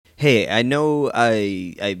Hey, I know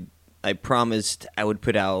I promised I would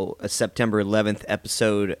put out a September 11th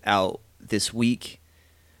episode out this week,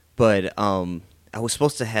 but I was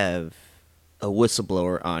supposed to have a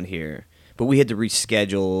whistleblower on here, but we had to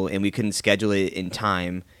reschedule and we couldn't schedule it in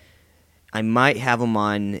time. I might have him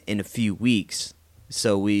on in a few weeks,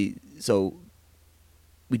 so we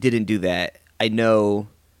didn't do that. I know.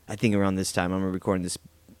 I think around this time I'm recording this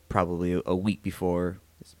probably a week before.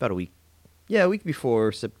 It's about a week. Yeah, a week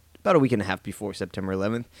before. About a week and a half before September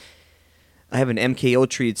 11th. I have an MKO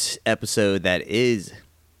Treats episode that is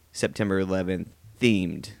September 11th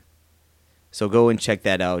themed. So go and check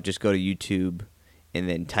that out. Just go to YouTube and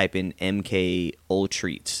then type in MKO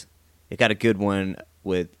Treats. It got a good one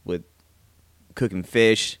with cooking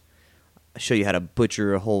fish. I show you how to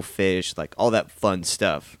butcher a whole fish, like all that fun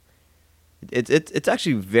stuff. It's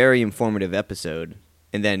actually a very informative episode.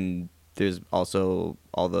 And then there's also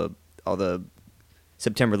all the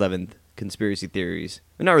September 11th conspiracy theories.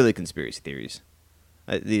 Well, not really conspiracy theories.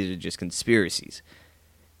 These are just conspiracies.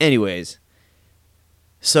 Anyways,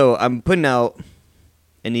 so I'm putting out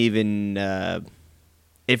an even...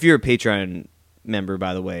 if you're a Patreon member,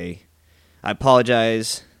 by the way, I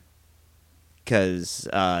apologize because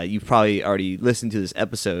you've probably already listened to this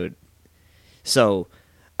episode. So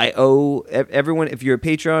I owe everyone, if you're a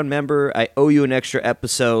Patreon member, I owe you an extra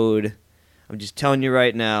episode. I'm just telling you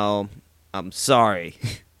right now, I'm sorry.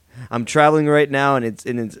 I'm traveling right now, and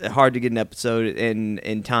it's hard to get an episode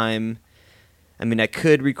in time. I mean, I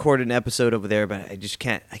could record an episode over there, but I just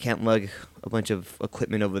can't. I can't lug a bunch of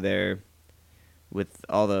equipment over there with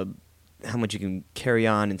all the how much you can carry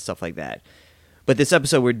on and stuff like that. But this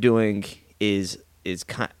episode we're doing is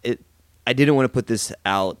I didn't want to put this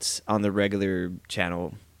out on the regular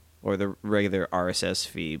channel or the regular RSS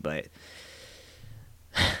feed, but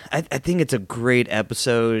I think it's a great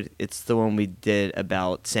episode. It's the one we did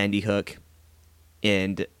about Sandy Hook,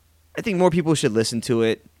 and I think more people should listen to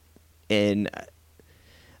it. And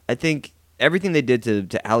I think everything they did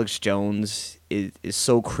to Alex Jones is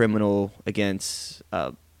so criminal against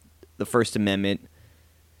the First Amendment,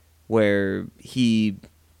 where you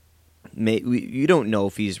don't know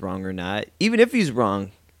if he's wrong or not. Even if he's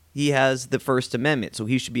wrong, he has the First Amendment, so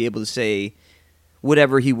he should be able to say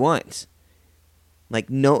whatever he wants. Like,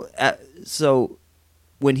 no, so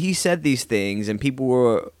when he said these things and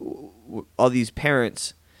people all these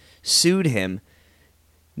parents sued him,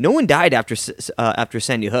 no one died after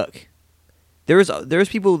Sandy Hook. There's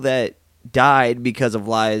people that died because of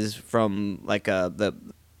lies from like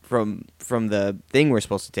from the thing we're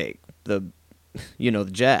supposed to take, the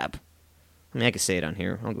jab. I mean, I could say it on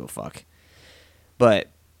here. I don't give a fuck. But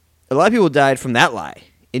a lot of people died from that lie,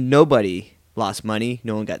 and nobody lost money.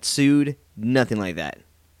 No one got sued. Nothing like that.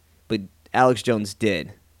 But Alex Jones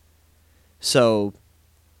did. So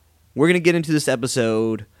we're going to get into this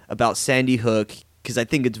episode about Sandy Hook because I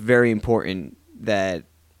think it's very important that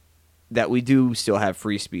we do still have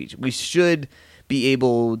free speech. We should be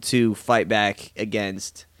able to fight back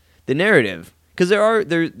against the narrative because there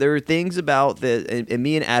are things about that, and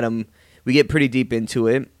me and Adam, we get pretty deep into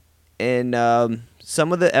it, and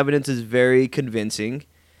some of the evidence is very convincing.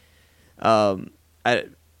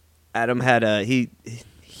 Adam had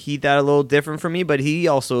he thought a little different from me, but he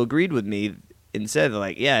also agreed with me and said,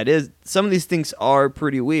 like, yeah, it is. Some of these things are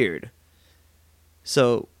pretty weird.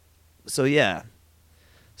 So yeah.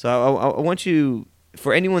 So I want you,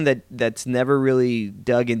 for anyone that's never really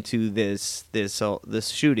dug into this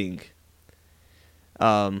shooting.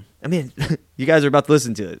 I mean, you guys are about to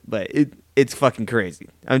listen to it, but it's fucking crazy.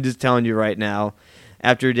 I'm just telling you right now.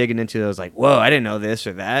 After digging into it, I was like, whoa, I didn't know this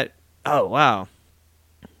or that. Oh, wow.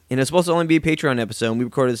 And it's supposed to only be a Patreon episode. We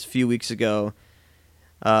recorded this a few weeks ago.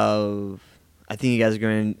 I think you guys are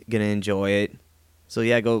gonna enjoy it. So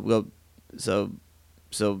yeah, go. So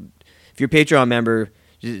if you're a Patreon member,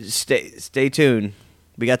 just stay tuned.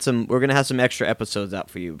 We're gonna have some extra episodes out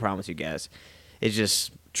for you. I promise you guys. It's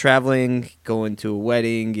just traveling, going to a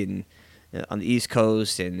wedding, and on the East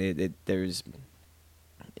Coast, and there's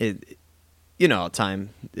time.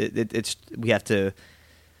 It's we have to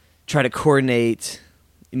try to coordinate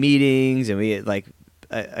meetings, and we like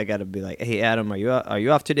I gotta be like, hey Adam, are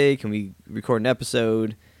you off today? Can we record an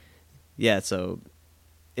episode? Yeah, so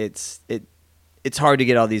it's hard to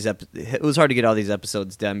get all these it was hard to get all these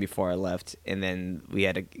episodes done before I left, and then we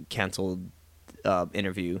had a canceled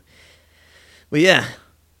interview. But yeah,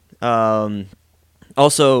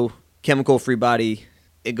 also Chemical Free Body,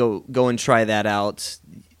 go and try that out.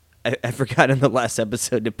 I forgot in the last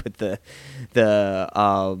episode to put the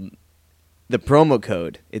promo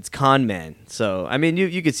code. It's CONMAN. So I mean,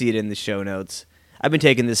 you can see it in the show notes. I've been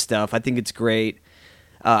taking this stuff. I think it's great.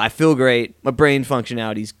 I feel great. My brain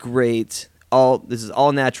functionality is great. This is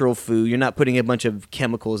all natural food. You're not putting a bunch of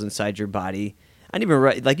chemicals inside your body. I didn't even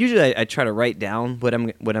write. Like usually, I try to write down what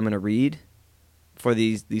I'm going to read for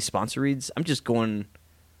these sponsor reads. I'm just going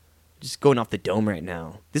off the dome right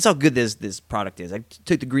now. This is how good this product is. I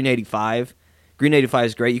took the Green 85. Green 85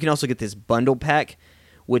 is great. You can also get this bundle pack,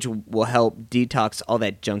 which will help detox all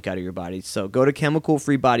that junk out of your body. So go to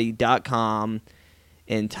chemicalfreebody.com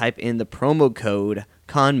and type in the promo code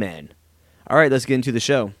CONMAN. All right, let's get into the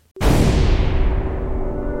show.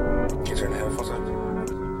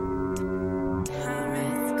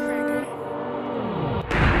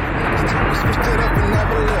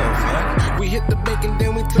 We hit the bank and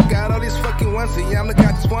then we took out all these fucking ones. See, I'm the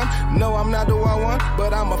guy this one. No, I'm not the I want,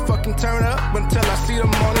 but I'ma fucking turn up until I see the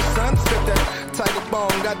morning sun. Set that tiger bone,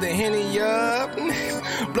 got the Henny up.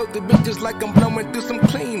 Blow the bitches like I'm blowing through some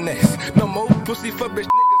Kleenex. No more pussy for bitch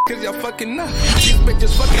niggas, cause y'all fucking up. These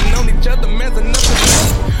bitches fucking on each other, man's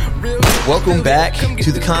enough. Welcome back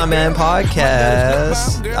to the Common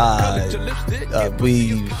Podcast.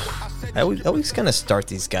 I always kind of start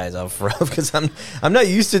these guys off rough because I'm not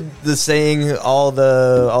used to the saying all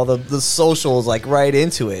the socials like right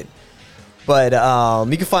into it. But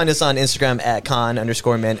you can find us on Instagram at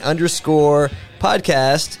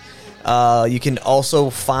con_men_podcast. You can also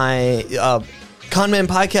find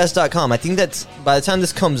conmanpodcast.com. I think that's by the time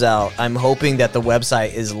this comes out, I'm hoping that the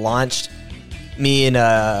website is launched. Me and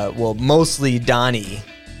mostly Donnie,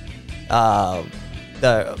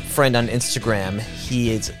 the friend on Instagram,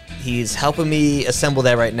 he's helping me assemble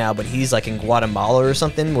that right now, but he's like in Guatemala or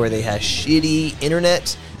something where they have shitty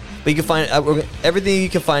internet. But you can find everything you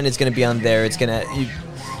can find is going to be on there.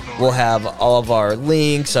 We'll have all of our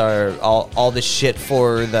links, all the shit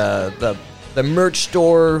for the merch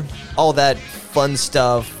store, all that fun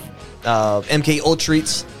stuff. MK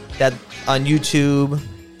Ultreats that on YouTube.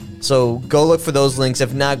 So go look for those links.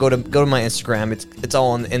 If not, go to my Instagram. It's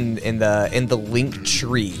all in the link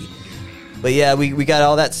tree. But yeah, we got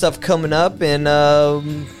all that stuff coming up, and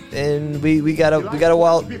we got a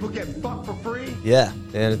while. People get fucked for free. Yeah,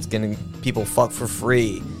 and it's getting people fucked for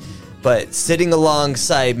free. But sitting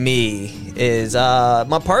alongside me is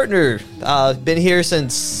my partner. Been here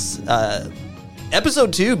since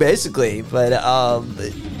episode 2, basically. But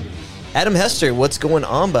Adam Hester, what's going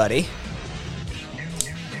on, buddy?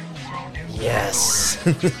 Yes.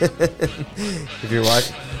 If you're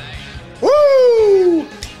watching, woo!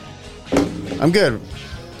 I'm good.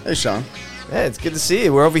 Hey, Sean. Yeah, it's good to see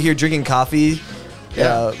you. We're over here drinking coffee.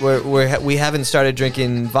 Yeah. We haven't started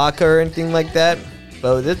drinking vodka or anything like that.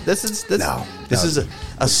 But this is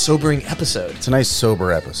a sobering episode. It's a nice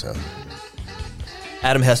sober episode.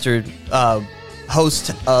 Adam Hester,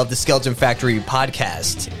 host of the Skeleton Factory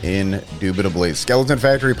podcast. Indubitably. Skeleton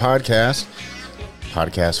Factory podcast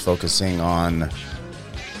focusing on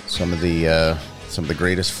some of the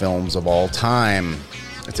greatest films of all time.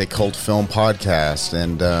 It's a cult film podcast,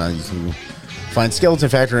 and you can find Skeleton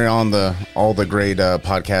Factory on all the great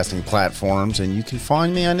podcasting platforms, and you can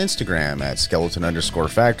find me on Instagram at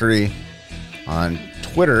skeleton_factory, on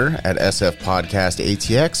Twitter at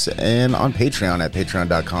sfpodcastatx, and on Patreon at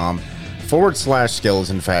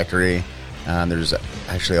patreon.com/Skeleton Factory. There's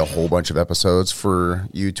actually a whole bunch of episodes for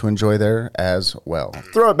you to enjoy there as well.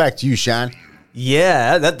 Throw it back to you, Sean.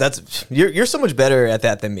 Yeah, that's you're so much better at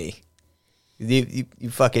that than me. You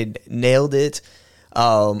fucking nailed it.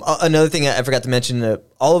 Another thing I forgot to mention: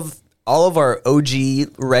 all of our OG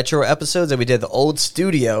retro episodes that we did, the old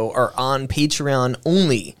studio, are on Patreon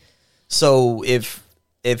only. So if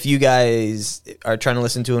you guys are trying to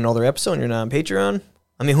listen to an older episode and you're not on Patreon,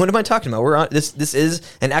 I mean, what am I talking about? We're on this. This is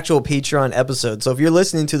an actual Patreon episode. So if you're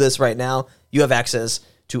listening to this right now, you have access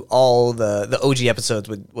to all the OG episodes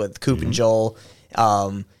with Coop and Joel.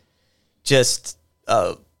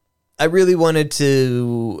 I really wanted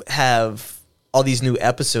to have all these new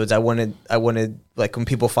episodes. I wanted like when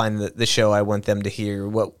people find the show, I want them to hear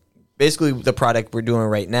what basically the product we're doing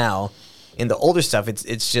right now. In the older stuff,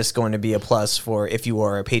 it's just going to be a plus for if you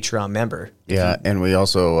are a Patreon member. Yeah, and we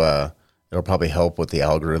also it'll probably help with the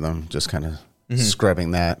algorithm, just kind of scrubbing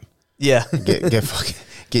that. Yeah, get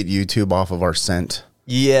YouTube off of our scent.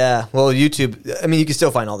 Yeah, well, YouTube. I mean, you can still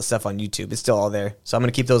find all the stuff on YouTube. It's still all there. So I'm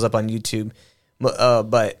gonna keep those up on YouTube.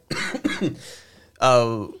 But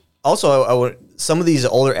also, some of these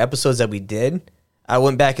older episodes that we did, I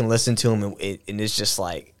went back and listened to them, and it's just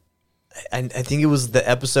like, I think it was the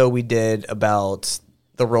episode we did about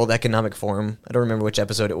the World Economic Forum. I don't remember which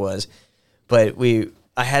episode it was, but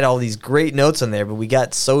I had all these great notes on there, but we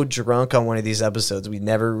got so drunk on one of these episodes, we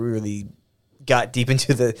never really got deep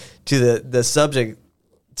into the subject.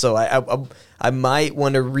 So I might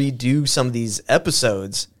want to redo some of these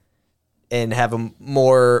episodes and have them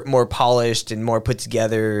more polished and more put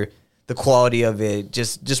together. The quality of it,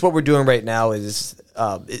 just what we're doing right now is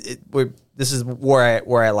this is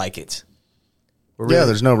where I like it.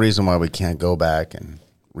 There's no reason why we can't go back and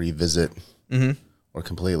revisit or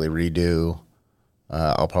completely redo.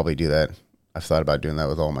 I'll probably do that. I've thought about doing that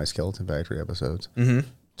with all my Skeleton Factory episodes.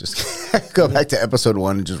 Just go back to episode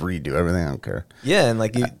 1 and just redo everything. I don't care. Yeah, and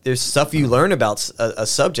like there's stuff you learn about a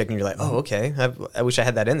subject, and you're like, oh, okay, I wish I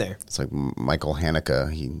had that in there. It's like Michael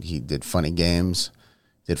Haneke. He did funny games.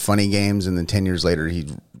 And then 10 years later, he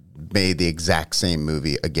made the exact same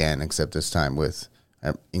movie again, except this time with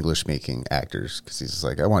English-speaking actors, because he's just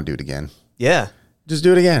like, I want to do it again. Yeah. Just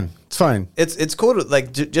do it again. It's fine. It's cool to,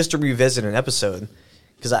 like, just to revisit an episode,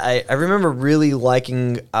 because I remember really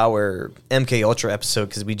liking our MK Ultra episode,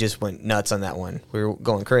 because we just went nuts on that one. We were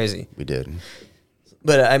going crazy. We did.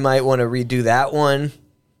 But I might want to redo that one.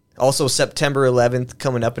 Also, September 11th,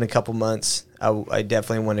 coming up in a couple months, I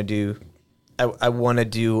definitely want to do... I want to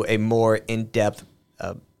do a more in-depth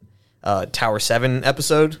Tower 7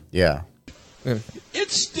 episode. Yeah.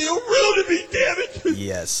 It's still real to me, damn it.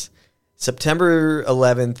 Yes. September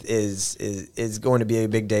 11th is going to be a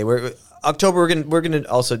big day. October we're gonna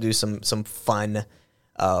also do some fun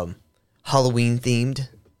Halloween themed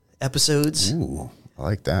episodes. Ooh, I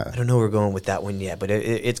like that. I don't know where we're going with that one yet, but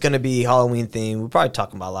it's going to be Halloween themed. We're probably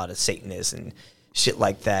talking about a lot of Satanists and shit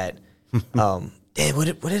like that. Damn,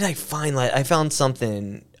 what did I find? Like, I found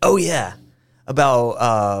something. Oh yeah,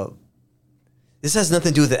 about this has nothing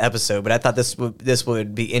to do with the episode, but I thought this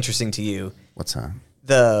would be interesting to you. What's that?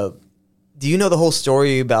 Do you know the whole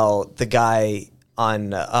story about the guy on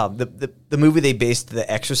the movie they based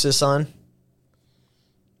The Exorcist on?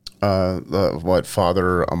 What,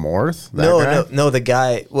 Father Amorth? No, the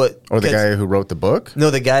guy. What? Or the guy who wrote the book? No,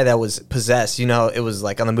 the guy that was possessed. You know, it was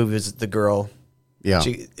like on the movie, it was the girl. Yeah.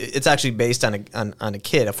 It's actually based on a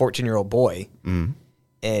kid, a 14-year-old boy. Mm.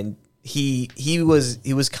 And he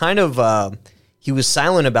was kind of he was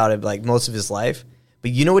silent about it like most of his life.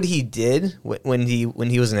 But you know what he did when he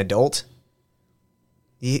was an adult?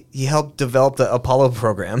 He helped develop the Apollo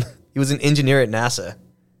program. He was an engineer at NASA.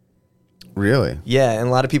 Really? Yeah, and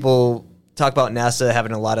a lot of people talk about NASA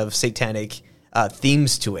having a lot of satanic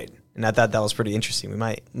themes to it, and I thought that was pretty interesting. We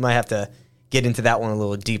might have to get into that one a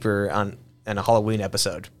little deeper on a Halloween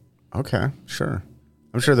episode. Okay, sure.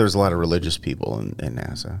 I'm sure there's a lot of religious people in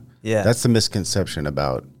NASA. Yeah. That's the misconception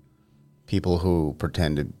about people who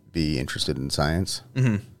pretend to be interested in science.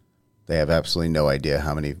 Mm-hmm. They have absolutely no idea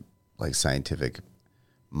how many like scientific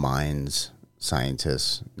minds,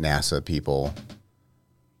 scientists, NASA people,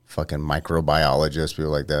 fucking microbiologists,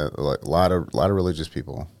 people like that. A lot of religious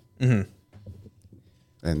people. Mm-hmm.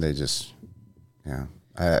 And they just, yeah.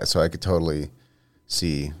 So I could totally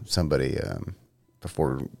see somebody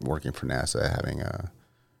before working for NASA having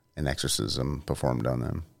an exorcism performed on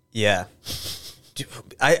them. Yeah.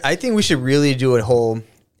 I think we should really do a whole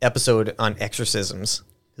episode on exorcisms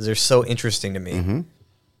because they're so interesting to me. Mm-hmm.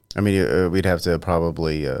 I mean, we'd have to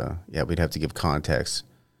probably, we'd have to give context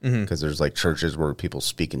because there's like churches where people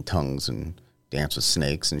speak in tongues and dance with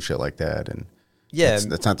snakes and shit like that. And yeah,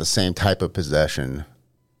 that's not the same type of possession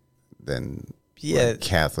than like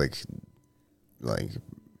Catholic, like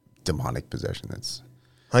demonic possession. That's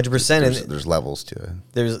 100%. And there's levels to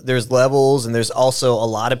it. There's levels, and there's also a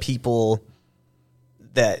lot of people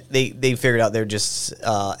that they figured out they're just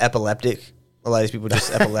epileptic. A lot of these people are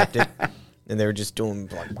just epileptic. And they were just doing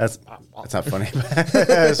like... That's not funny.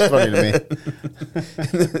 It's funny to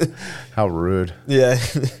me. How rude. Yeah.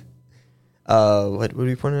 What were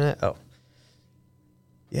we pointing at? Oh.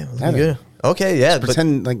 Yeah, good. Okay, yeah. Just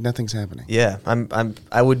pretend like nothing's happening. Yeah,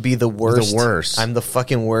 I would be the worst. You're the worst. I'm the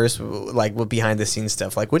fucking worst, like, with behind the scenes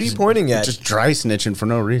stuff. Like, what are you pointing at? Just dry snitching for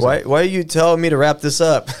no reason. Why are you telling me to wrap this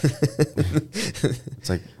up? It's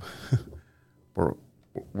like...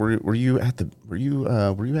 Were you at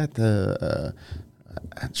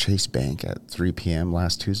at Chase Bank at 3 p.m.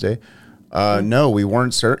 last Tuesday? No, we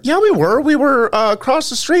weren't, sir. Yeah, we were. We were across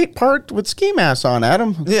the street, parked with ski masks on.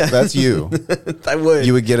 Adam, yeah, that's you. I would.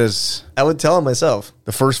 You would get us. I would tell him myself.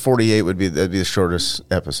 The first 48 would be the shortest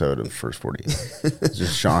episode of the first 48.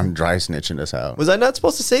 Just Sean dry snitching us out. Was I not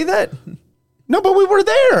supposed to say that? No, but we were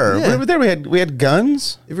there. Yeah. We were there. We had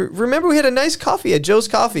guns. Remember, we had a nice coffee at Joe's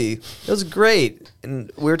Coffee. It was great. And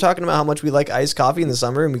we were talking about how much we like iced coffee in the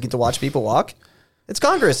summer, and we get to watch people walk. It's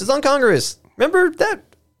Congress. It's on Congress. Remember that?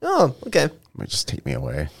 Oh, okay. Might just take me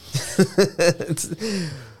away.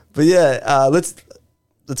 But yeah, let's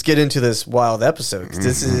get into this wild episode. 'Cause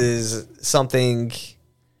this is something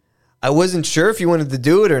I wasn't sure if you wanted to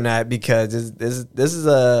do it or not because this is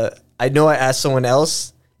a. I know I asked someone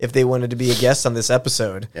else if they wanted to be a guest on this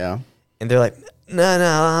episode. Yeah. And they're like, no,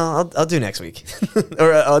 I'll do next week,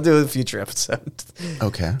 or I'll do a future episode.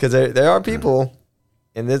 Okay. Because there are people,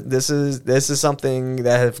 and this is something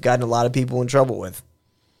that have gotten a lot of people in trouble with,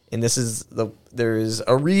 and there is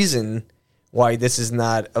a reason why this is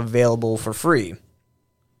not available for free,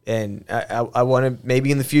 and I want to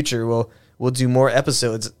maybe in the future we'll do more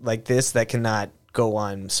episodes like this that cannot go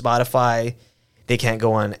on Spotify, they can't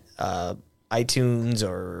go on iTunes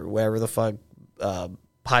or wherever the fuck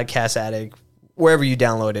Podcast Addict, wherever you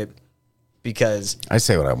download it, because I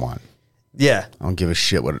say what I want. yeah, I don't give a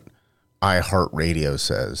shit what iHeartRadio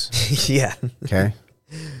says. yeah. Okay.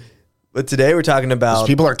 But today we're talking about Those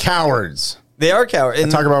people are cowards. they are cowards. I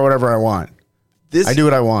talk about whatever I want. This I do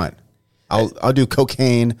what I want. I'll do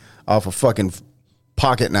cocaine off a fucking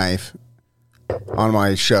pocket knife on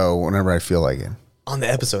my show whenever I feel like it. on the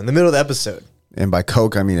episode, in the middle of the episode. And by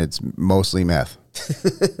coke, I mean it's mostly meth.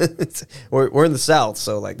 We're in the South,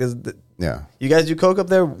 so like this. Yeah. You guys do coke up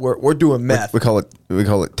there? We're doing meth. We call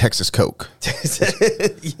it Texas Coke.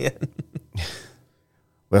 Yeah.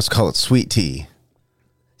 We also call it sweet tea.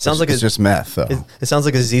 Sounds like it's just meth though. It sounds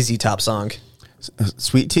like a ZZ Top song.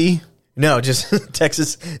 Sweet tea? No, just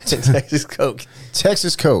Texas Coke.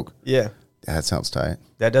 Texas Coke. Yeah, Yeah, that sounds tight.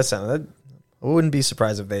 that does sound. That, I wouldn't be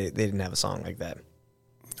surprised if they didn't have a song like that.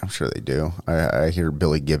 I'm sure they do. I hear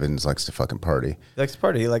Billy Gibbons likes to fucking party. He likes to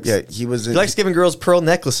party. He likes. Yeah, he likes giving girls pearl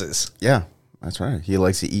necklaces. Yeah, that's right. He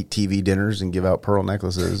likes to eat TV dinners and give out pearl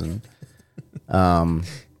necklaces and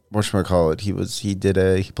whatchamacallit.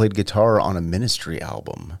 He played guitar on a Ministry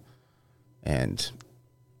album, and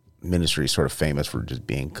Ministry is sort of famous for just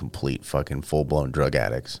being complete fucking full blown drug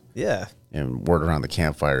addicts. Yeah. And word around the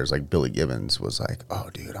campfires, like Billy Gibbons was like, "Oh,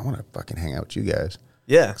 dude, I want to fucking hang out with you guys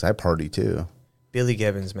Yeah. because I party too." Billy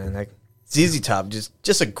Gibbons, man. Like ZZ Top,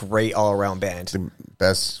 just a great all around band. The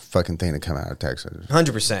best fucking thing to come out of Texas.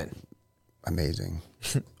 100%. Amazing.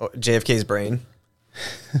 JFK's brain.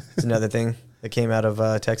 It's another thing that came out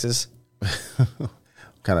of Texas.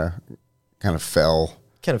 Kind of fell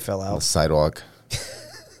Kind of fell on the out. sidewalk.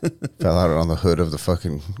 Fell out on the hood of the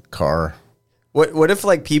fucking car. What if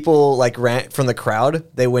like people like ran from the crowd?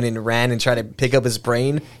 They went and ran and tried to pick up his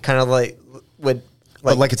brain, kind of like would.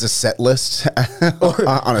 But like it's a set list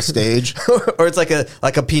on a stage. Or it's like a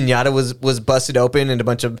piñata was busted open and a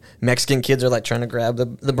bunch of Mexican kids are like trying to grab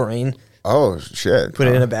the brain, Oh shit! put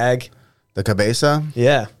it in a bag. The cabeza,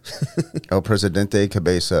 Yeah. El Presidente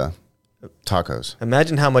cabeza, tacos.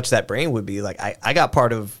 Imagine how much that brain would be. Like I got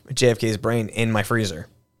part of JFK's brain in my freezer.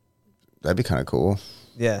 That'd be kind of cool.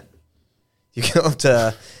 Yeah. You go up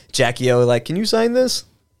to Jackie O like, can you sign this?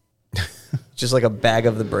 Just like a bag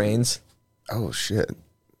of the brains. Oh shit!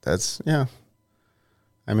 Yeah.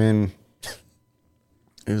 I mean,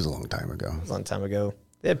 it was a long time ago. It was a long time ago.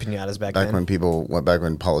 They had piñatas back Back then.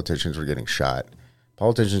 when politicians were getting shot.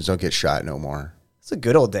 Politicians don't get shot no more. It's the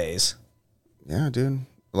good old days. Yeah, dude.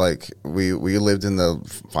 Like we lived in the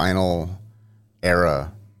final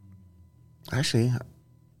era. Actually,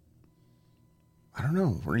 I don't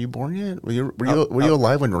know. Were you born yet? Were you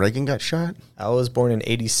alive when Reagan got shot? I was born in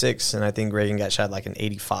 86, and I think Reagan got shot like in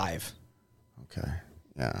 85. Okay.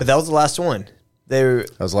 Yeah. But that was the last one. That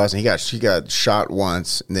was the last one. He got shot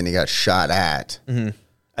once, and then he got shot at.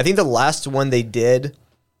 I think the last one they did,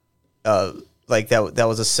 like that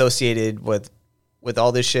was associated with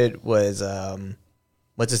all this shit was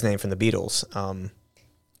what's his name from the Beatles?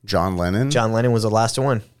 John Lennon. John Lennon was the last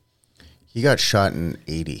one. He got shot in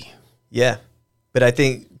 80. Yeah, but I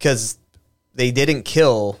think because they didn't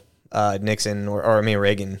kill Nixon or I mean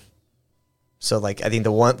Reagan, so like I think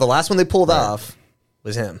the last one they pulled off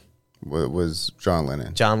was him. Was John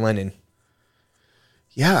Lennon. John Lennon.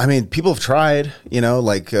 Yeah, I mean, people have tried,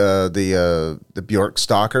 like the Bjork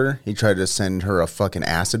stalker. He tried to send her a fucking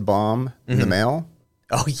acid bomb in the mail.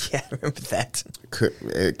 Oh yeah, I remember that.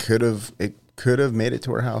 It could have made it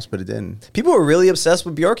to her house, but it didn't. People were really obsessed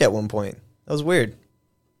with Bjork at one point. That was weird.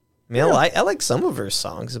 I mean, I like some of her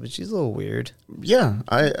songs, but she's a little weird. Yeah,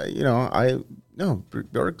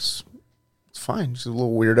 Bjork's it's fine. She's a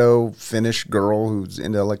little weirdo Finnish girl who's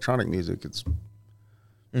into electronic music. It's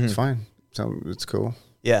fine. So it's cool.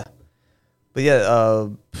 Yeah, but yeah.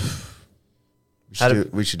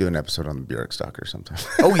 We should do an episode on the Bjork stalker sometime.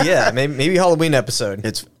 Oh yeah, maybe Halloween episode.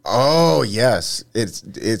 It's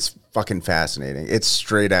fucking fascinating. It's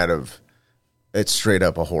straight up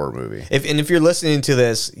a horror movie. If you're listening to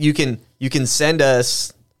this, you can send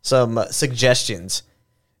us some suggestions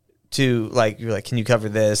to you're like, can you cover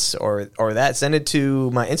this or that? Send it to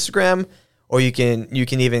my Instagram or you can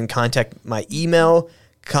even contact my email,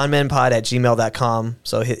 conmanpod@gmail.com.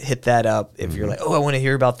 So hit that up if you're like, oh, I want to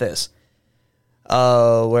hear about this.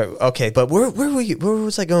 But where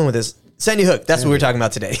was I going with this? Sandy Hook. That's what we're talking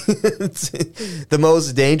about today. It's the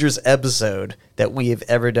most dangerous episode that we have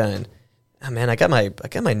ever done. Oh, man, I got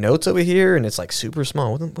my notes over here, and it's like super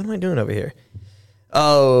small. What am I doing over here?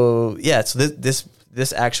 Oh yeah. So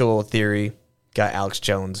this actual theory got Alex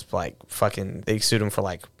Jones like fucking. They sued him for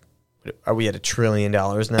like. Are we at $1 trillion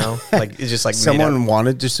now? Like it's just like someone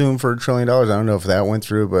wanted to sue him for $1 trillion. I don't know if that went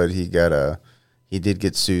through, but he did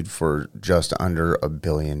get sued for just under $1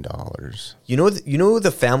 billion. You know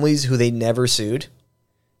the families who they never sued?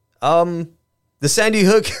 The Sandy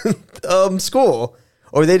Hook school.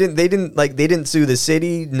 Or they didn't sue the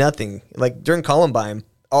city, nothing. Like during Columbine,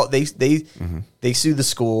 they sued the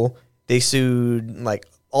school. They sued like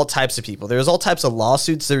all types of people. There's all types of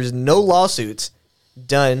lawsuits. There's no lawsuits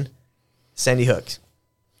done Sandy Hook.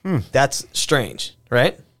 That's strange,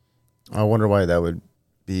 right? I wonder why that would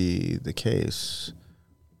be the case.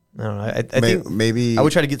 I don't know. I think maybe I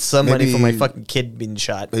would try to get some money for my fucking kid being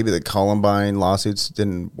shot. Maybe the Columbine lawsuits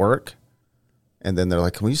didn't work, and then they're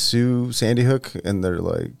like, "Can we sue Sandy Hook?" And they're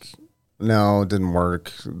like, "No, it didn't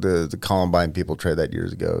work. The Columbine people tried that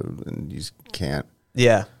years ago, and you just can't."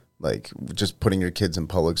 Yeah, like just putting your kids in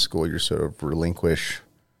public school, you're sort of relinquish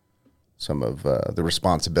some of the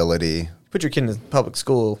responsibility. Put your kid in public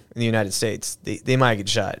school in the United States, they might get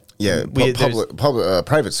shot. Yeah,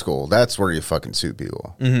 private school, that's where you fucking sue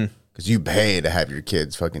people. Because you pay to have your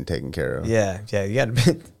kids fucking taken care of. Yeah, you got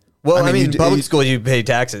to. Well, I mean public school, you pay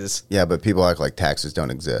taxes. Yeah, but people act like taxes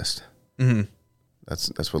don't exist.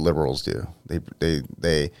 That's what liberals do.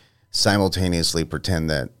 They simultaneously pretend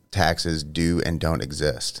that taxes do and don't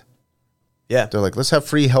exist. Yeah, they're like, let's have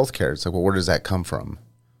free healthcare. It's like, well, where does that come from?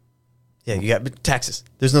 Yeah, you got taxes.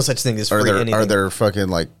 There's no such thing as free anything. Are there fucking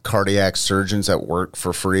like cardiac surgeons that work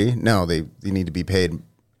for free? No, they need to be paid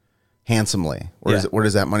handsomely. Where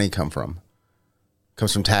does that money come from? It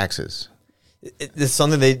comes from taxes. It's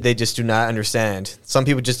something they just do not understand. Some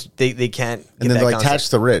people just they can't. And then like tax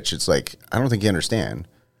the rich. It's like, I don't think you understand.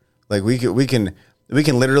 Like we can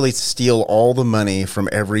literally steal all the money from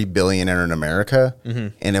every billionaire in America,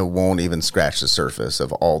 and it won't even scratch the surface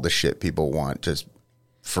of all the shit people want just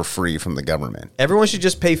for free from the government. Everyone should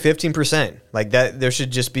just pay 15%. Like that, there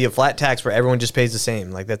should just be a flat tax where everyone just pays the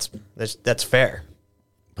same. Like that's fair.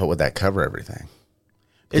 But would that cover everything?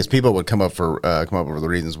 Because people would come up with the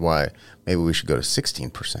reasons why maybe we should go to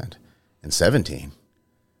 16% and 17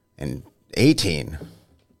 and 18,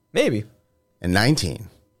 maybe, and 19.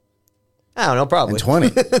 I don't know, probably. And 20.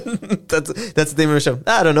 That's the theme of the show.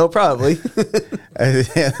 I don't know, probably. We're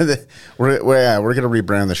gonna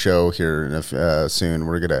rebrand the show here soon.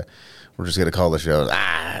 We're just gonna call the show.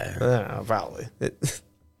 I don't know, probably.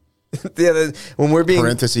 When we're being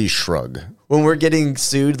parentheses shrug. When we're getting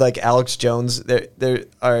sued, like Alex Jones,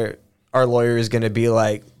 our lawyer is gonna be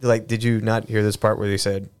like, did you not hear this part where they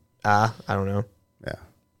said, I don't know.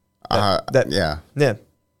 Yeah. Yeah.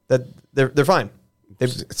 That they're fine.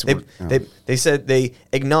 They said they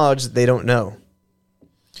acknowledged they don't know.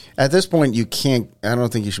 At this point, I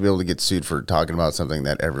don't think you should be able to get sued for talking about something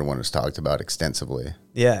that everyone has talked about extensively.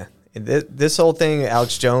 Yeah. This whole thing,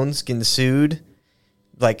 Alex Jones getting sued,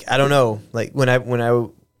 like, I don't know. Like when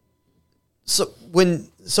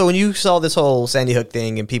you saw this whole Sandy Hook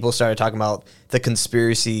thing and people started talking about the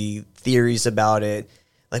conspiracy theories about it,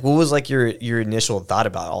 like what was like your initial thought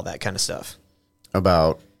about all that kind of stuff?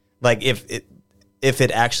 About like if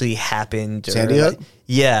it actually happened. Sandy Hook?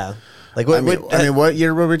 Yeah. Like what? What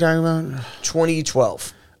year were we talking about?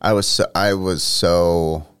 2012. I was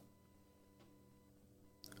so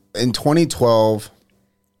in 2012.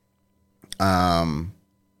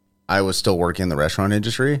 I was still working in the restaurant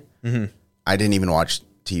industry. I didn't even watch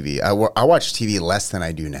TV. I watch TV less than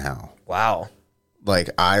I do now. Wow. Like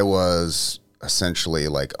I was essentially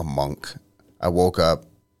like a monk. I woke up.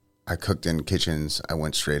 I cooked in kitchens. I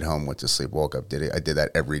went straight home, went to sleep, woke up, did it. I did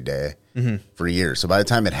that every day for years. So by the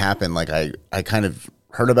time it happened, like I kind of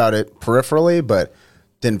heard about it peripherally, but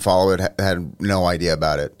didn't follow it. Had no idea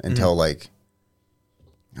about it until like,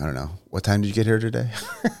 I don't know. What time did you get here today?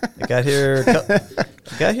 I got here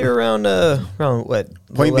around what?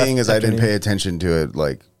 Point being is I didn't pay attention to it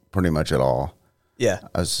like pretty much at all. Yeah.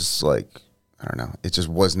 I was just like, I don't know. It just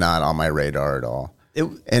was not on my radar at all.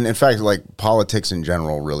 And in fact, like politics in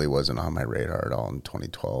general really wasn't on my radar at all in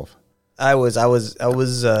 2012. I was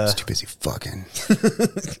too busy fucking.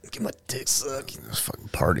 Get my dick sucked. I was fucking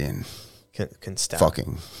partying. Couldn't stop.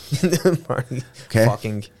 Fucking. Party. Okay.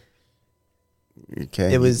 Fucking.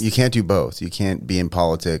 Okay. You can't do both. You can't be in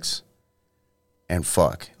politics and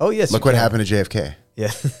fuck. Oh, yes, Look you what can. happened to JFK.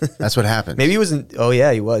 Yeah. That's what happened. Maybe he wasn't. Oh,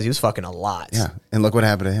 yeah, he was. He was fucking a lot. Yeah, and look what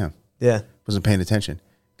happened to him. Yeah. Wasn't paying attention.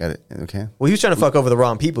 Got it. Okay. Well, he was trying to fuck over the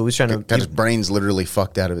wrong people. He was trying to. Got his brains literally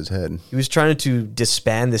fucked out of his head. He was trying to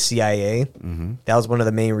disband the CIA. Mm-hmm. That was one of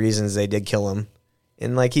the main reasons they did kill him.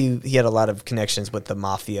 And like he had a lot of connections with the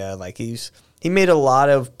mafia. Like he made a lot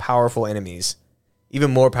of powerful enemies, even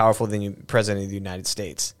more powerful than the president of the United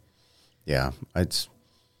States. Yeah, I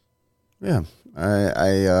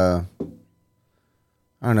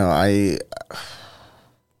don't know.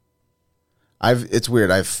 It's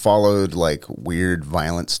weird. I've followed like weird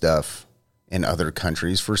violent stuff in other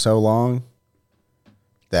countries for so long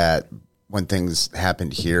that when things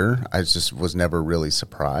happened here, I just was never really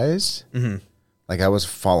surprised. Mm-hmm. Like I was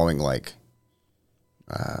following like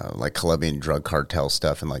Colombian drug cartel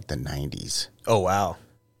stuff in like the 90s. Oh wow!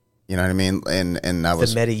 You know what I mean? And I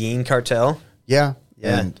was the Medellin cartel. Yeah.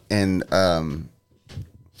 Yeah. And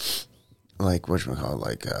like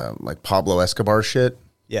whatchamacallit, like Pablo Escobar shit.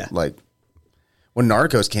 Yeah. Like when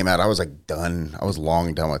Narcos came out, I was like done. I was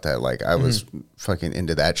long done with that. Like I was fucking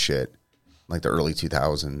into that shit, like the early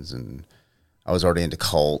 2000s, and I was already into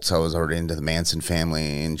cults. I was already into the Manson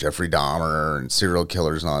family and Jeffrey Dahmer and serial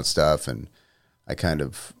killers and all that stuff. And I kind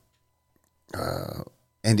of,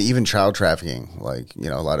 and even child trafficking, like, you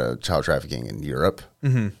know, a lot of child trafficking in Europe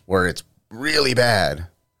where it's really bad.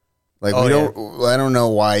 Like I don't know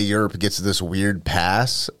why Europe gets this weird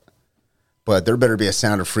pass, but there better be a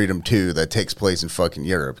Sound of Freedom 2 that takes place in fucking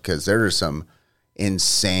Europe, because there is some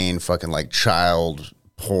insane fucking like child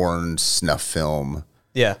porn snuff film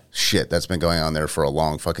shit that's been going on there for a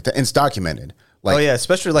long fucking time. It's documented. Like,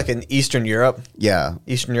 especially like in Eastern Europe. Yeah.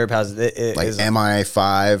 Eastern Europe has it like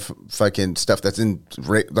MI5 fucking stuff that's in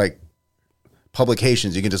like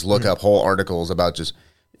publications. You can just look up whole articles about just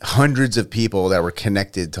hundreds of people that were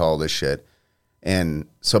connected to all this shit. And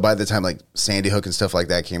so by the time like Sandy Hook and stuff like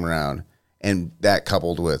that came around, and that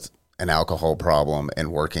coupled with an alcohol problem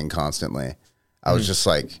and working constantly, I was just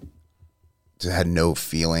like, just had no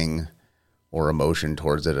feeling or emotion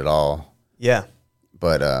towards it at all. Yeah.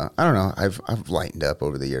 But I don't know. I've lightened up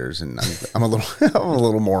over the years, and I'm a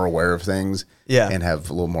little more aware of things. Yeah. And have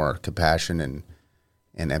a little more compassion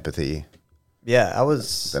and empathy. Yeah, I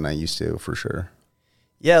was than I used to, for sure.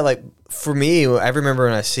 Yeah, like for me, I remember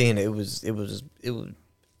when I seen it, it was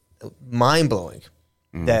mind blowing.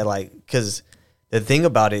 That like, because the thing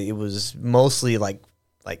about it, it was mostly like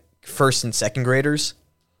first and second graders.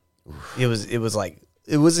 It was like,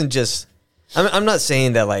 it wasn't just. I'm not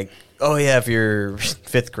saying that like, oh yeah, if you're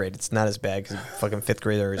fifth grade, it's not as bad because fucking fifth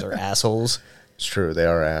graders are assholes. It's true, they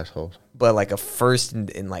are assholes. But like a first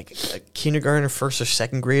in like a kindergarten, first or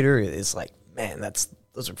second grader is like, man,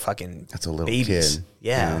 those are fucking. That's a little babies. kid.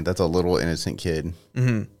 Yeah, that's a little innocent kid.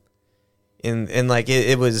 Mm-hmm. And like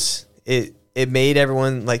it made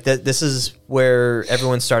everyone like that. This is where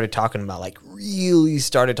everyone started talking about, like, really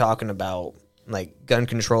started talking about like gun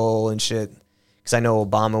control and shit. Because I know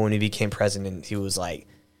Obama, when he became president, he was like,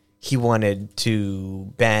 he wanted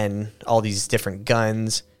to ban all these different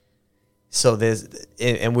guns. So there's,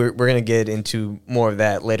 and we're gonna get into more of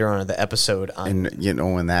that later on in the episode. And you know,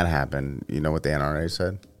 when that happened, you know what the NRA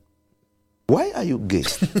said? Why are you gay?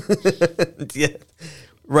 Yeah,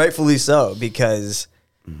 rightfully so, because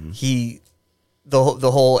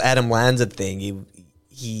the whole Adam Lanza thing,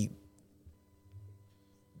 he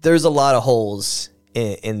there's a lot of holes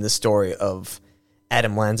in the story of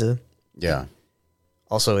Adam Lanza. Yeah.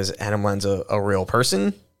 Also, is Adam Lanza a real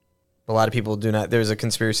person? A lot of people do not. There's a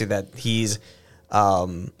conspiracy that he's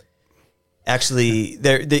actually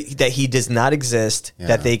that he does not exist. Yeah.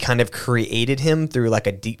 That they kind of created him through like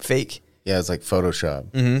a deep fake. Yeah, it's like Photoshop.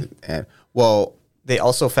 Mm-hmm. And well, they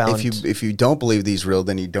also found if you don't believe these real,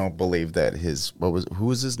 then you don't believe that who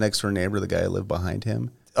was his next door neighbor, the guy who lived behind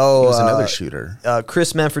him? Oh, he was another shooter.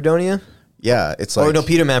 Chris Manfredonia. Yeah, it's like, Oh no,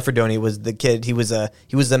 Peter Manfredoni was the kid. He was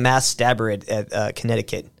the mass stabber at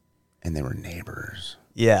Connecticut. And they were neighbors.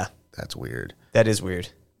 Yeah, That's weird. that is weird.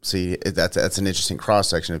 See, that's an interesting cross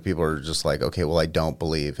section of people who are just like, okay, well, I don't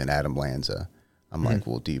believe in Adam Lanza. I'm like,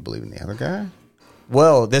 well, do you believe in the other guy?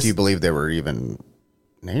 Well, Do you believe they were even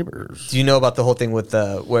neighbors? do you know about the whole thing with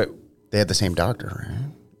what They had the same doctor, right?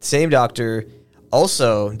 same doctor?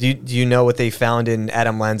 Also, do you know what they found in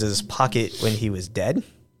Adam Lanza's pocket when he was dead?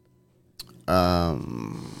 No.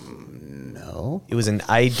 It was an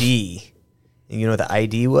ID. And you know what the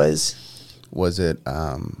ID was? Was it?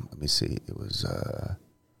 Let me see. It was.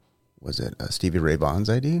 Was it Stevie Ray Vaughan's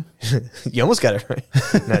ID? You almost got it right.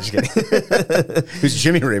 No, just kidding. Who's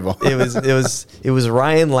Jimmy Ray Vaughan? It was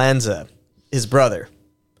Ryan Lanza, his brother.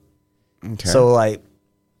 Okay. So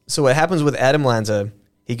So what happens with Adam Lanza,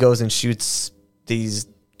 he goes and shoots these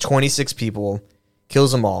 26 people,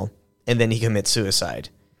 kills them all, and then he commits suicide.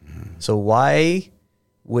 So why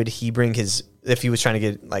would he bring if he was trying to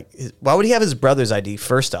get, why would he have his brother's ID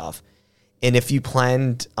first off? And if you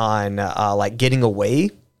planned on, getting away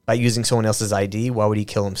by using someone else's ID, why would he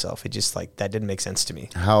kill himself? It just, that didn't make sense to me.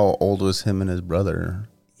 How old was him and his brother?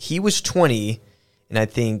 He was 20, and I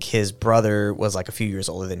think his brother was, a few years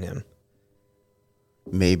older than him.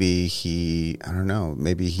 Maybe I don't know,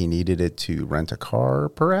 maybe he needed it to rent a car,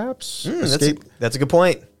 perhaps? That's a good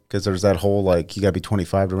point. Because there's that whole, you got to be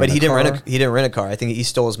 25 to rent a car. But he didn't rent a car. I think he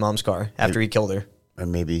stole his mom's car after he killed her.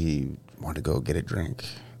 And maybe he wanted to go get a drink.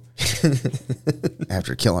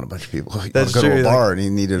 After killing a bunch of people. He wanted That's to go true, to a bar and he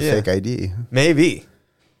needed a fake ID. Maybe.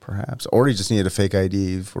 Perhaps. Or he just needed a fake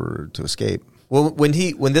ID to escape. Well, when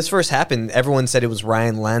this first happened, everyone said it was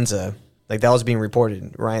Ryan Lanza. That was being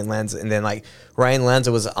reported, Ryan Lanza. And then, Ryan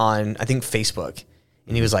Lanza was on, I think, Facebook.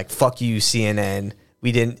 And he was like, fuck you, CNN.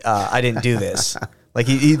 I didn't do this.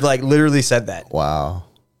 He literally said that. Wow.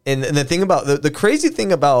 And the thing about the crazy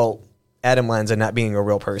thing about Adam Lanza not being a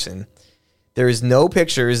real person, there is no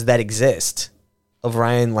pictures that exist of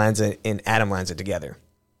Ryan Lanza and Adam Lanza together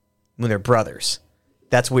when they're brothers.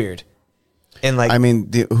 That's weird. And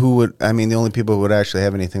the only people who would actually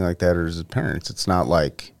have anything like that are his parents. It's not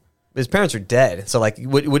like his parents are dead. So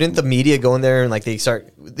wouldn't the media go in there and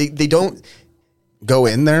they don't go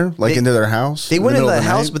in there into their house? They went in the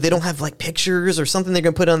house, but they don't have pictures or something they're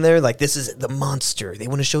gonna put on there. This is the monster. They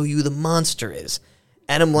want to show you who the monster is.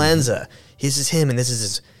 Adam Lanza. This is him, and this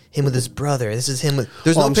is him with his brother. This is him with.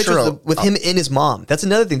 There's no pictures with him and his mom. That's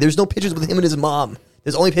another thing. There's no pictures with him and his mom.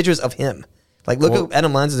 There's only pictures of him. Look at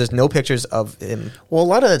Adam Lanza. There's no pictures of him. Well, a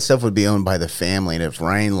lot of that stuff would be owned by the family, and if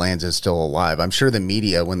Ryan Lanza is still alive, I'm sure the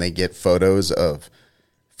media, when they get photos of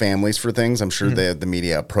families for things, I'm sure the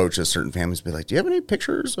media approaches certain families, be like, "Do you have any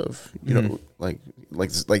pictures of like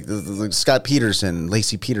Scott Peterson,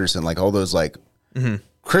 Lacey Peterson, all those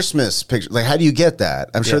Christmas pictures? How do you get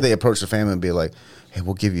that?" I'm sure they approach the family and be like, "Hey,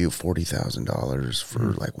 we'll give you $40,000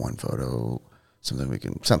 for one photo,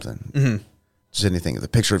 something." Just anything, the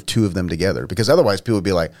picture of two of them together. Because otherwise people would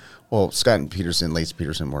be like, well, Scott and Peterson, Lacey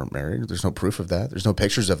Peterson weren't married. There's no proof of that. There's no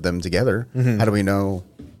pictures of them together. How do we know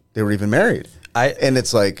they were even married? And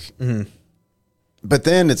it's but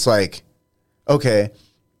then it's okay,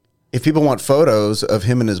 if people want photos of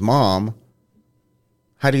him and his mom,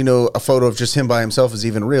 how do you know a photo of just him by himself is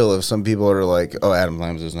even real if some people are like, oh, Adam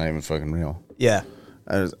Lanza is not even fucking real? Yeah.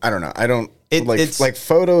 I don't know. I don't,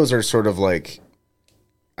 photos are sort of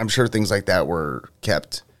I'm sure things like that were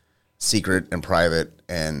kept secret and private,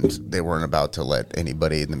 and they weren't about to let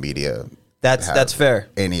anybody in the media. That's fair.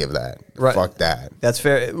 Any of that, right. Fuck that. That's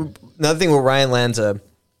fair. Another thing with Ryan Lanza,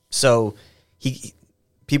 so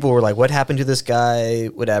people were like, "What happened to this guy?"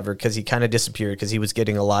 Whatever, because he kind of disappeared because he was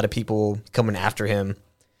getting a lot of people coming after him,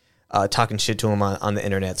 talking shit to him on the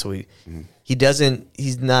internet. So he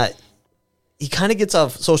kind of gets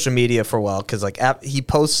off social media for a while because he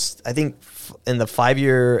posts, I think in the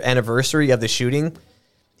 5-year anniversary of the shooting,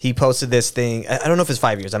 he posted this thing. I don't know if it's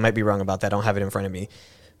 5 years. I might be wrong about that. I don't have it in front of me.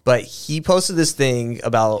 But he posted this thing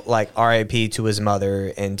about R.I.P. to his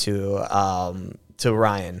mother and to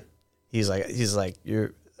Ryan. He's like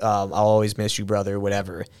you're I'll always miss you, brother,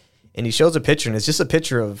 whatever. And he shows a picture, and it's just a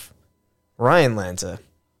picture of Ryan Lanza.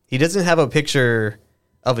 He doesn't have a picture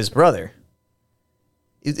of his brother.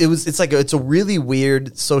 It's a really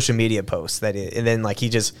weird social media post and then he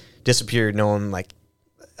just disappeared. No one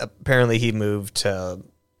apparently he moved out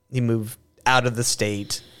of the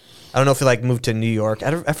state. I don't know if he moved to New York.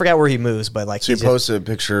 I forgot where he moves, but so he posted a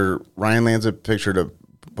picture. Ryan Lanza posted a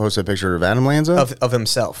picture of Adam Lanza of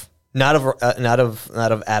himself, not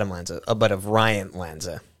of Adam Lanza, but of Ryan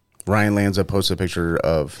Lanza. Ryan Lanza posted a picture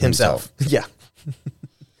of himself. Yeah,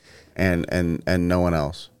 and no one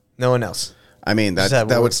else. No one else. I mean,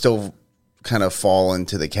 that would still kind of fall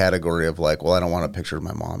into the category of well, I don't want a picture of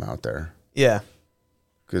my mom out there. Yeah.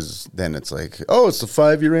 Because then it's it's the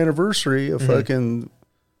 5-year anniversary of fucking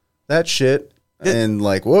that shit. And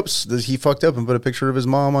whoops, he fucked up and put a picture of his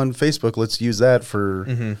mom on Facebook. Let's use that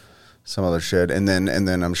for some other shit. And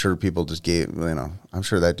then I'm sure people just gave, I'm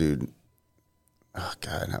sure that dude, oh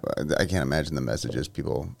God, I can't imagine the messages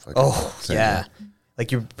people fucking yeah.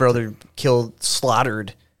 Your brother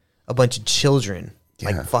slaughtered a bunch of children,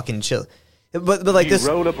 fucking chill. But this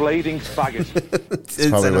rollerblading faggot. It's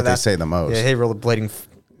probably what they say the most. Yeah, hey, rollerblading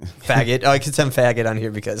faggot. I can send faggot on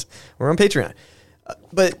here because we're on Patreon.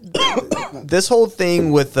 But this whole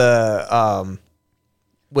thing with S-ndy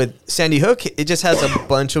Hook, it just has a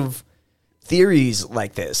bunch of theories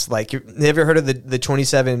like this. Like, you ever heard of the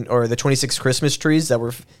 27 or the 26 Christmas trees that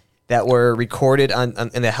were recorded on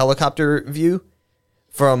in the helicopter view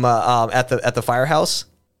from at the firehouse?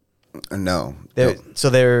 No. These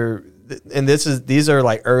are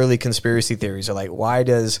like early conspiracy theories. Are like, why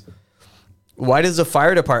does the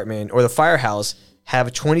fire department or the firehouse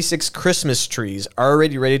have 26 Christmas trees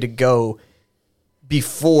already ready to go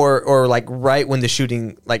before or like right when the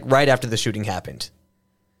shooting, like right after the shooting happened?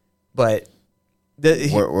 But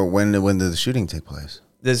when did the shooting take place?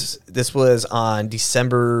 This was on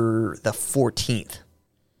December the 14th,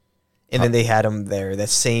 and then they had them there that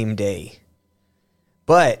same day.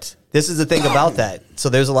 But this is the thing about that. So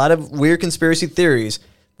there's a lot of weird conspiracy theories.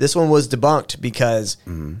 This one was debunked because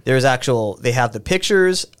they have the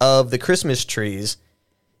pictures of the Christmas trees,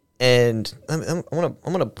 and I'm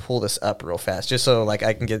gonna pull this up real fast just so like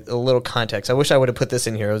I can get a little context. I wish I would have put this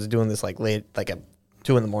in here. I was doing this like late, like at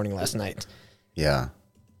 2 a.m. last night. Yeah.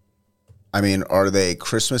 I mean, are they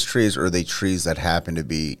Christmas trees or are they trees that happen to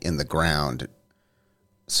be in the ground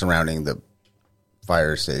surrounding the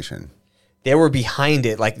fire station? They were behind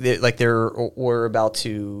it, like they were about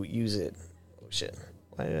to use it. Oh shit!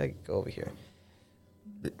 Why did I go over here?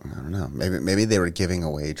 I don't know. Maybe they were giving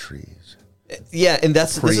away trees. Yeah, and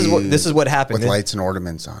this is what happened with lights and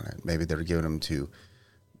ornaments on it. Maybe they were giving them to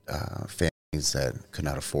families that could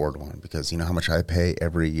not afford one, because you know how much I pay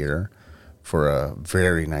every year for a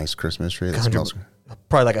very nice Christmas tree that smells.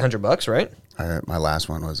 Probably like $100, right? My last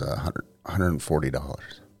one was $140.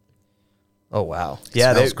 Oh wow!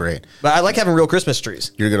 Yeah, smells great. But I like having real Christmas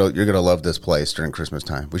trees. You're gonna love this place during Christmas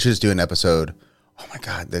time. We should just do an episode. Oh my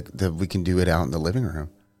god, that we can do it out in the living room.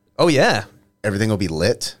 Oh yeah, everything will be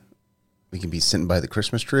lit. We can be sitting by the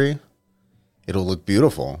Christmas tree. It'll look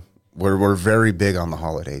beautiful. We're very big on the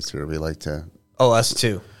holidays here. We like to. Oh, us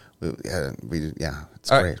too. It's great.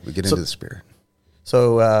 Right. We get into the spirit.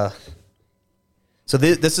 So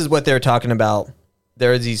this is what they're talking about.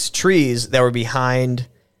 There are these trees that were behind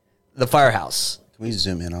the firehouse. Can we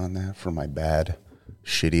zoom in on that for my bad,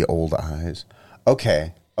 shitty old eyes?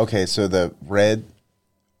 Okay. So the red,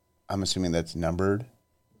 I'm assuming that's numbered.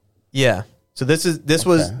 Yeah. So this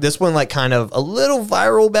one like kind of a little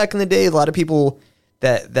viral back in the day. A lot of people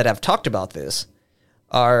that have talked about this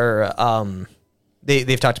are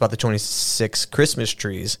they've talked about the 26 Christmas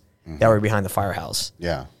trees that were behind the firehouse.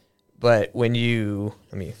 Yeah. But when you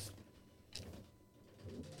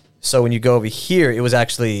go over here, it was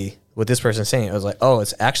actually what this person's saying. It was like, oh,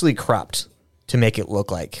 it's actually cropped to make it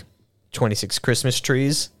look like 26 Christmas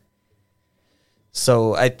trees.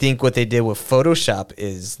 So I think what they did with Photoshop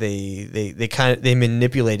is they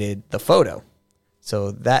manipulated the photo.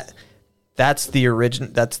 So that's the original.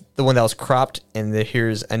 That's the one that was cropped, and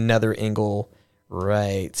here's another angle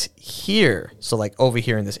right here. So like over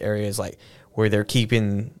here in this area is like where they're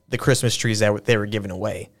keeping the Christmas trees that they were giving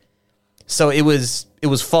away. So it was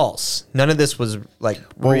false. None of this was like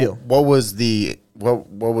real. What was the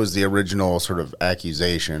original sort of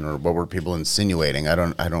accusation, or what were people insinuating? I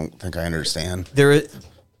don't think I understand.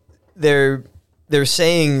 They're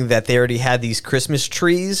saying that they already had these Christmas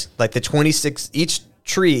trees, like the 26. Each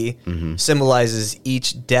tree symbolizes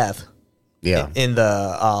each death. Yeah. In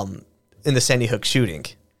the Sandy Hook shooting.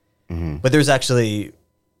 But there's actually,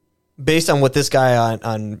 based on what this guy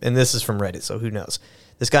on and this is from Reddit, so who knows.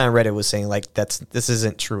 This guy on Reddit was saying like this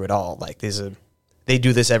isn't true at all. Like they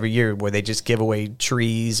do this every year where they just give away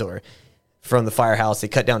trees, or from the firehouse they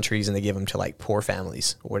cut down trees and they give them to like poor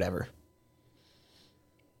families or whatever.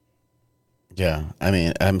 Yeah, I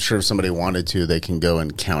mean, I'm sure if somebody wanted to, they can go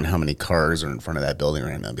and count how many cars are in front of that building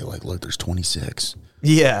right now and be like, look, there's 26.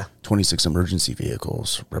 Yeah. 26 emergency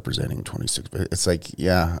vehicles representing 26. It's like,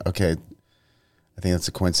 yeah, okay. I think that's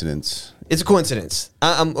a coincidence. It's a coincidence.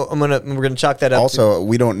 We're gonna chalk that up. Also,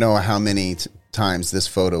 we don't know how many times this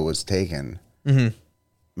photo was taken.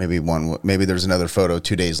 Maybe there's another photo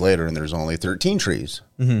 2 days later and there's only 13 trees.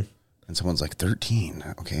 And someone's like, 13.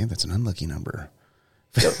 Okay, that's an unlucky number.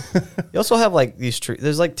 You also have like these trees.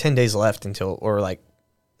 There's like 10 days left until, or like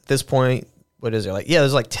at this point, what is there? Like, yeah,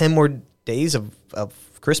 there's like 10 more days of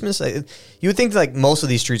Christmas. You would think like most of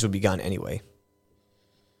these trees would be gone anyway.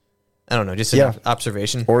 I don't know, just an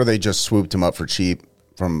observation. Or they just swooped them up for cheap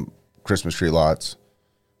from Christmas tree lots.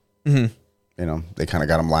 You know, they kind of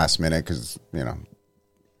got them last minute because, you know,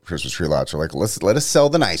 Christmas tree lots are like, let us sell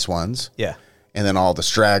the nice ones. Yeah. And then all the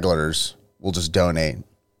stragglers will just donate.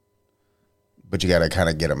 But you got to kind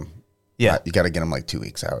of get them. Yeah. You got to get them like 2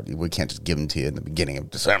 weeks out. We can't just give them to you in the beginning of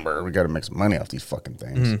December. We got to make some money off these fucking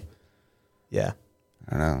things. Yeah.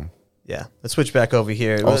 I don't know. Yeah. Let's switch back over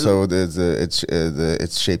here. Also,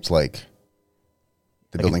 it's shaped like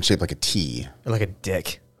The building shaped like a T. Or like a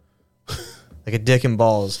dick. Like a dick and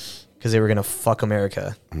balls, because they were gonna fuck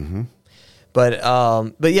America. Mm-hmm.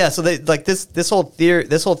 But yeah, so they like this whole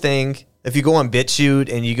thing. If you go on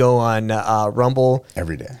BitChute and you go on Rumble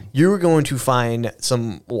Every day, you're going to find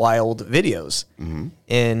some wild videos,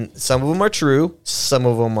 and some of them are true, some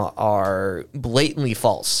of them are blatantly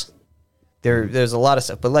false. There's a lot of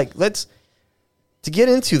stuff, but like to get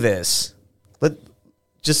into this,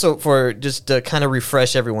 just to kind of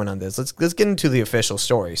refresh everyone on this, let's get into the official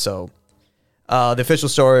story. So. The official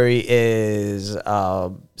story is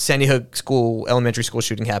Sandy Hook elementary school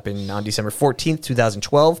shooting happened on December 14th,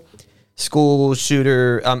 2012.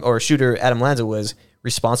 Shooter Adam Lanza was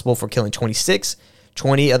responsible for killing 26.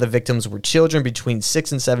 20 of the victims were children between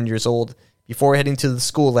 6 and 7 years old. Before heading to the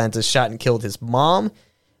school, Lanza shot and killed his mom.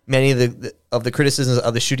 Many of the criticisms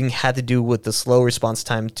of the shooting had to do with the slow response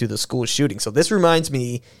time to the school shooting. So this reminds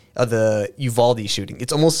me of the Uvalde shooting.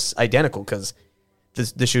 It's almost identical because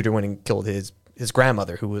the shooter went and killed his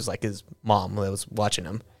grandmother, who was like his mom that was watching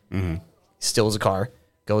him. Mm-hmm. Steals a car,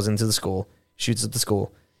 goes into the school, shoots at the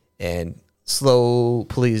school, and slow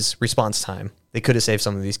police response time. They could have saved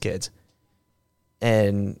some of these kids.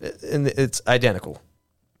 And it's identical.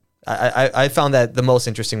 I found that the most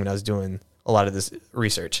interesting when I was doing a lot of this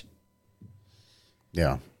research.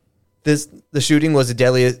 Yeah. The shooting was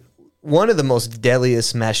one of the most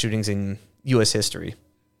deadliest mass shootings in U.S. history.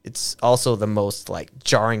 It's also the most like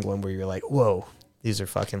jarring one where you're like, whoa, these are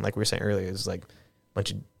fucking, like we were saying earlier, it's like a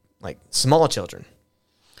bunch of like small children.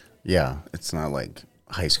 Yeah. It's not like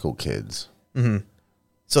high school kids. Mm-hmm.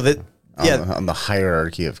 So that, On the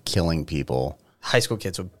hierarchy of killing people. High school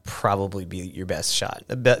kids would probably be your best shot,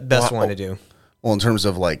 the best one to do. Well, in terms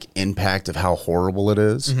of like impact of how horrible it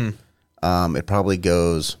is, it probably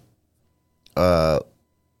goes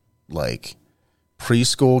like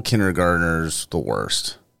preschool, kindergartners, the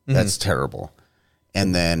worst. That's terrible.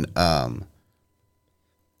 And then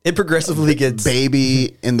it progressively gets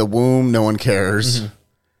baby in the womb, no one cares.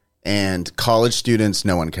 And college students,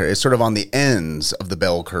 no one cares. It's sort of on the ends of the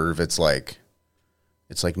bell curve. It's like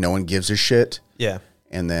no one gives a shit. Yeah.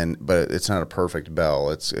 And then, but it's not a perfect bell.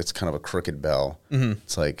 It's kind of a crooked bell.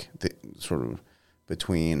 It's like sort of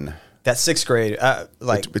between that sixth grade,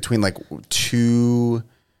 between like 2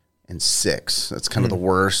 and 6. That's kind of the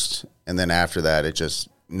worst. And then after that, it just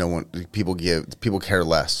people care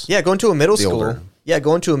less. Yeah, going to a middle school. Older. Yeah,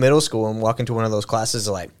 going to a middle school and walking to one of those classes,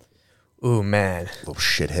 like, ooh man, little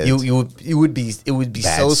shithead. It would be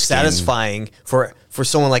Bad so skin. satisfying for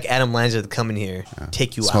someone like Adam Lanza to come in here,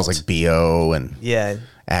 take you Smells out. like BO and Yeah,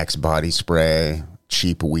 Axe body spray,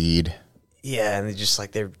 cheap weed. yeah, and they're just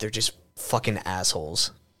like they're just fucking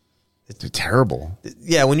assholes. They're terrible.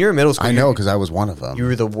 Yeah, when you're in middle school, I know because I was one of them. you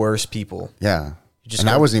were the worst people. Yeah, just and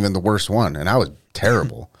go- I wasn't even the worst one, and I was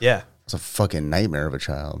terrible. Yeah, I was a fucking nightmare of a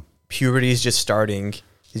child. puberty is just starting.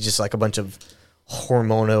 It's just like a bunch of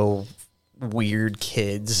hormonal weird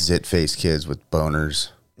kids. Zit-faced kids with boners.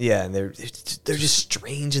 Yeah, and they're just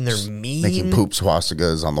strange and they're mean. Making poop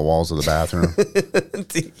swastikas on the walls of the bathroom.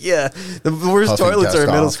 Yeah, the worst Puffing toilets are in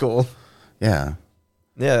dust middle off. school. Yeah.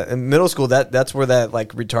 Yeah, in middle school, that's where that like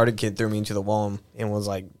retarded kid threw me into the wall and was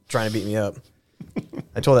like trying to beat me up.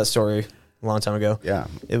 I told that story a long time ago. Yeah.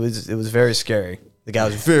 It was very scary. The guy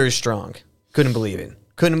was very strong. Couldn't believe it.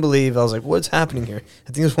 Couldn't believe. I was like, what's happening here? I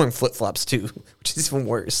think he was wearing flip flops too, which is even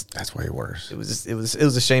worse. That's way worse. It was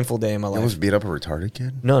a shameful day in my You life. almost beat up a retarded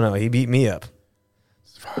kid? No, he beat me up.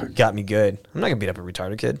 Fuck. Got me good. I'm not gonna beat up a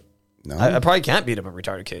retarded kid. No? I probably can't beat up a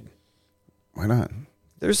retarded kid. Why not?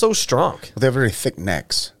 They're so strong. Well, they have very thick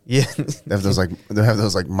necks. Yeah, They have those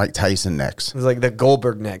like Mike Tyson necks. it's like the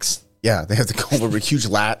Goldberg necks. Yeah, they have the huge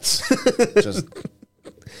lats. just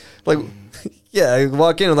Like, yeah, I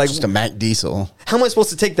walk in and like, a Mac Diesel. how am I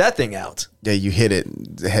supposed to take that thing out? Yeah, you hit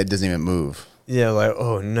it, the head doesn't even move. Yeah, like,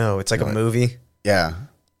 oh no, it's like a movie Yeah.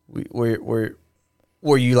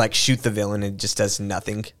 where you like shoot the villain and it just does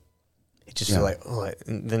nothing. It just Yeah. feel like, oh,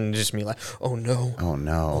 and then just me like, oh no, Oh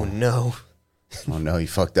no. oh no. Oh no, you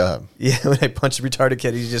fucked up. Yeah, when I punch a retarded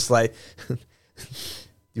kid, he's just like,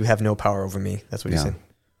 you have no power over me. That's what he Yeah. said.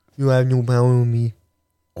 You have no power over me.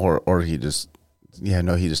 Or he just he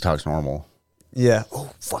just talks normal. Yeah.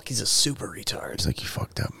 Oh fuck, he's a super retard. It's like you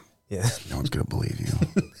fucked up. Yeah. No one's gonna believe you.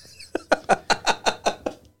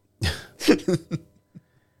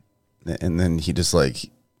 And then he just like,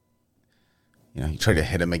 you try to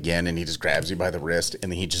hit him again, and he just grabs you by the wrist,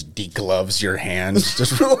 and then he just degloves your hands.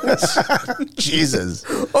 Just Jesus.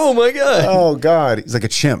 Oh my god. Oh God, he's like a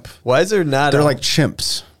chimp. Why is there not? They're like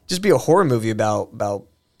chimps. just be a horror movie about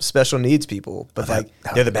special needs people, but like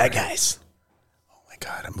that they're would the be bad great. guys. Oh my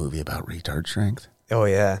God, a movie about retard strength. Oh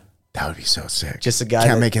yeah, That would be so sick. Just a guy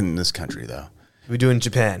Can't that- make it in this country though. we do it in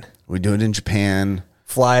Japan. We do it in Japan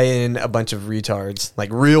Fly in a bunch of retards, like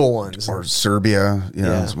real ones. or Serbia,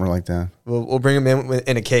 Yeah. somewhere like that. We'll bring them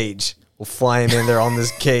in a cage. We'll fly them in there on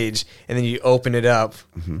this cage, and then you open it up.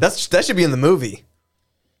 That should be in the movie.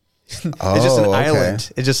 It's just an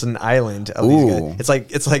island. It's just an island of these Ooh. guys.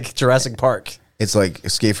 It's like Jurassic Park. It's like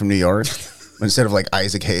Escape from New York. Instead of like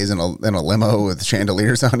Isaac Hayes in a limo with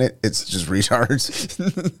chandeliers on it, it's just retards.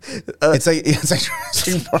 It's like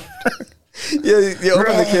Jurassic Park. Yeah, you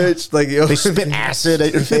open the cage, like you They spit acid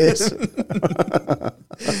at your face.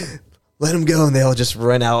 let them go, and they all just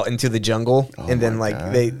run out into the jungle, and then my like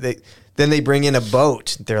God. they bring in a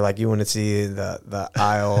boat. They're like, you want to see the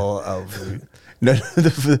Isle of. No,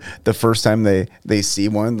 the first time they see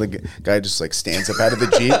one, the guy just like stands up out of the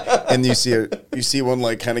Jeep, and you see one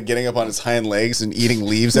like kind of getting up on his hind legs and eating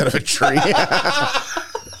leaves out of a tree.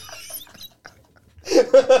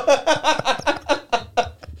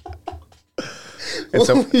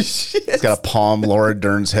 Holy shit. It's got a palm Laura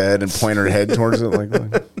Dern's head and point her head towards it.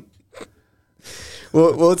 Like,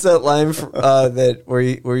 What's that line that where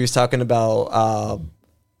he was talking about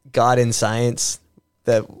God and science?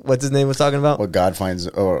 That what's his name was talking about? what God finds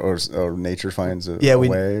or nature finds a Yeah,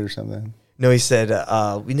 way or something. No, he said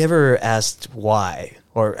we never asked why,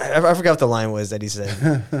 or I forgot what the line was that he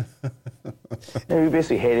said. Yeah, we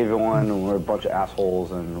basically hate everyone, and we're a bunch of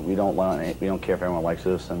assholes, and we don't care if everyone likes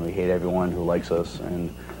us, and we hate everyone who likes us,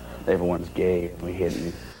 and everyone's gay, and we hate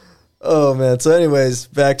it. Oh man! So, anyways,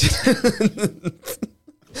 back to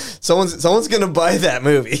someone's gonna buy that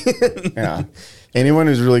movie. Yeah. Anyone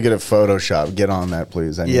who's really good at Photoshop, get on that,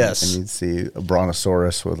 please. I need Yes. to see a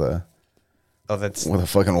brontosaurus with a That's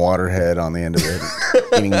fucking water head on the end of it,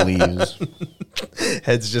 eating leaves.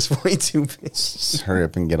 head's just way too big. Just hurry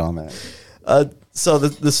up and get on that. So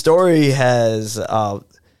the story has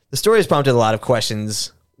prompted a lot of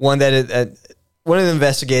questions. One that one of the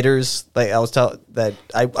investigators, like I was told that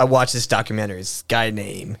I watched this documentary. This guy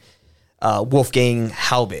named Wolfgang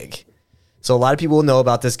Halbig. So a lot of people know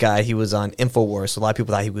about this guy. He was on InfoWars. So a lot of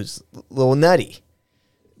people thought he was a little nutty.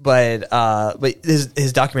 But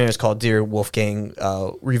his documentary is called Dear Wolfgang,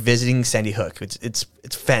 Revisiting Sandy Hook. It's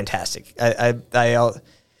fantastic.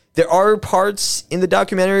 There are parts in the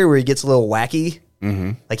documentary where he gets a little wacky.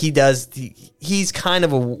 Mm-hmm. Like he's kind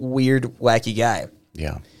of a weird, wacky guy.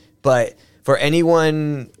 Yeah. But for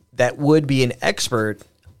anyone that would be an expert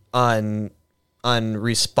on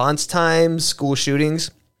response times, school shootings,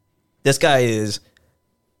 this guy is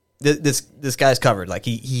this guy's covered. Like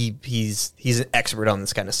he's an expert on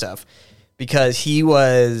this kind of stuff because he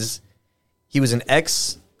was an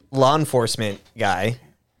ex law enforcement guy.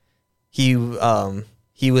 He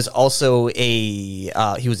was also he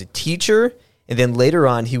was a teacher, and then later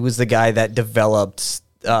on he was the guy that developed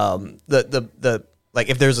the like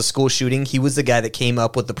if there's a school shooting, he was the guy that came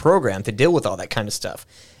up with the program to deal with all that kind of stuff.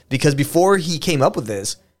 Because before he came up with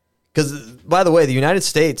this, because by the way, the United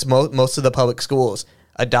States, most of the public schools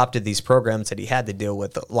adopted these programs that he had to deal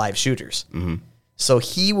with live shooters. Mm-hmm. So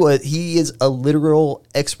he is a literal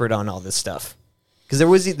expert on all this stuff because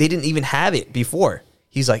they didn't even have it before.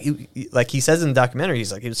 He's like he says in the documentary,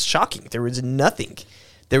 he's like, it was shocking. There was nothing.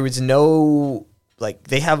 There was no, like,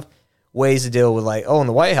 they have ways to deal with, like, oh, in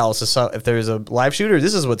the White House, if there's a live shooter,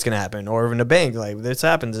 this is what's going to happen. Or in a bank, like, this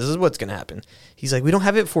happens, this is what's going to happen. He's like, we don't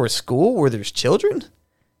have it for a school where there's children?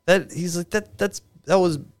 He's like, that's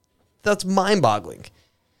mind-boggling.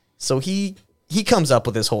 So he comes up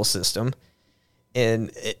with this whole system.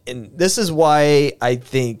 And this is why I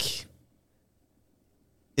think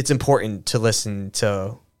it's important to listen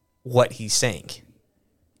to what he's saying,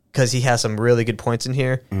 because he has some really good points in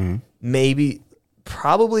here. Mm-hmm.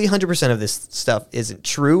 Probably 100% of this stuff isn't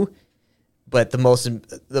true, but the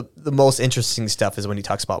most interesting stuff is when he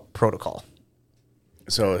talks about protocol.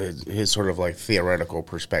 So his sort of like theoretical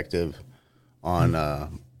perspective on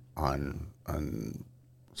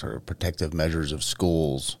sort of protective measures of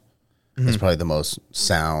schools is probably the most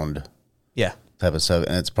sound type of stuff,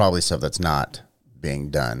 and it's probably stuff that's not being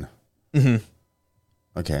done. Mm-hmm.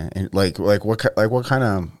 Okay, and like what kind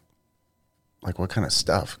of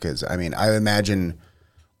stuff? Because I mean, I imagine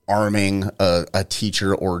arming a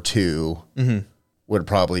teacher or two would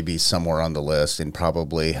probably be somewhere on the list, and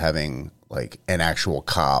probably having like an actual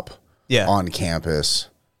cop on campus,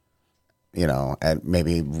 at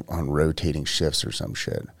maybe on rotating shifts or some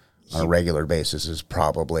shit on a regular basis is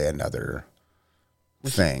probably another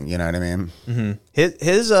thing. You know what I mean? Mm-hmm.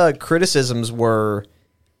 His criticisms were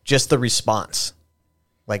just the response.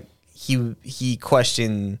 Like he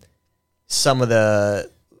questioned some of the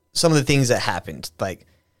things that happened. Like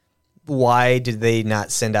why did they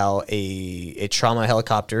not send out a trauma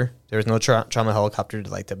helicopter? There was no trauma helicopter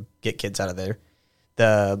to get kids out of there.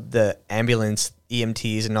 The ambulance,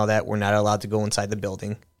 EMTs, and all that were not allowed to go inside the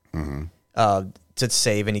building to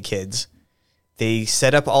save any kids. They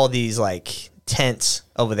set up all these tents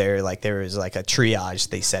over there. Like there was a triage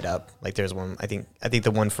they set up. Like there's one. I think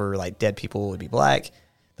the one for dead people would be black.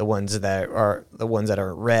 The ones that are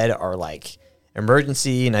red are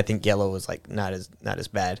emergency, and I think yellow was not as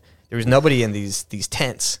bad. There was nobody in these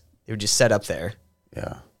tents. They were just set up there.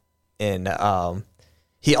 Yeah. And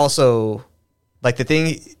he also the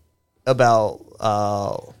thing about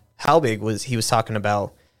how big was he was talking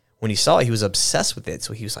about when he saw it, he was obsessed with it.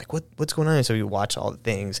 So he was like, what's going on? And so he watched all the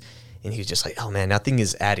things, and he was just like, oh man, nothing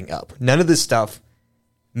is adding up. None of this stuff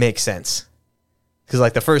makes sense.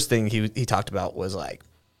 Because the first thing he talked about was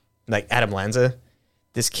Adam Lanza.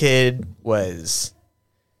 This kid was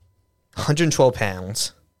 112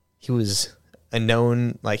 pounds. He was he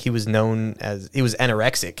was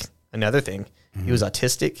anorexic. Another thing, he was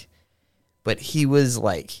autistic, but he was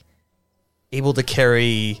able to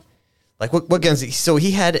carry what guns? So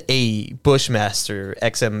he had a Bushmaster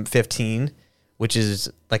XM15, which is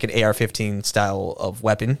an AR-15 style of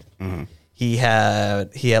weapon. Mm-hmm. He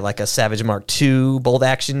had a Savage Mark II bolt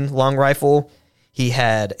action long rifle. He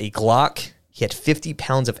had a Glock. He had 50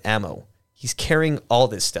 pounds of ammo. He's carrying all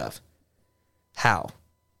this stuff. How?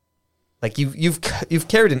 You've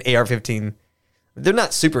carried an AR-15. They're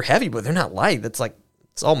not super heavy, but they're not light. That's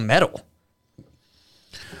it's all metal.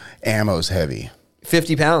 Ammo's heavy.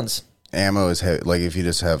 50 pounds. Ammo is heavy. If you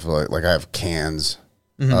just have I have cans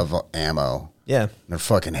of ammo. Yeah. They're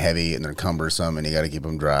fucking heavy and they're cumbersome, and you got to keep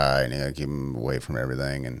them dry and you got to keep them away from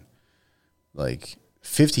everything. And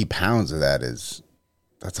 50 pounds of that's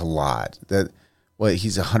a lot.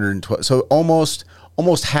 He's 112. So almost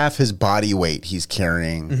half his body weight he's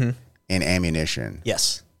carrying in ammunition.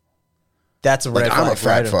 Yes. That's a red flag. I'm a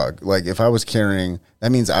fat fuck. If I was carrying,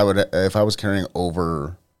 that means if I was carrying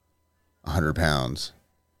over 100 pounds,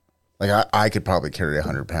 I could probably carry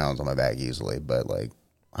 100 pounds on my back easily, but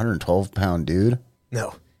 112 pound dude?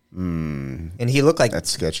 No. And he looked that's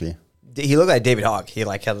sketchy. He looked like David Hogg. He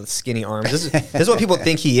had the skinny arms. This is what people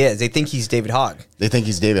think he is. They think he's David Hogg. They think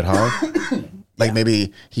he's David Hogg?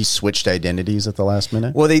 Maybe he switched identities at the last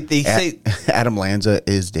minute? Well, they say Adam Lanza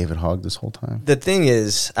is David Hogg this whole time. The thing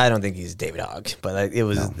is, I don't think he's David Hogg, but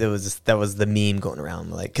that was the meme going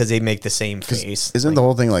around, because they make the same face. Isn't the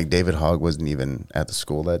whole thing David Hogg wasn't even at the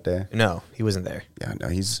school that day? No, he wasn't there. Yeah, no,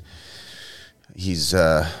 he's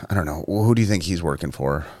I don't know. Well, who do you think he's working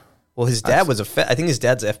for? Well, his dad was I think his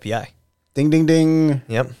dad's FBI. Ding, ding, ding.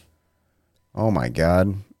 Yep. Oh my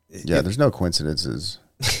God. Yeah, there's no coincidences.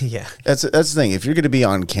 Yeah. That's the thing. If you're going to be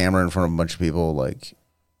on camera in front of a bunch of people,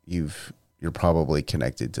 you're probably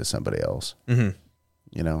connected to somebody else. Mm-hmm.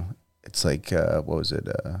 It's what was it?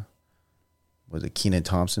 Was it Kenan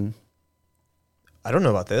Thompson? I don't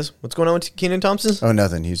know about this. What's going on with Kenan Thompson? Oh,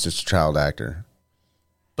 nothing. He's just a child actor.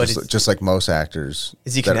 But just like most actors.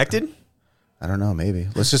 Is he connected? I don't know. Maybe.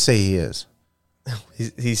 Let's just say he is.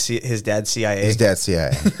 He's his dad's CIA. His dad's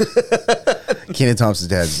CIA. Kenan Thompson's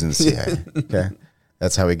dad's in the CIA. Okay.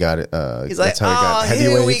 That's how he got it. He's that's how he got here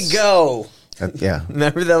heavyweights. we go. Yeah.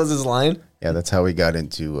 Remember that was his line? Yeah, that's how he got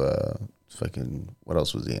into fucking, what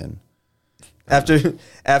else was he in? After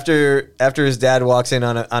his dad walks in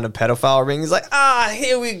on a pedophile ring, he's like,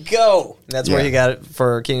 here we go. And that's where he got it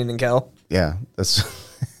for Kenan and Kel. Yeah, that's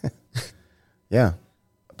yeah,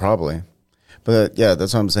 probably. But yeah,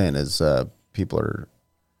 that's what I'm saying is people are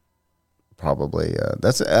probably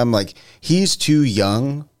I'm he's too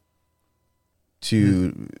young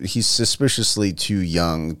he's suspiciously too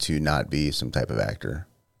young to not be some type of actor.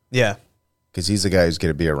 Yeah. Because he's the guy who's going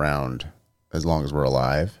to be around as long as we're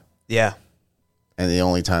alive. Yeah. And the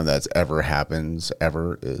only time that's ever happens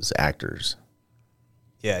is actors.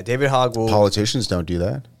 Yeah, David Hogg will... Politicians don't do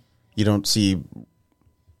that. You don't see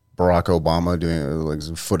Barack Obama doing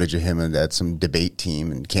some footage of him and at some debate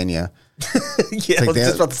team in Kenya. Yeah, I was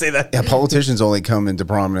just about to say that. Yeah, politicians only come into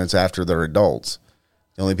prominence after they're adults.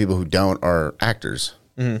 The only people who don't are actors.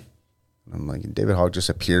 Mm-hmm. I'm David Hogg just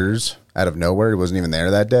appears out of nowhere. He wasn't even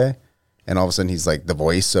there that day. And all of a sudden he's the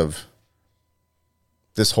voice of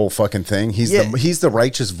this whole fucking thing. He's the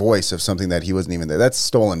righteous voice of something that he wasn't even there. That's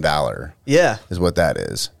stolen valor. Yeah. Is what that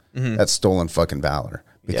is. Mm-hmm. That's stolen fucking valor.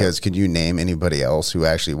 Because could you name anybody else who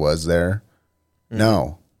actually was there?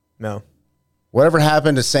 Mm-hmm. No. Whatever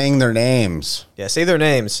happened to saying their names? Yeah, say their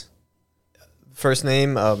names. First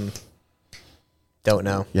name, don't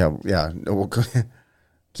know. Yeah.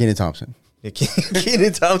 Kenan Thompson.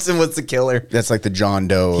 Kenan Thompson was the killer. That's like the John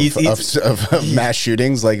Doe of mass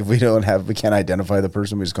shootings. Like if we can't identify the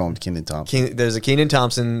person, we just call him Kenan Thompson. There's a Kenan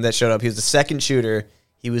Thompson that showed up. He was the second shooter.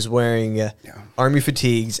 He was wearing army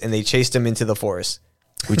fatigues, and they chased him into the forest.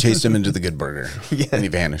 We chased him into the Good Burger, and he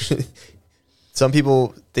vanished. Some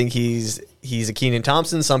people think he's a Kenan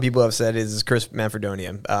Thompson. Some people have said is Chris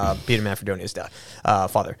Manfredonia, Peter Manfredonia's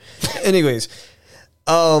father. Anyways,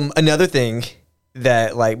 another thing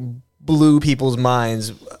that like blew people's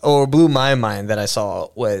minds or blew my mind that I saw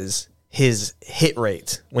was his hit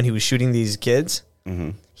rate when he was shooting these kids.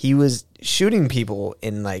 Mm-hmm. He was shooting people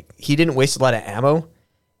in like he didn't waste a lot of ammo.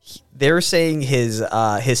 They were saying his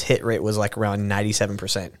hit rate was like around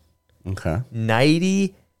 97%. Okay,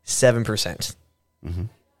 97%. Mm-hmm.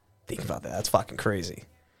 Think about that. That's fucking crazy.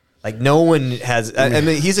 Like no one has. I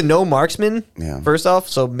mean, he's a no marksman. Yeah. First off,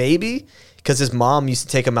 so maybe because his mom used to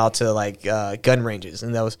take him out to like gun ranges,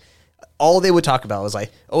 and that was all they would talk about was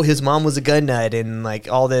like, oh, his mom was a gun nut and like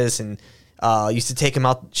all this, and used to take him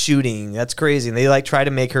out shooting. That's crazy. And they like try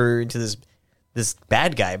to make her into this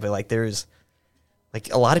bad guy, but like there's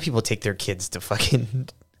like a lot of people take their kids to fucking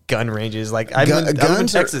gun ranges. Like I'm in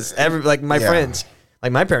Texas. My friends,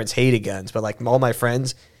 like my parents hated guns, but like all my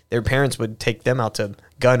friends, their parents would take them out to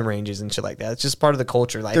gun ranges and shit like that. It's just part of the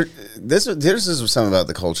culture. Like this is something about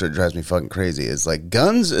the culture that drives me fucking crazy. Is like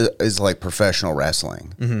guns is like professional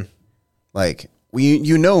wrestling. Mm-hmm. Like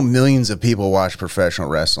millions of people watch professional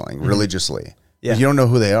wrestling religiously. Yeah. You don't know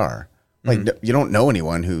who they are. Like you don't know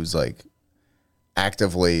anyone who's like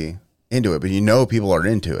actively into it, but you know people are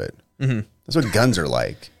into it. Mm-hmm. That's what guns are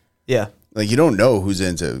like. Yeah. Like you don't know who's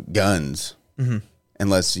into guns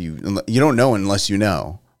unless you don't know unless you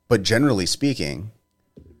know. But generally speaking,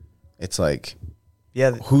 it's like,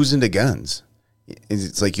 who's into guns?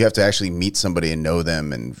 It's like you have to actually meet somebody and know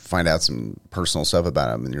them and find out some personal stuff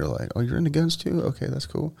about them. And you're like, oh, you're into guns too? Okay, that's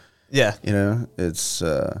cool. Yeah. You know, it's,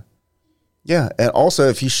 And also,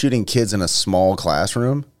 if he's shooting kids in a small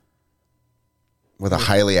classroom with a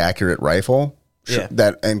highly accurate rifle,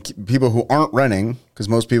 and people who aren't running, because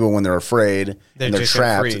most people, when they're afraid and they're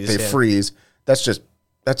trapped, they freeze.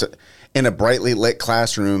 In a brightly lit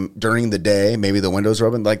classroom during the day, maybe the windows are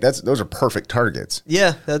open. Like those are perfect targets.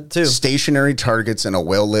 Yeah, that too. Stationary targets in a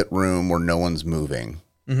well lit room where no one's moving.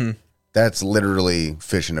 Mm-hmm. That's literally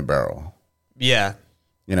fish in a barrel. Yeah,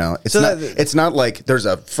 you know, it's not like there's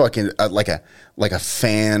a fucking like a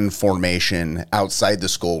fan formation outside the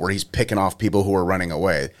school where he's picking off people who are running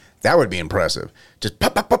away. That would be impressive. Just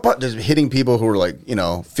pop, pop, pop, pop, just hitting people who are like,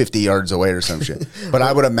 50 yards away or some shit. But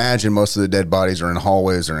I would imagine most of the dead bodies are in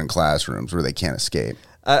hallways or in classrooms where they can't escape.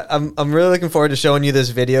 I'm really looking forward to showing you this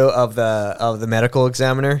video of the medical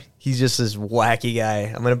examiner. He's just this wacky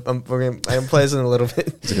guy. I'm gonna play this in a little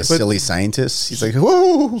bit. He's like a silly scientist. He's like,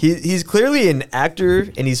 whoa. He's clearly an actor,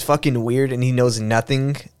 and he's fucking weird, and he knows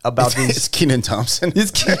nothing about these. It's Kenan Thompson.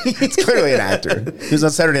 He's clearly an actor. He was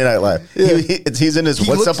on Saturday Night Live. Yeah. He's in his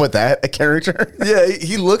 "What's Up With That" a character. Yeah,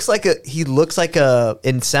 he looks like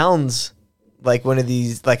and sounds like one of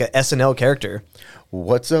these, like a SNL character.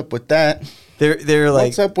 What's up with that? They're like,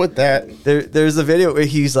 what's up with that? There's a video where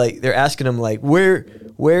he's like, they're asking him like, where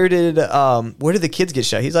did the kids get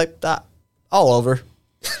shot? He's like, all over.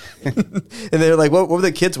 And they're like, what were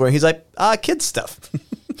the kids wearing? He's like, kids stuff.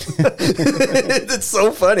 It's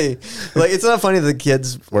so funny. Like, it's not funny the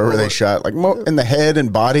kids. Where were they shot? Like in the head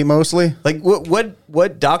and body mostly. Like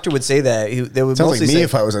what doctor would say that? They would sounds mostly like me say,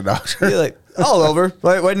 if I was a doctor. Like all over.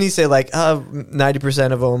 Why didn't he say like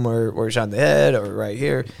 90% of them were shot in the head or right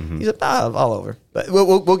here? Mm-hmm. He's like all over. But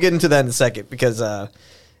we'll get into that in a second because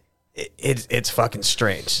it's fucking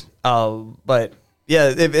strange. But yeah,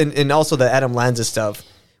 and also the Adam Lanza stuff.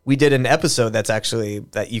 We did an episode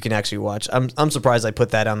that you can actually watch. I'm surprised I put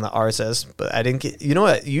that on the RSS, but I didn't get. You know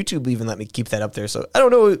what? YouTube even let me keep that up there, so I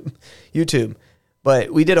don't know YouTube.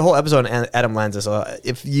 But we did a whole episode on Adam Lanza. So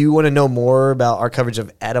if you want to know more about our coverage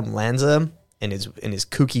of Adam Lanza and his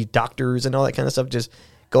kooky doctors and all that kind of stuff, just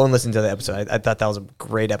go and listen to the episode. I thought that was a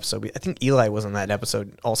great episode. I think Eli was on that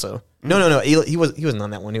episode also. No. Eli, he wasn't on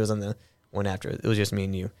that one. He was on the one after. It was just me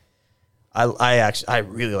and you. I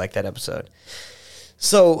really like that episode.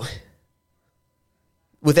 So,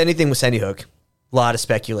 with anything with Sandy Hook, a lot of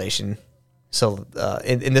speculation. So,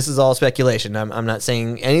 and this is all speculation. I'm not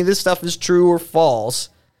saying any of this stuff is true or false.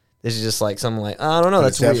 This is just like something like, I don't know.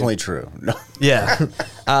 That's definitely true. No. Yeah.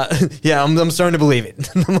 I'm starting to believe it.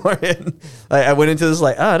 The more I went into this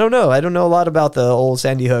like, I don't know. I don't know a lot about the old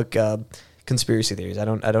Sandy Hook conspiracy theories. I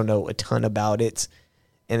don't know a ton about it.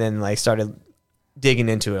 And then like started digging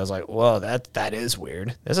into it. I was like, whoa, that is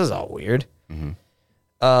weird. This is all weird. Mm-hmm.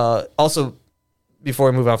 Also,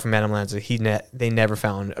 before we move on from Adam Lanza, they never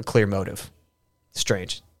found a clear motive.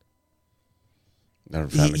 Strange. Never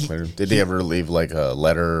found it clear. Did he ever leave like a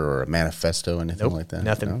letter or a manifesto, anything like that?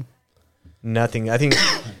 Nothing. No? Nothing. I think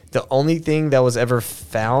the only thing that was ever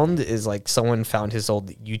found is like someone found his old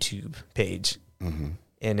YouTube page.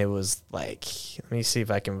 And it was like, let me see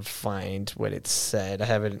if I can find what it said. I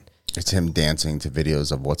haven't. It's him dancing to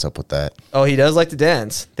videos of What's Up With That. Oh, he does like to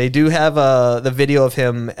dance. They do have the video of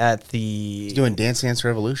him at the. He's doing Dance Dance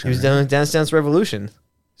Revolution. He was doing Dance Dance Revolution.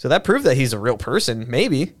 So that proved that he's a real person,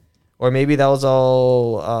 maybe. Or maybe that was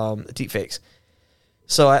all deep fakes.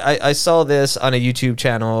 So I saw this on a YouTube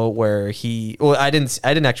channel where I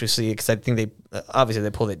didn't actually see it because I think they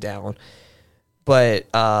pulled it down. But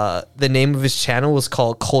the name of his channel was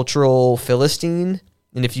called Cultural Philistine.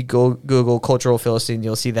 And if you go Google Cultural Philistine,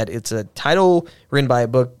 you'll see that it's a title written by a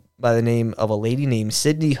book by the name of a lady named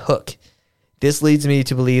S-ndy H. This leads me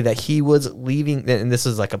to believe that he was leaving, and this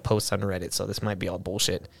is like a post on Reddit, so this might be all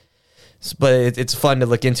bullshit. But it's fun to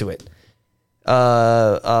look into it.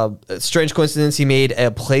 Strange coincidence, he made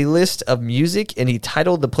a playlist of music, and he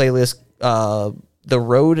titled the playlist The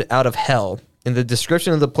Road Out of Hell. In the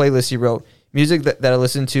description of the playlist, he wrote, music that I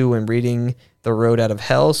listened to when reading The Road Out of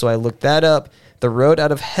Hell. So I looked that up. The Road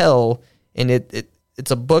Out of Hell, and it's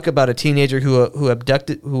a book about a teenager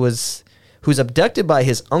who's abducted by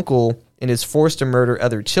his uncle and is forced to murder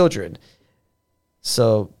other children.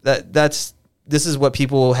 So this is what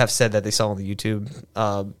people have said that they saw on the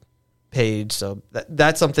YouTube page. So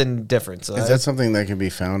that's something different. So is that something that can be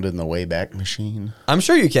found in the Wayback Machine? I'm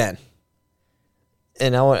sure you can.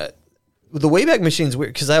 And the Wayback Machine's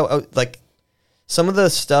weird because I like some of the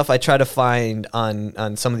stuff I try to find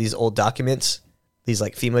on some of these old documents. These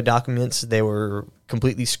like FEMA documents, they were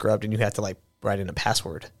completely scrubbed, and you had to like write in a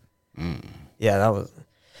password. Yeah, that was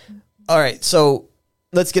all right. So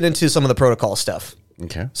let's get into some of the protocol stuff.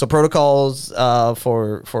 Okay. So protocols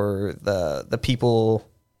for the people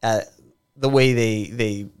at the way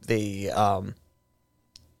the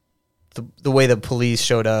way the police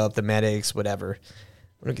showed up, the medics, whatever.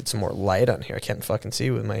 I'm gonna get some more light on here. I can't fucking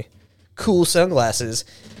see with my cool sunglasses.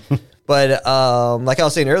 But like I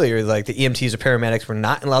was saying earlier, like the EMTs or paramedics were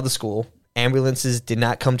not allowed to school. Ambulances did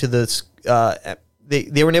not come to the.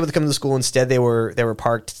 They weren't able to come to the school. Instead, they were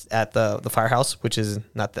parked at the firehouse, which is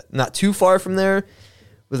not too far from there.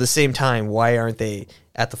 But at the same time, why aren't they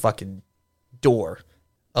at the fucking door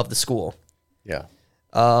of the school? Yeah.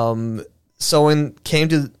 Someone came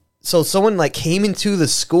into the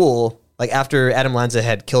school like after Adam Lanza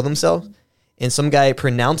had killed himself, and some guy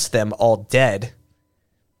pronounced them all dead.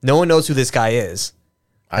 No one knows who this guy is.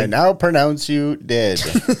 I now pronounce you dead.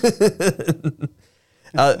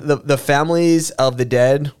 The families of the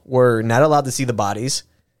dead were not allowed to see the bodies.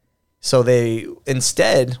 So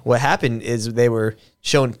what happened is they were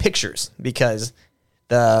shown pictures because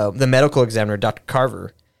the medical examiner, Dr.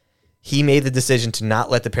 Carver, he made the decision to not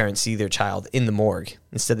let the parents see their child in the morgue.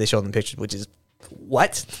 Instead, they showed them pictures, which is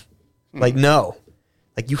what? Like, no.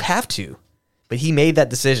 Like, you have to. But he made that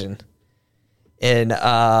decision. And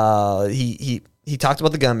he talked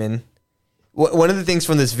about the gunman. One of the things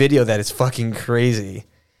from this video that is fucking crazy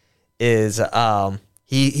is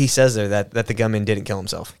he says there that the gunman didn't kill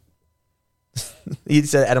himself. He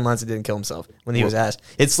said Adam Lanza didn't kill himself when he was asked.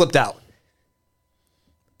 It slipped out.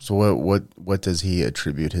 So what does he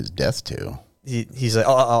attribute his death to? He's like,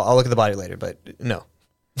 I'll look at the body later, but no.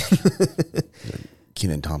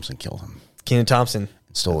 Kenan Thompson killed him. Kenan Thompson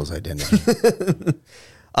stole his identity.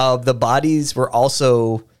 The bodies were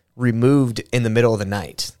also removed in the middle of the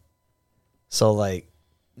night. So like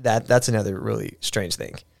that's another really strange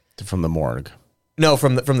thing. From the morgue. No,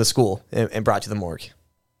 from the school and brought to the morgue.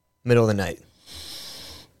 Middle of the night.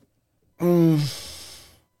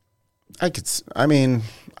 I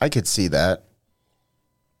could see that.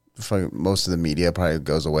 Most of the media probably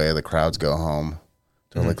goes away. The crowds go home.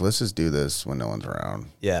 They're like, let's just do this when no one's around.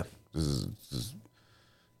 Yeah.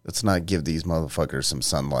 Let's not give these motherfuckers some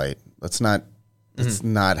sunlight. Let's not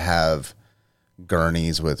have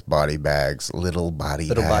gurneys with body bags, little body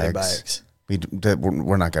bags.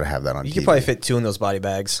 We're not going to have that on TV. You could probably fit 2 in those body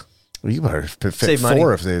bags. Well, you better fit Save 4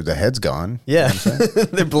 money. if the head's gone. Yeah. You know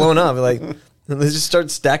they're blown up. Like, let's just start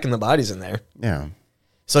stacking the bodies in there. Yeah.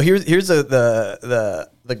 So here's the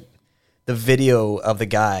video of the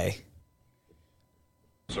guy.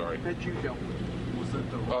 Sorry. That you dealt with. Was it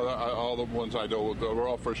all the ones I dealt with were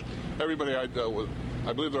all first. Everybody I dealt with,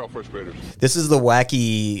 I believe they're all first graders. This is the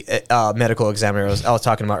wacky medical examiner I was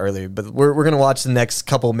talking about earlier. But we're gonna watch the next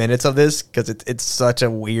couple minutes of this because it's such a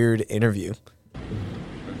weird interview.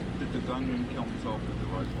 Did the gunman kill himself with the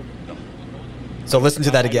rifle? So listen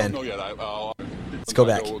to that again. I don't know yet. Did Let's go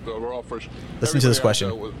back. We're all first. Listen to this everybody question.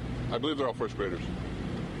 I dealt with- I believe they're all first graders.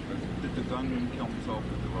 Did the gunman kill himself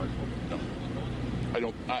with the rifle? No.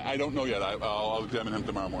 I don't know yet. I'll examine him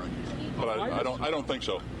tomorrow morning, but I don't think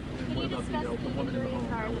so. And what about the woman in the home?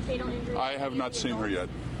 I have not seen her yet.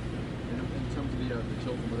 And in terms of the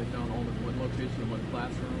children, were they found all in one location, in one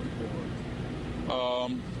classroom, or?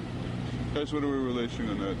 Guys, what are we releasing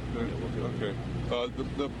on that? Okay.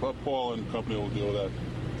 The Paul and company will deal with that.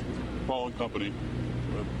 Paul and company,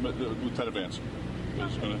 Lieutenant Vance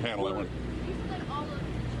is going to handle that one. You said that all of the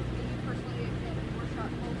children that you personally examined were shot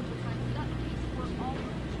multiple times. Is that the case for all of the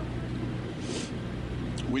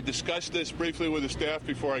children? We discussed this briefly with the staff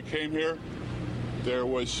before I came here. There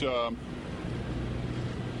was,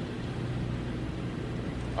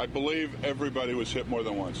 I believe everybody was hit more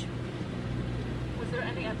than once. Was there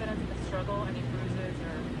any evidence of a struggle, any bruises,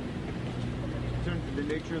 or? In terms of the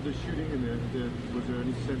nature of the shooting, and was there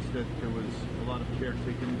any sense that there was a lot of care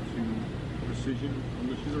taken to precision on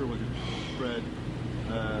the shooter, or was it spread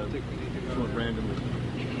somewhat randomly?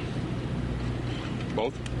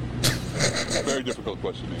 Both? Very difficult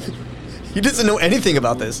question to answer. He doesn't know anything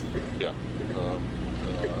about this. Yeah.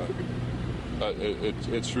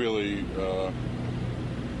 It's really...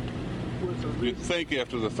 you'd think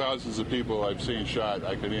after the thousands of people I've seen shot,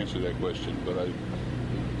 I could answer that question, but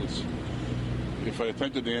if I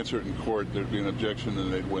attempted to answer it in court, there'd be an objection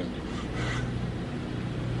and they'd win.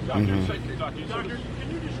 Doctor, can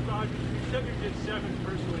you describe, you said you did 7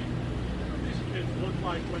 personally. What these kids look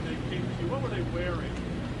like when they came to you? What were they wearing?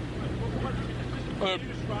 Can you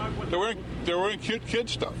describe what they're wearing cute kid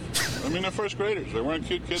stuff. I mean, they're first graders. They're wearing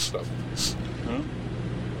cute kid stuff. You know?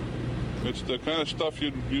 It's the kind of stuff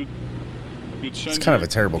you'd send. It's kind of a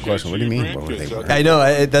terrible question. What do you mean? What were they wearing? I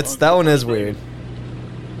know that one is weird.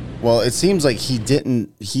 Well, it seems like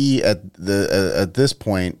he at this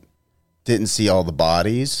point didn't see all the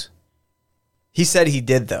bodies. He said he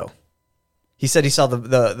did though. He said he saw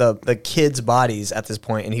the kids' bodies at this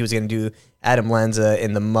point, and he was going to do Adam Lanza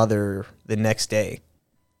and the mother the next day.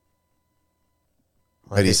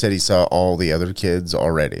 But he said he saw all the other kids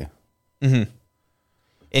already. Mm-hmm.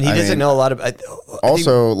 And he doesn't know a lot of.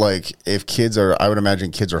 Also, like if kids are, I would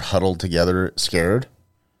imagine kids are huddled together, scared.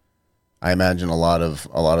 I imagine a lot of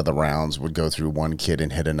the rounds would go through one kid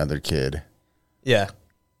and hit another kid. Yeah.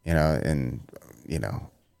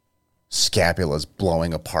 Scapulas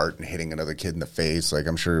blowing apart and hitting another kid in the face. Like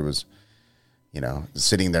I'm sure it was,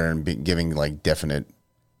 sitting there and giving like definite.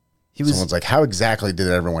 Someone's like, "How exactly did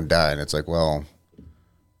everyone die?" And it's like, well,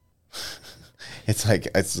 it's like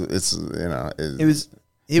it's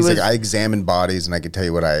like I examined bodies and I could tell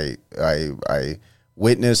you what I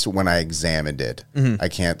witnessed when I examined it. Mm-hmm. I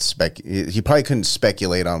can't he probably couldn't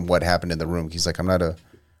speculate on what happened in the room. He's like, I'm not a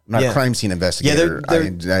crime scene investigator.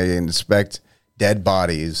 Yeah, I inspect dead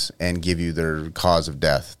bodies and give you their cause of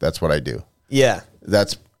death. That's what I do. Yeah. I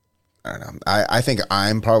don't know. I think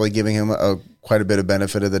I'm probably giving him quite a bit of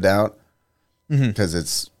benefit of the doubt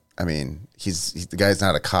because he's the guy's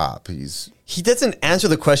not a cop. He doesn't answer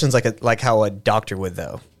the questions like how a doctor would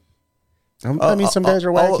though. Some guys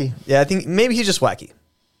are wacky. Yeah, I think maybe he's just wacky.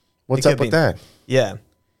 What's up with that? Yeah.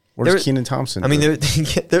 Where's Kenan Thompson? I mean,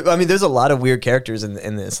 there's a lot of weird characters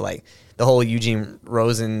in this, like the whole Eugene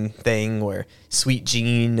Rosen thing, where Sweet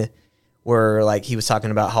Gene, where like he was talking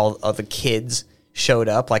about how the kids showed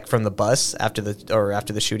up like from the bus after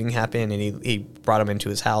the shooting happened, and he brought them into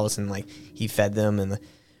his house and like he fed them,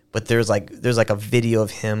 but there's like a video of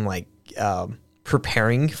him like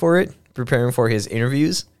preparing for his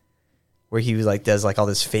interviews, where he was like does like all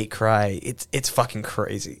this fake cry. It's fucking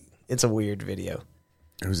crazy. It's a weird video.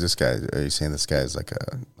 Who's this guy? Are you saying this guy is like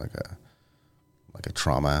a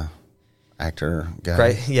trauma actor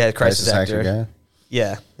guy? Crisis actor guy.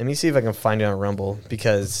 Yeah, let me see if I can find it on Rumble,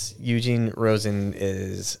 because Eugene Rosen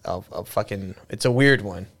is a fucking. It's a weird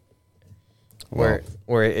one. Where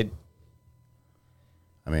it.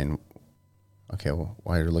 I mean, okay. Well,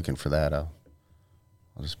 while you're looking for that, I'll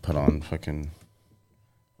just put on fucking.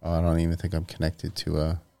 Oh, I don't even think I'm connected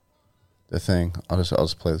to the thing. I'll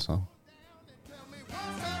just play the song.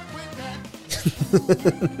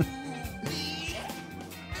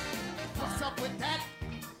 What's up with that?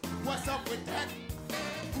 What's up with that?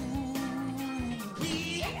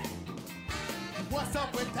 What's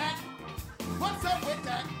up with that? What's up with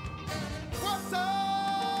that? What's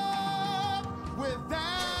up with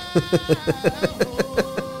that?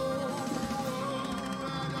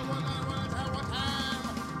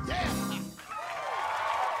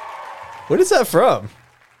 What is that from?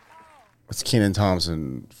 It's Kenan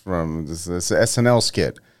Thompson from this SNL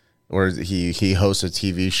skit where he hosts a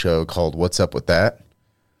TV show called What's Up With That?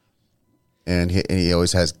 and he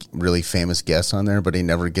always has really famous guests on there, but he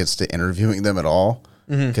never gets to interviewing them at all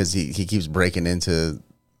because he keeps breaking into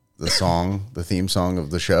the theme song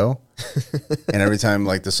of the show. And every time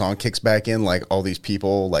like the song kicks back in, like all these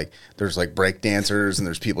people, like there's like break dancers and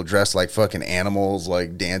there's people dressed like fucking animals,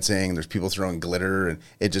 like dancing. There's people throwing glitter, and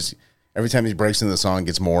it just every time he breaks into the song, it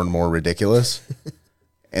gets more and more ridiculous.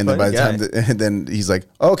 And then by the time, and then he's like,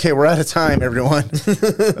 "Okay, we're out of time, everyone.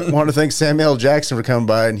 I want to thank Samuel L. Jackson for coming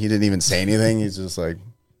by," and he didn't even say anything. He's just like,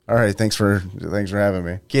 "All right, thanks for having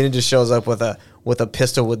me." Keenan just shows up with a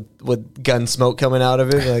pistol with gun smoke coming out of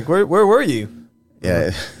it. Like, where were you?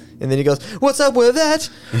 Yeah. And then he goes, "What's up with that?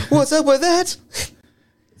 What's up with that?"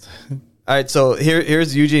 All right, so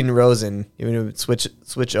here's Eugene Rosen. You want to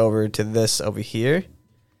switch over to this over here?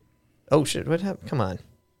 Oh shit! What happened? Come on.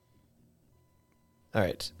 All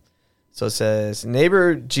right. So it says,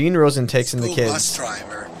 neighbor Gene Rosen takes in the kids. Bus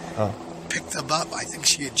driver picked them up. I think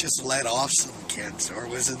she had just let off some kids or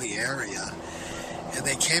was in the area. And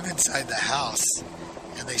they came inside the house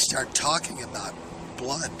and they start talking about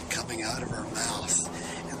blood coming out of her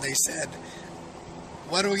mouth. And they said,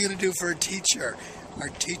 "What are we going to do for a teacher? Our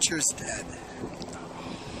teacher's dead."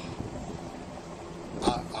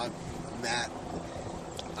 Matt,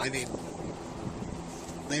 I mean,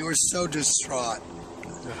 they were so distraught.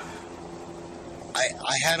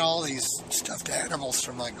 I had all these stuffed animals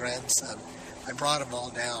from my grandson. I brought them all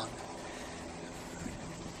down.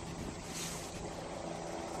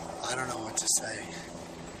 I don't know what to say.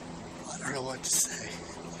 I don't know what to say.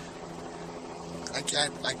 I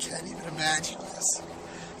can't even imagine this.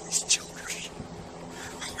 These children.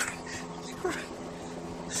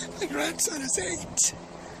 My grandson is 8.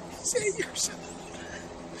 He's 8 years old.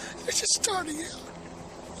 They're just starting out.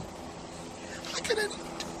 How can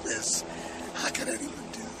anyone do this? How can anyone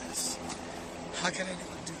do this? How can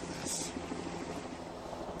anyone do this?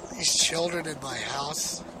 These children in my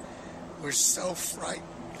house were so frightened.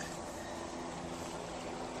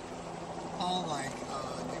 Oh my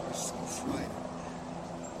God, they were so frightened.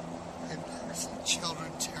 I've never seen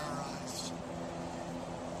children terrorized.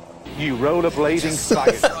 You rollerblading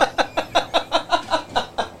faggot.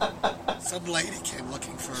 Some lady came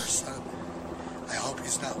looking for her son. I hope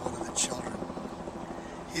he's not one of the children.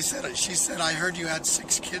 She said, "I heard you had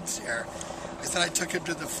 6 kids here." I said, "I took him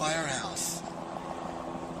to the firehouse."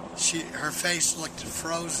 Her face looked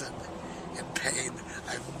frozen in pain.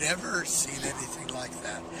 I've never seen anything like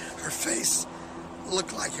that. Her face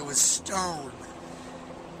looked like it was stone.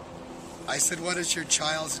 I said, "What is your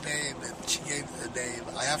child's name?" And she gave me the name.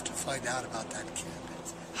 I have to find out about that kid.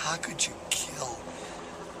 How could you kill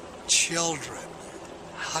children?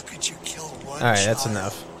 How could you kill one child? All right, that's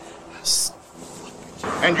enough.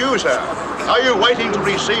 And you, sir, are you waiting to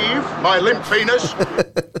receive my limp penis?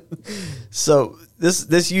 So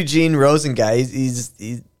this Eugene Rosen guy,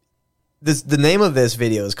 the name of this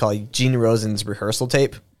video is called Gene Rosen's rehearsal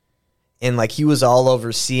tape, and like he was all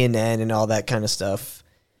over CNN and all that kind of stuff.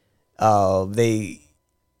 It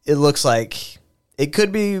looks like it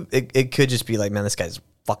could just be like, man, this guy's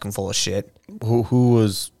fucking full of shit. Who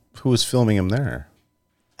was filming him there?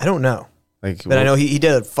 I don't know. But I know he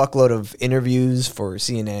did a fuckload of interviews for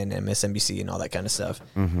CNN, MSNBC, and all that kind of stuff.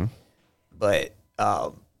 Mm-hmm. But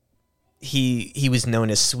he was known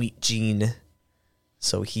as Sweet Gene,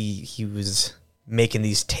 so he was making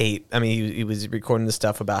these tape. I mean, he was recording the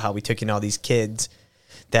stuff about how we took in all these kids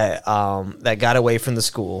that got away from the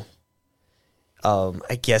school.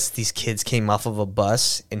 I guess these kids came off of a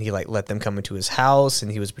bus, and he like let them come into his house,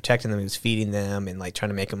 and he was protecting them, he was feeding them, and like trying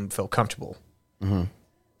to make them feel comfortable. Mm-hmm.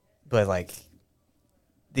 But like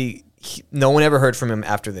no one ever heard from him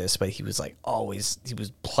after this. But he was like he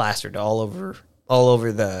was plastered all over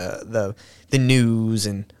the news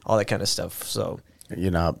and all that kind of stuff. So you're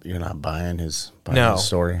not buying his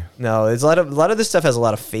story. No, it's a lot of this stuff has a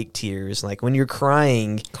lot of fake tears. Like when you're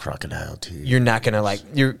crying, crocodile tears. You're not gonna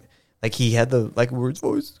he had the words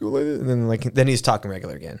voice, and then he's talking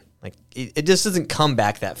regular again. Like it just doesn't come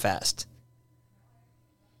back that fast.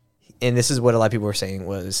 And this is what a lot of people were saying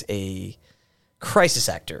was a crisis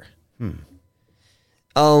actor.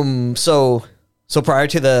 So prior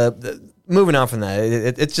to the moving on from that,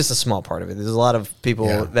 it's just a small part of it. There's a lot of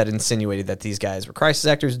people that insinuated that these guys were crisis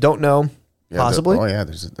actors. Don't know, possibly.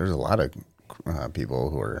 There's a lot of people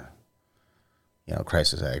who are,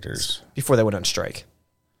 crisis actors before they went on strike.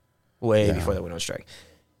 Before they went on strike.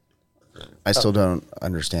 I still don't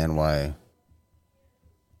understand why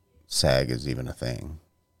SAG is even a thing.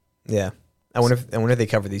 Yeah, I wonder if they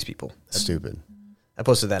cover these people. Stupid. I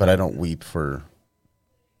posted that, but I don't weep for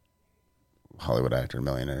Hollywood actor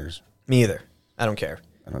millionaires. Me either. I don't care.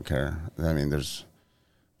 I mean, there's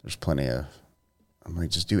There's plenty of. I'm like,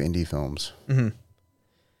 just do indie films and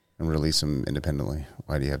release them independently.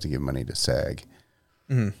 Why do you have to give money to SAG?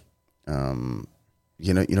 You know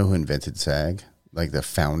who invented SAG? Like the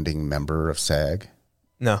founding member of SAG.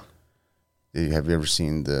 No. Have you ever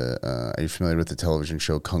seen are you familiar with the television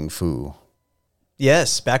show Kung Fu?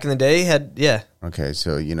 Yes, back in the day, Okay,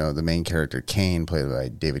 so the main character Kane, played by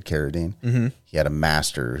David Carradine. He had a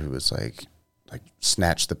master who was like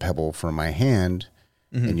snatch the pebble from my hand,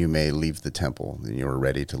 and you may leave the temple. And you are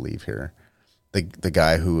ready to leave here. The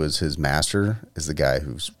guy who was his master is the guy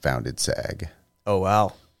who's founded SAG. Oh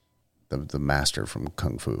wow, the master from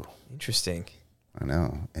Kung Fu. Interesting. I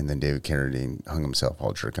know. And then David Carradine hung himself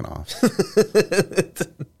while jerking off.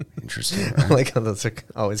 Interesting, right? I like how those are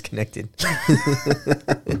always connected.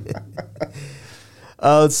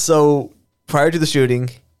 So prior to the shooting,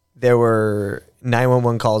 there were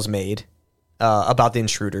 911 calls made about the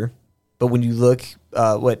intruder. But when you look,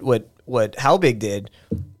 what Halbig did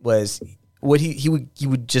was what he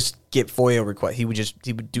would just get FOIA requests. He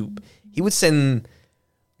would send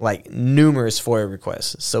like numerous FOIA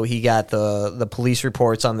requests. So he got the police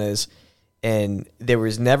reports on this, and there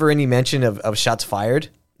was never any mention of shots fired.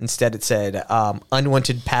 Instead, it said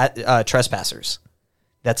unwanted trespassers.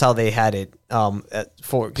 That's how they had it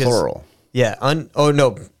for plural. Yeah.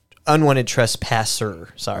 Unwanted trespasser.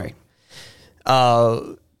 Sorry.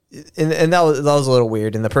 And that was a little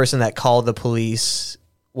weird. And the person that called the police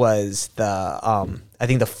was I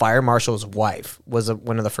think the fire marshal's wife was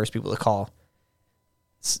one of the first people to call.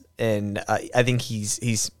 And I think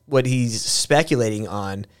he's what he's speculating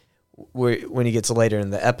on when he gets later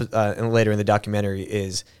in the later in the documentary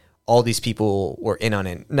is all these people were in on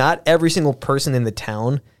it. Not every single person in the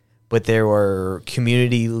town, but there were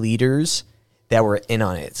community leaders that were in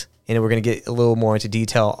on it. And we're going to get a little more into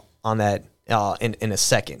detail on that in a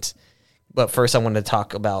second. But first, I wanted to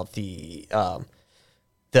talk about the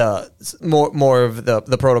more of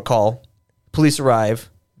the protocol. Police arrive.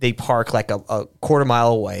 They park like a quarter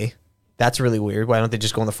mile away. That's really weird. Why don't they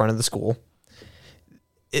just go in the front of the school?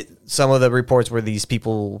 Some of the reports where these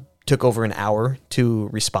people took over an hour to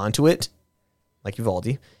respond to it, like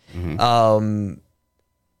Uvalde.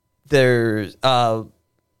 There's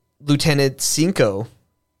Lieutenant Cinco.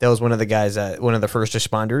 That was one of the guys, one of the first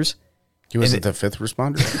responders. He wasn't the fifth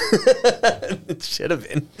responder? It should have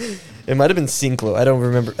been. It might have been Cinco. I don't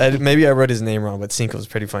remember. Maybe I wrote his name wrong, but Cinco was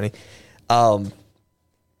pretty funny.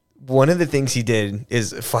 One of the things he did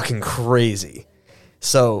is fucking crazy.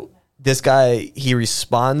 So this guy, he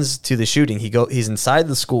responds to the shooting. He's inside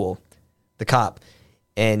the school, the cop,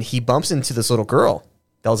 and he bumps into this little girl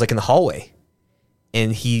that was like in the hallway.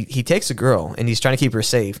 And he takes a girl and he's trying to keep her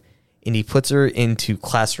safe, and he puts her into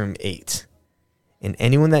classroom 8. And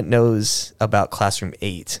anyone that knows about classroom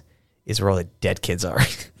 8 is where all the dead kids are.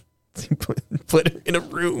 He put her in a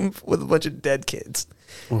room with a bunch of dead kids.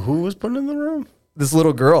 Well, who was put in the room? This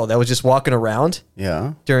little girl that was just walking around.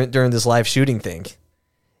 Yeah. During this live shooting thing.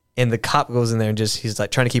 And the cop goes in there and he's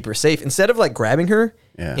like trying to keep her safe. Instead of like grabbing her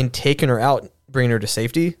and taking her out, bringing her to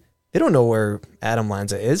safety, they don't know where Adam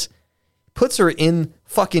Lanza is. Puts her in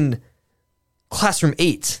fucking classroom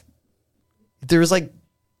 8. There was like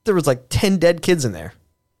 10 dead kids in there.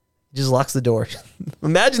 He just locks the door.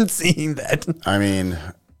 Imagine seeing that. I mean,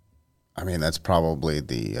 that's probably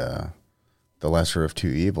the lesser of two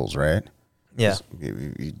evils, right? Yeah.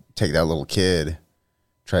 You take that little kid,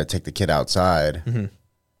 try to take the kid outside.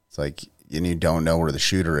 It's like, and you don't know where the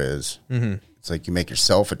shooter is. It's like you make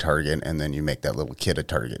yourself a target, and then you make that little kid a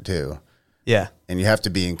target too. Yeah. And you have to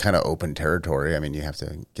be in kind of open territory. I mean, you have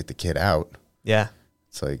to get the kid out. Yeah.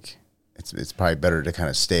 It's like, it's probably better to kind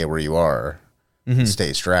of stay where you are, and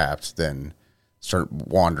stay strapped, than start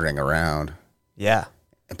wandering around. Yeah.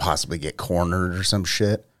 And possibly get cornered or some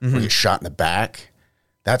shit, or get shot in the back.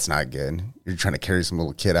 That's not good. You're trying to carry some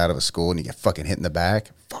little kid out of a school and you get fucking hit in the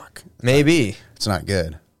back. Fuck. Maybe. It's not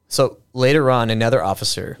good. So later on, another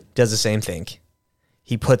officer does the same thing.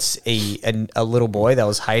 He puts a little boy that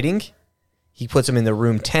was hiding. He puts him in the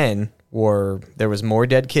room 10 where there was more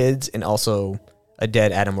dead kids and also a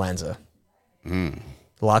dead Adam Lanza.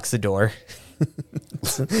 Locks the door.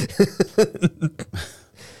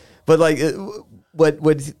 But like what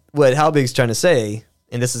Halbig's trying to say,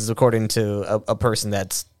 and this is according to a person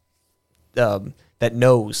that's that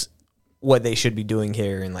knows what they should be doing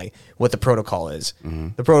here and like what the protocol is.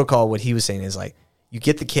 The protocol, what he was saying is like, you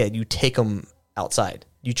get the kid, you take him outside,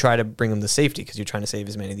 you try to bring him to safety because you're trying to save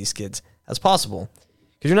as many of these kids as possible.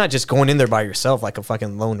 Because you're not just going in there by yourself like a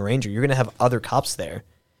fucking Lone Ranger. You're gonna have other cops there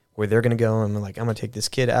where they're gonna go and like, I'm gonna take this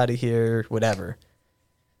kid out of here, whatever.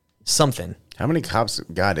 Something. How many cops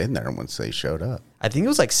got in there once they showed up? I think it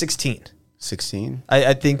was like 16. 16?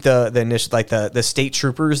 I think the initial, like the state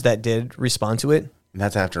troopers that did respond to it. And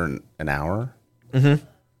that's after an hour? Mm-hmm.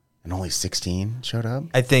 And only 16 showed up?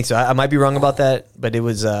 I think so. I might be wrong about that, but it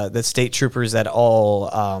was the state troopers that all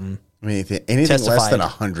I mean, anything testified. less than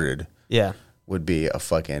 100 would be a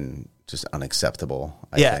fucking just unacceptable,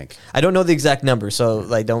 I think. I don't know the exact number, so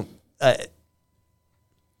like don't. I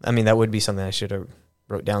mean, that would be something I should have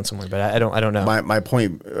wrote down somewhere, but I don't know. My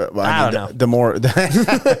point. I don't know. The more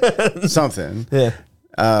something. Yeah.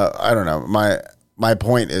 I don't know. My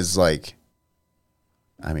point is like,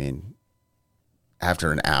 I mean,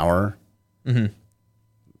 after an hour,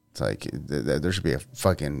 it's like there should be a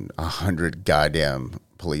fucking 100 goddamn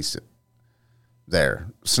police there,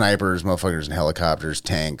 snipers, motherfuckers in helicopters,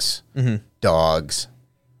 tanks, dogs,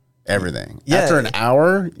 everything. Yeah. After an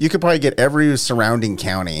hour, you could probably get every surrounding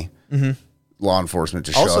county law enforcement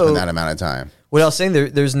to show up in that amount of time. What I was saying,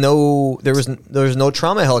 there was no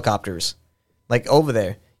trauma helicopters like over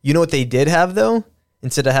there. You know what they did have though?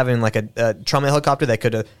 Instead of having like a trauma helicopter that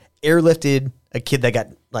could have airlifted a kid that got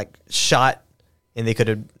like shot, and they could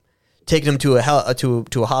have taken him to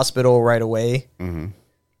a hospital right away.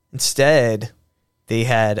 Instead, they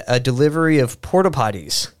had a delivery of porta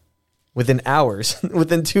potties within hours.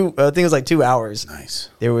 Within I think it was like 2 hours. Nice.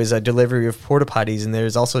 There was a delivery of porta potties, and there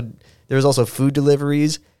was also food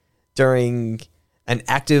deliveries during an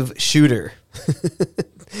active shooter.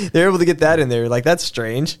 They're able to get that in there. Like, that's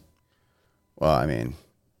strange. Well, I mean,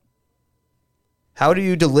 how do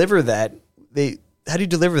you deliver that? How do you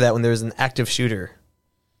deliver that when there's an active shooter?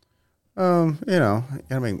 You know,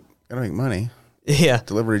 gotta make money. Yeah.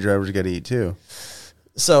 Delivery drivers gotta eat too.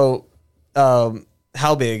 So,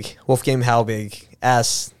 Halbig, Wolfgang Halbig,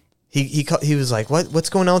 asked, he was like, what's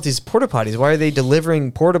going on with these porta potties? Why are they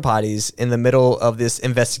delivering porta potties in the middle of this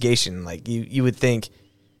investigation? Like, you would think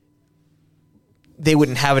they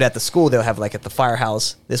wouldn't have it at the school. They'll have like at the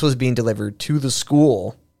firehouse. This was being delivered to the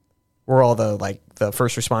school where all the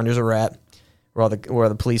first responders were at, where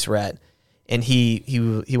the police were at. And he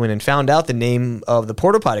went and found out the name of the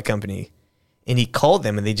porta potty company, and he called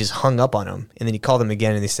them, and they just hung up on him. And then he called them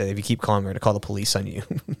again, and they said, if you keep calling, we're going to call the police on you.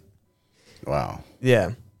 Wow.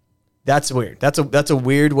 Yeah. That's weird. That's a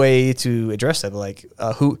weird way to address that. Like,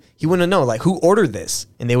 he wouldn't know, like, who ordered this?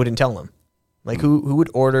 And they wouldn't tell him. Like, who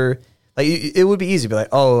would order? Like, it would be easy to be like,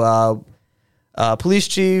 police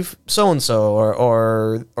chief so-and-so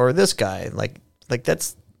or this guy. Like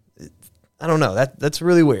that's, I don't know. That's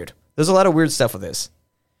really weird. There's a lot of weird stuff with this.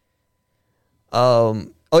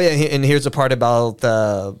 Oh yeah, and here's the part about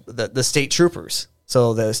the state troopers.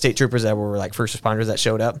 So the state troopers that were like first responders that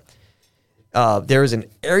showed up. There was an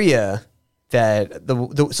area that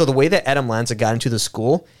the way that Adam Lanza got into the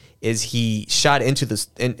school is he shot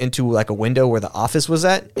into like a window where the office was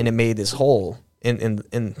at, and it made this hole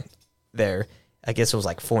in there. I guess it was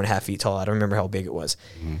like 4.5 feet tall. I don't remember how big it was,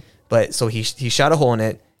 but so he shot a hole in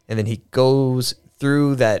it, and then he goes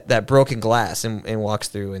through that broken glass and walks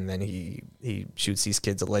through, and then he shoots these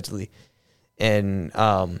kids allegedly, and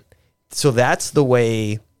so that's the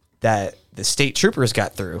way that the state troopers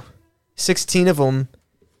got through. 16 of them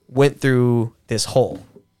went through this hole.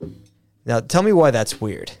 Now tell me why that's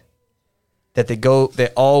weird. That they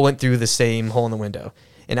all went through the same hole in the window.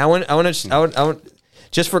 And I want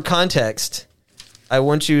just for context, I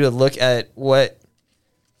want you to look at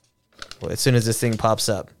as soon as this thing pops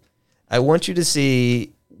up, I want you to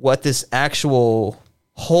see what this actual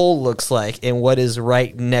hole looks like and what is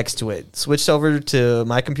right next to it. Switch over to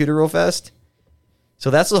my computer real fast.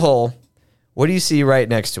 So that's the hole. What do you see right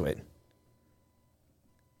next to it?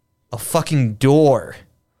 A fucking door.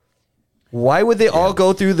 Why would they all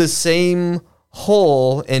go through the same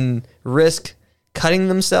hole and risk cutting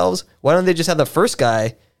themselves? Why don't they just have the first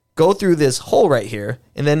guy go through this hole right here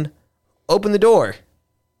and then open the door?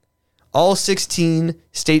 All 16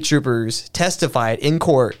 state troopers testified in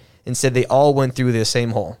court and said they all went through the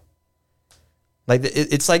same hole. Like,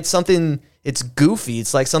 it's like something, it's goofy.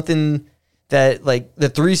 It's like something that like the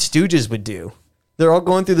Three Stooges would do. They're all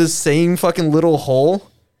going through the same fucking little hole.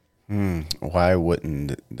 Why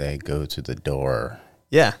wouldn't they go to the door?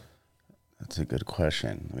 Yeah. That's a good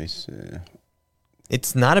question. Let me see.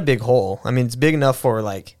 It's not a big hole. I mean, it's big enough for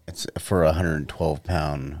like... It's for a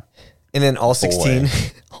 112-pound And then all 16, boy.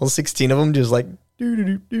 all 16 of them just like...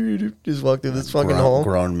 just walk through this fucking hole.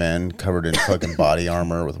 Grown men covered in fucking body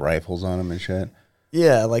armor with rifles on them and shit.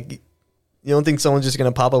 Yeah, like... You don't think someone's just going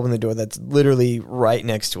to pop open the door that's literally right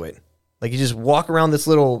next to it. Like, you just walk around this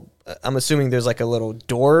little... I'm assuming there's like a little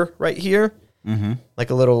door right here.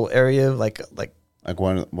 Like a little area, like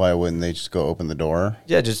why wouldn't they just go open the door?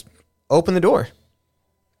 Yeah, just open the door.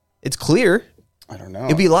 It's clear. I don't know.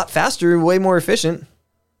 It'd be a lot faster, way more efficient.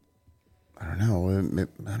 I don't know.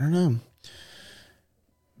 I don't know.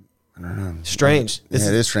 I don't know. Strange. Yeah,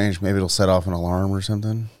 it is strange. Maybe it'll set off an alarm or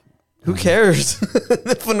something. Who cares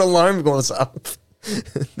if an alarm goes off?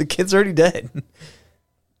 The kid's already dead.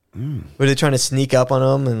 Were they trying to sneak up on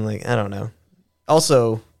them and like I don't know.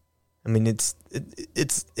 Also, I mean it's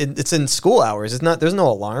in school hours. It's not. There's no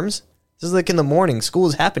alarms. This is like in the morning. School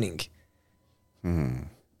is happening.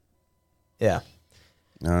 Yeah.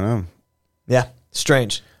 I don't know. Yeah.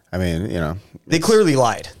 Strange. I mean, you know, they clearly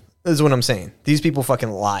lied. This is what I'm saying. These people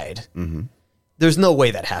fucking lied. Mm-hmm. There's no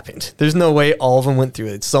way that happened. There's no way all of them went through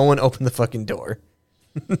it. Someone opened the fucking door.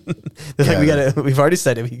 Like we've already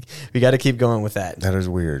said it. We got to keep going with that. That is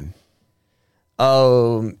weird.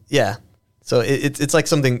 Yeah. So it's like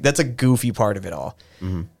something that's a goofy part of it all.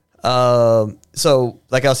 So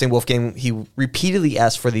like I was saying, Wolfgang, he repeatedly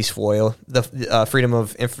asked for these FOIA, the Freedom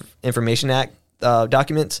of Information Act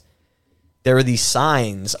documents. There were these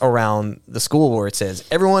signs around the school where it says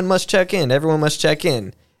everyone must check in, everyone must check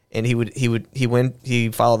in, and he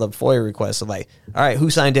filed a FOIA request of like, all right, who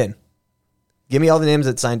signed in? Give me all the names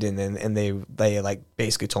that signed in, and they like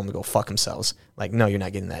basically told him to go fuck themselves. Like, no, you're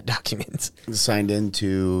not getting that document. Signed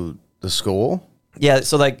into the school? Yeah,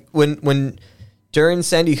 so like when during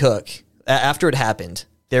Sandy Hook, after it happened,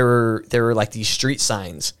 there were like these street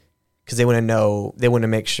signs because they want to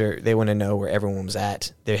know where everyone was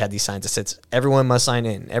at. They had these signs that said everyone must sign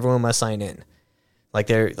in, everyone must sign in. Like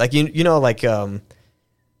they're like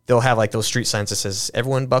they'll have like those street signs that says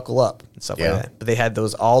everyone buckle up and stuff like that. But they had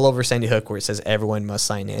those all over Sandy Hook where it says everyone must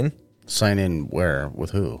sign in. Sign in where? With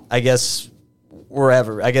who? I guess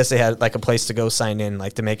wherever. I guess they had like a place to go sign in,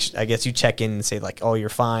 like to make I guess you check in and say like, oh, you're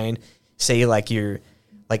fine. Say like you're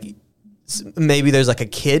like maybe there's like a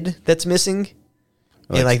kid that's missing.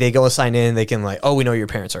 And like they go sign in, they can like, oh, we know where your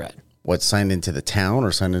parents are at. What, signed into the town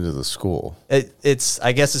or signed into the school? It's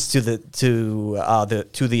I guess it's to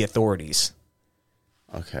the authorities.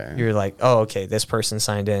 Okay. You're like, oh, okay, this person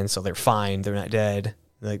signed in, so they're fine, they're not dead.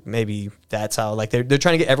 Like maybe that's how like they're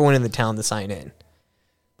trying to get everyone in the town to sign in.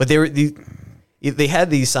 But they had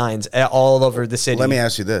these signs all over the city. Let me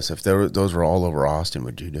ask you this: if those were all over Austin,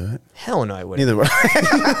 would you do it? Hell no, I wouldn't. Neither would.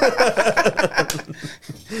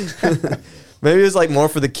 Maybe it was like more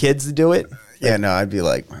for the kids to do it. Yeah, no, I'd be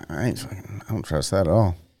like, I don't trust that at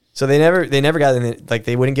all. So they never got in. Like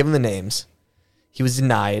they wouldn't give him the names. He was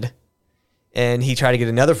denied, and he tried to get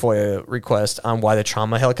another FOIA request on why the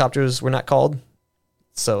trauma helicopters were not called.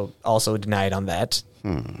 So also denied on that.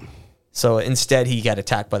 So instead, he got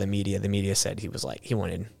attacked by the media. The media said he was like he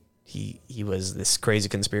was this crazy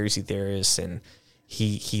conspiracy theorist, and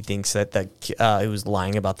he thinks that he was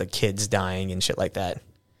lying about the kids dying and shit like that.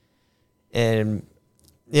 And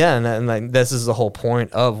yeah, and like this is the whole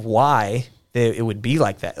point of why it would be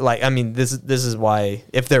like that. Like I mean, this is why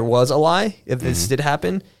if there was a lie, if this did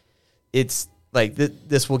happen, it's like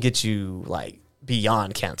this will get you like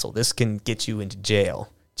beyond cancel. This can get you into jail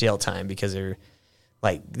time because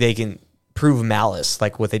they can prove malice,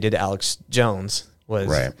 like what they did to Alex Jones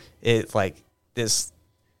was it like this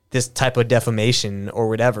type of defamation or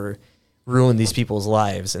whatever ruined these people's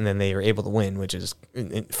lives, and then they were able to win, which is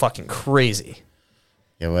fucking crazy.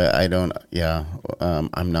 Yeah, well, I don't. Yeah,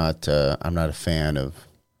 I'm not a fan of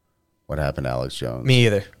what happened to Alex Jones. Me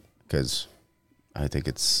either, because I think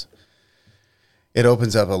it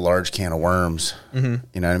opens up a large can of worms. You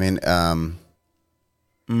know what I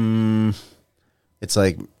mean? It's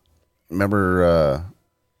like, remember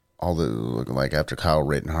all the like after Kyle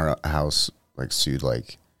Rittenhouse like sued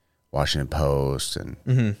like Washington Post and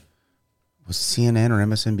was CNN or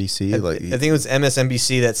MSNBC? I think it was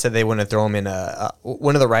MSNBC that said they want to throw him in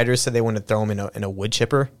one of the writers said they want to throw him in a wood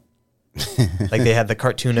chipper. Like they had the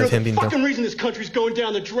cartoon of him being the fucking reason this country's going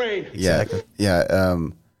down the drain. Yeah, exactly. Yeah.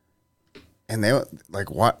 And they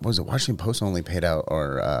like what was it? Washington Post only paid out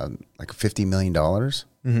like $50 million.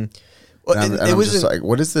 Well, it was just like,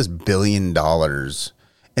 what is this $1 billion?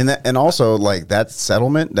 And also like that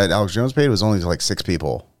settlement that Alex Jones paid was only to like 6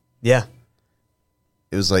 people. Yeah,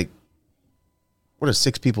 it was like, what do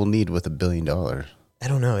 6 people need with $1 billion? I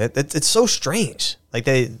don't know. It's so strange. Like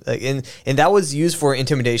and that was used for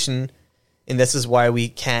intimidation, and this is why we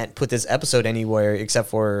can't put this episode anywhere except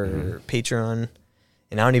for Patreon.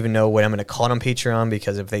 And I don't even know what I'm going to call it on Patreon,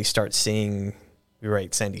 because if they start seeing we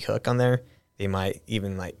write Sandy Hook on there, they might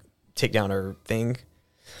even like take down our thing.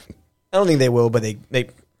 I don't think they will, but they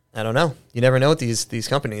I don't know. You never know with these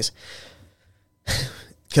companies.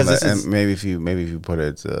 Because maybe if you put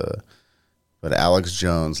it, but Alex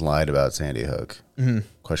Jones lied about Sandy Hook?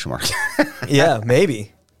 Question mark. Yeah,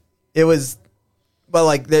 maybe. It was, but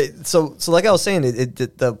like so like I was saying,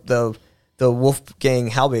 the Wolfgang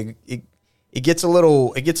Halbig, it gets a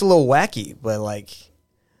little wacky, but like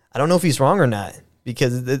I don't know if he's wrong or not,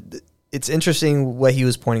 because it's interesting what he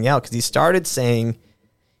was pointing out, because he started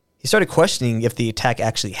questioning if the attack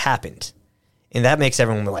actually happened, and that makes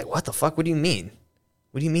everyone be like, what the fuck? What do you mean?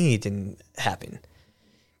 What do you mean it didn't happen?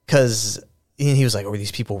 Because he was like, were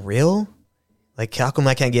these people real? Like, how come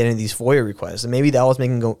I can't get into these FOIA requests? And maybe that was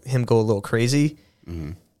making him go a little crazy.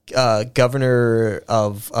 Mm-hmm. Governor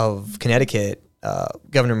of Connecticut,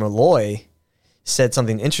 Governor Malloy, said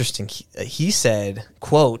something interesting. He said,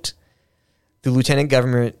 quote, the lieutenant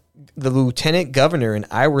governor and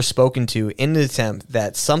I were spoken to in an attempt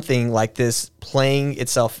that something like this playing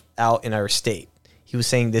itself out in our state. He was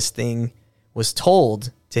saying this thing was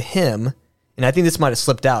told to him, and I think this might have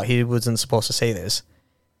slipped out. He wasn't supposed to say this,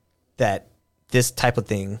 that this type of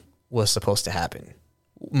thing was supposed to happen.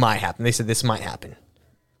 Might happen. They said this might happen.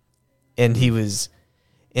 And he was,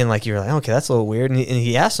 and like, you were like, okay, that's a little weird. And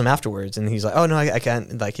he asked him afterwards, and he's like, oh no, I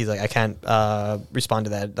can't, like, he's like, I can't respond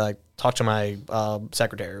to that. Like, talk to my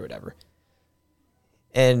secretary or whatever.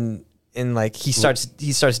 And like, he starts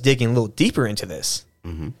digging a little deeper into this.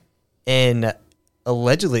 Mm-hmm. And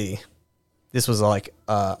allegedly, this was like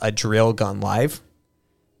a drill gone live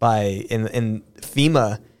and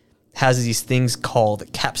FEMA has these things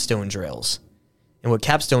called capstone drills. And what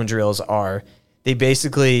capstone drills are, they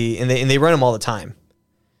basically, and they run them all the time.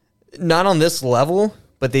 Not on this level,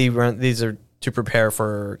 but these are to prepare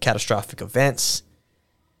for catastrophic events.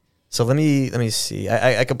 So let me see.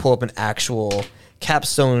 I could pull up an actual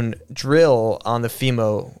capstone drill on the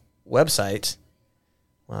FEMA website.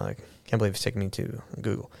 Well, I can't believe it's taking me to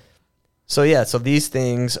Google. So yeah, so these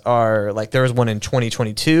things are like, there was one in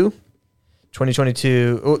 2022,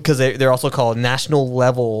 because they're also called national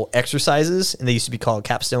level exercises, and they used to be called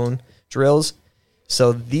capstone drills.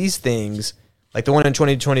 So these things, like the one in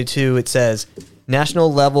 2022, it says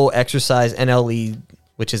national level exercise NLE,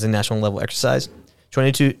 which is a national level exercise.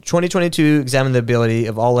 2022 examine the ability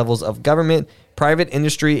of all levels of government, private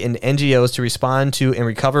industry, and NGOs to respond to and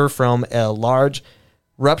recover from a large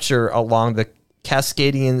rupture along the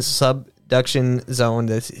Cascadian subduction zone,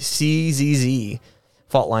 the CZZ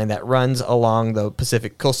fault line that runs along the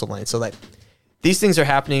Pacific coastal line. So like, these things are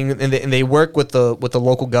happening, and they work with the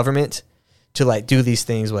local government to like do these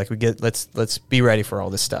things. Like, let's be ready for all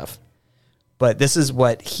this stuff. But this is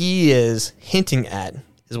what he is hinting at,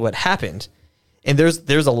 is what happened. And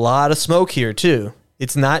there's a lot of smoke here too.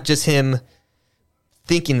 It's not just him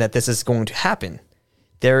thinking that this is going to happen.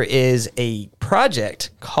 There is a project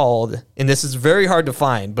called, and this is very hard to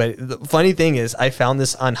find, but the funny thing is I found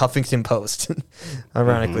this on Huffington Post,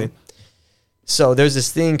 ironically. Mm-hmm. So there's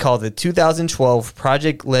this thing called the 2012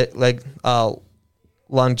 Project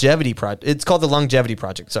Longevity Project. It's called the Longevity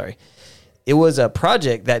Project, sorry. It was a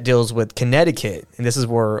project that deals with Connecticut, and this is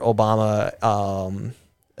where Obama,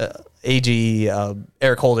 AG,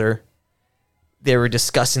 Eric Holder, they were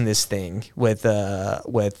discussing this thing with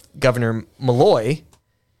Governor Malloy,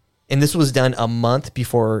 and this was done a month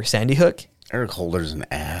before Sandy Hook. Eric Holder's an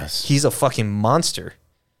ass. He's a fucking monster.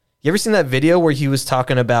 You ever seen that video where he was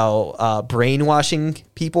talking about brainwashing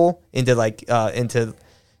people into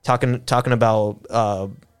talking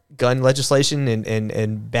about gun legislation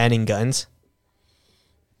and banning guns?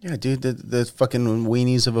 Yeah, dude, the fucking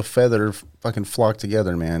weenies of a feather fucking flock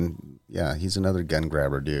together, man. Yeah, he's another gun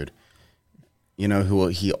grabber, dude. You know who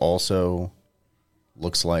he also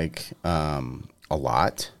looks like a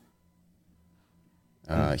lot?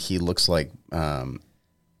 He looks like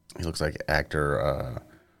actor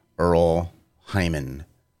Earl Hyman,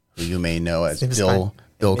 who you may know as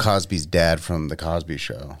Bill Cosby's dad from The Cosby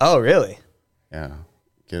Show. Oh, really? Yeah.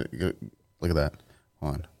 Look at that.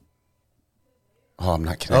 Hold on. Oh, I'm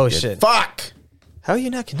not connected. Oh, shit. Fuck! How are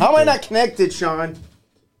you not connected? How am I not connected, Sean?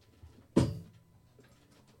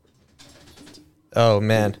 Oh,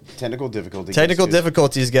 man. Technical difficulties. Technical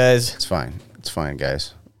difficulties, guys. It's fine. It's fine,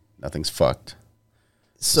 guys. Nothing's fucked.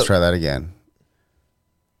 Let's try that again.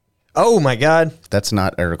 Oh, my God. That's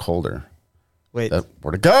not Eric Holder. Wait.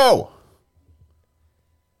 Where'd it go?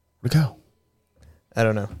 Where'd it go? I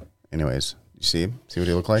don't know. Anyways, you see him? See what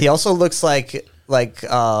he look like? He also looks like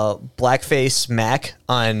blackface Mac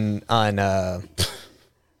on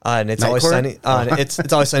It's Always Sunny.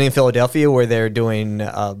 It's Always Sunny in Philadelphia, where they're doing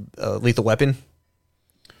Lethal Weapon.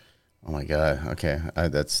 Oh my God! Okay,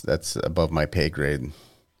 that's above my pay grade.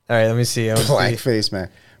 All right, let me see. Blackface man,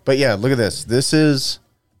 but yeah, look at this.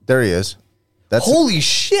 There he is. That's holy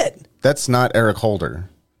shit. That's not Eric Holder.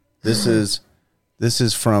 This is This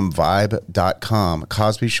is from Vibe.com.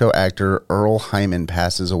 Cosby Show actor Earl Hyman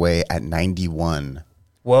passes away at 91.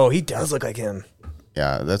 Whoa, he does look like him.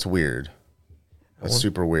 Yeah, that's weird. That's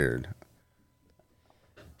super weird.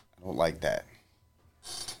 I don't like that.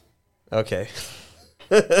 Okay.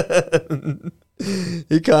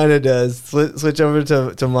 He kind of does. Switch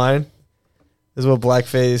over to mine. This is what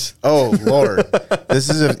blackface. Oh Lord, this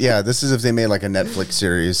is if they made like a Netflix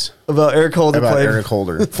series about Eric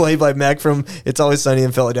Holder. Played by Mac from It's Always Sunny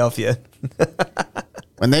in Philadelphia.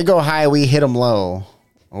 When they go high, we hit them low,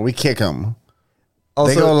 or we kick them.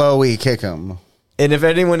 Also, they go low, we kick them. And if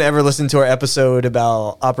anyone ever listened to our episode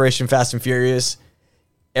about Operation Fast and Furious,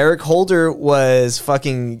 Eric Holder was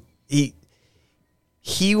fucking he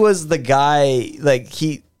was the guy, like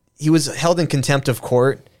he was held in contempt of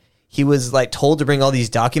court. He was like told to bring all these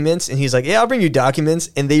documents, and he's like, "Yeah, I'll bring you documents,"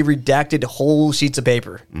 and they redacted whole sheets of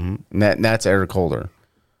paper. Mm-hmm. And that's Eric Holder.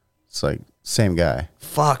 It's like same guy.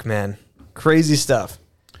 Fuck, man, crazy stuff.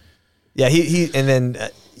 Yeah, he and then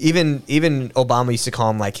even Obama used to call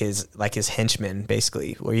him like his henchman,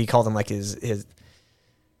 basically, where he called him like his.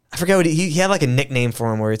 I forget what he had like a nickname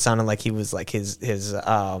for him where it sounded like he was like his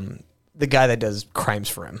the guy that does crimes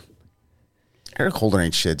for him. Eric Holder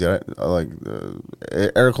ain't shit, dude.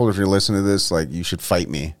 Eric Holder, if you're listening to this, like, you should fight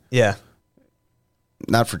me. Yeah.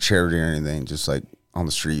 Not for charity or anything, just like on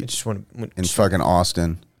the street. I just want to in fucking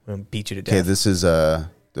Austin. I'm gonna beat you to death. Okay, this is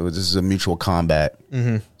a mutual combat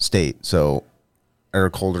state, so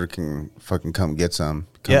Eric Holder can fucking come get some.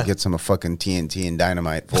 Get some of fucking TNT and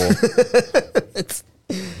dynamite full.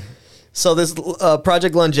 So this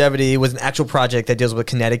Project Longevity was an actual project that deals with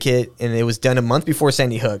Connecticut, and it was done a month before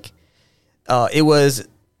Sandy Hook.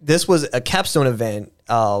 This was a capstone event,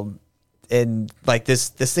 and like this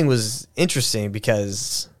thing was interesting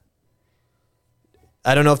because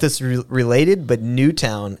I don't know if this is related, but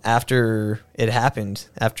Newtown, after it happened,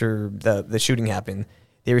 after the shooting happened,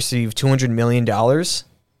 they received $200 million,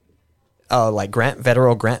 like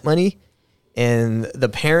federal grant money, and the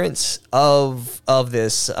parents of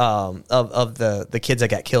this of the kids that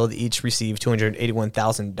got killed each received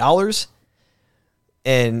 $281,000,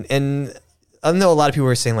 and I know a lot of people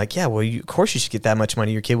were saying like, yeah, well, of course you should get that much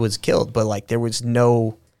money. Your kid was killed, but like there was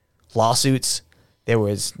no lawsuits, there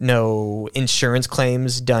was no insurance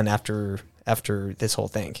claims done after this whole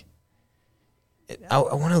thing. I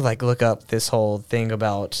want to like look up this whole thing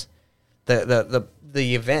about the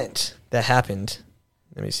event that happened.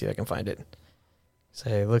 Let me see if I can find it.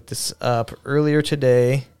 So I looked this up earlier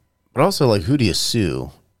today. But also, like, who do you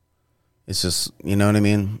sue? It's just, you know what I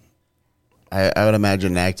mean? I would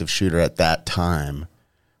imagine an active shooter at that time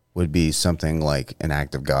would be something like an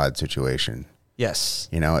act of God situation. Yes.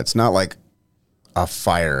 You know, it's not like a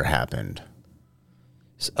fire happened.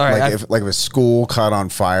 All right, if a school caught on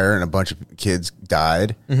fire and a bunch of kids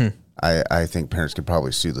died, I think parents could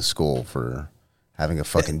probably sue the school for having a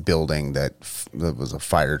fucking building that was a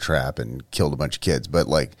fire trap and killed a bunch of kids. But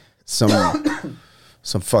like some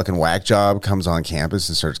fucking whack job comes on campus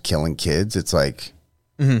and starts killing kids. It's like,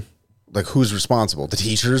 like who's responsible? The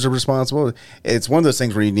teachers are responsible. It's one of those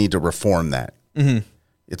things where you need to reform that.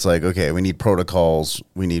 It's like, okay, we need protocols.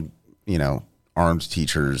 We need, armed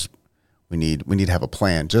teachers. We need to have a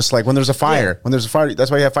plan. Just like when there's a fire. When there's a fire,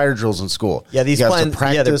 that's why you have fire drills in school. Yeah, these you plans have to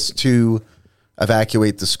practice to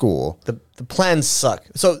evacuate the school. The plans suck.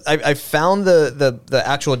 So I found the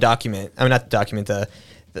actual document. I mean, not the document.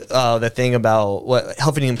 The thing about what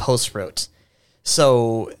Huffington Post wrote.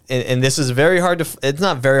 So, and this is very hard to. It's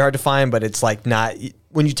not very hard to find, but it's like not.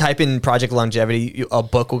 When you type in Project Longevity, a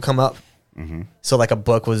book will come up. So, like a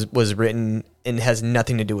book was written and has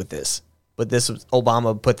nothing to do with this. But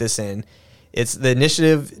Obama put this in. It's the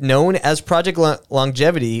initiative known as Project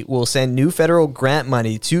Longevity will send new federal grant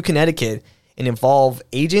money to Connecticut and involve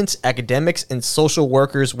agents, academics, and social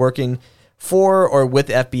workers working for or with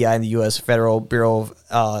the FBI and the U.S. Federal Bureau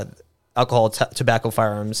of Alcohol, Tobacco,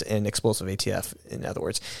 Firearms, and Explosive ATF, in other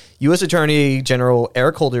words. U.S. Attorney General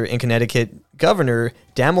Eric Holder and Connecticut Governor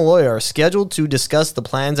Dan Malloy are scheduled to discuss the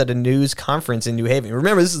plans at a news conference in New Haven.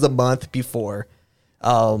 Remember, this is a month before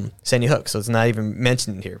Sandy Hook, so it's not even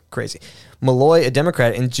mentioned here. Crazy. Malloy, a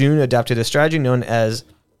Democrat, in June adopted a strategy known as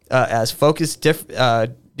focused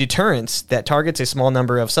deterrence that targets a small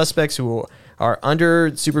number of suspects who are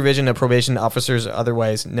under supervision of probation officers,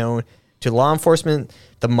 otherwise known to law enforcement.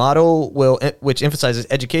 The model which emphasizes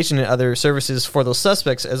education and other services for those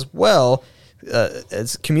suspects, as well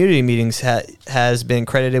as community meetings, has been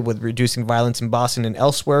credited with reducing violence in Boston and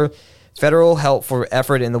elsewhere. Federal help for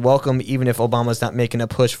effort in the welcome, even if Obama's not making a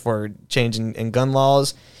push for change in gun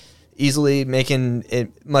laws, easily making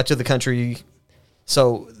it much of the country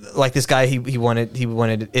So like this guy, he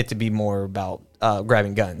wanted it to be more about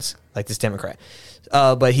grabbing guns, like this Democrat.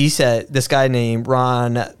 But he said, this guy named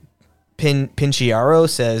Ron Pinciaro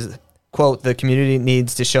says, quote, the community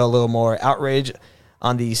needs to show a little more outrage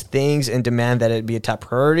on these things and demand that it be a top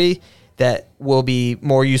priority that will be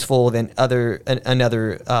more useful than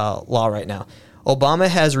another law right now. Obama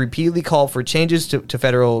has repeatedly called for changes to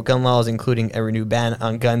federal gun laws, including a renewed ban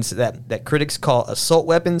on guns that critics call assault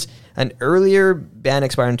weapons. An earlier ban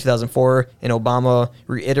expired in 2004, and Obama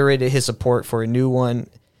reiterated his support for a new one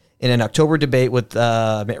in an October debate with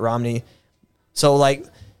Mitt Romney. So, like,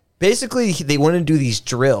 basically, they wanted to do these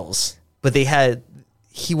drills, but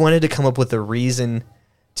he wanted to come up with a reason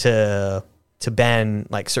to ban,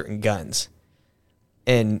 like, certain guns.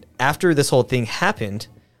 And after this whole thing happened,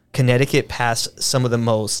 Connecticut passed some of the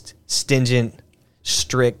most stringent,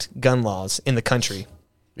 strict gun laws in the country.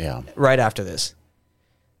 Yeah. Right after this.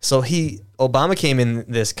 So Obama came in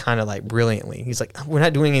this kind of like brilliantly. He's like, we're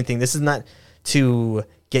not doing anything. This is not to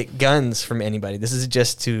get guns from anybody. This is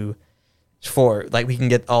just for like we can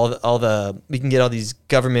get all these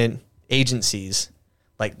government agencies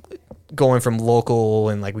like going from local,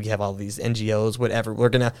 and like we have all these NGOs, whatever. We're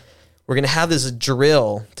gonna have this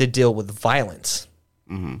drill to deal with violence.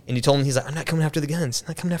 Mm-hmm. And he told him, he's like, I'm not coming after the guns. I'm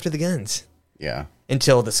not coming after the guns. Yeah.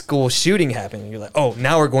 Until the school shooting happened. And you're like, oh,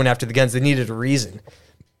 now we're going after the guns. They needed a reason.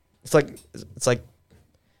 It's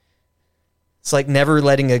like never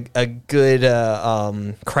letting a good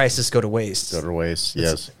crisis go to waste. Go to waste,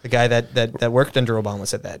 yes. The guy that worked under Obama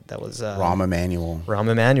said that. That was Rahm Emanuel. Rahm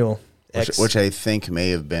Emanuel. Which I think may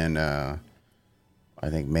have been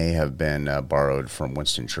borrowed from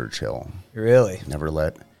Winston Churchill. Really? Never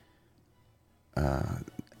let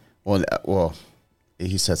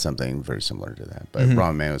he said something very similar to that, but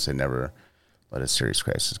Rahm Emanuel said never let a serious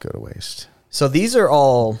crisis go to waste. So these are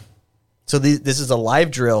all. So this is a live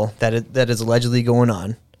drill that is allegedly going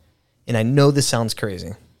on, and I know this sounds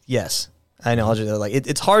crazy. Yes, I know. Like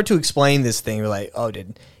it's hard to explain this thing. We're like, oh,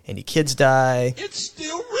 did any kids die? It's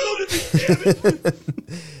still real to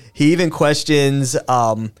me. He even questions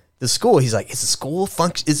the school. He's like, is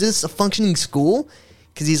this a functioning school?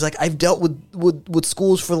 Because he's like, I've dealt with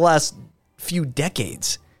schools for the last few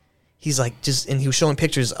decades. He's like, and he was showing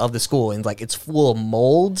pictures of the school, and like it's full of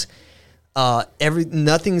molds.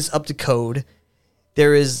 Nothing's up to code.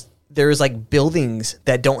 There is like buildings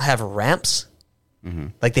that don't have ramps. Mm-hmm.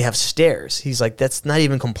 Like they have stairs. He's like, that's not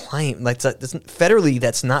even compliant. Like federally,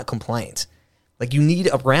 that's not compliant. Like you need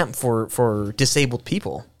a ramp for disabled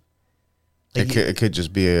people. Like it could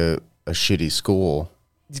just be a shitty school.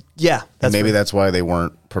 Yeah, that's why they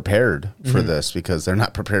weren't prepared for this, because they're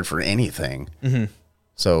not prepared for anything. Mm-hmm.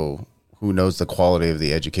 So who knows the quality of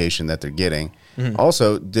the education that they're getting? Mm-hmm.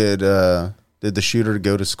 Also, did the shooter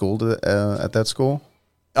go to school at that school?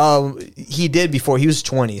 He did before. He was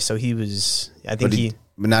 20, so he was. I think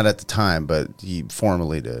but not at the time, but he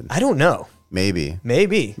formally did. I don't know. Maybe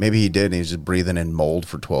he did. And he was just breathing in mold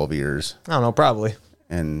for 12 years. I don't know, probably.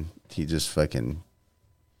 And he just fucking.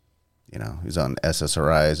 He's on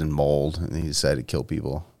SSRIs and mold, and he decided to kill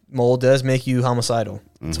people. Mold does make you homicidal.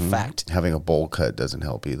 It's a fact. Having a bowl cut doesn't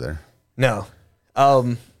help either. No.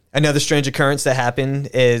 Another strange occurrence that happened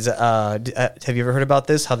is, have you ever heard about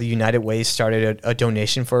this? How the United Way started a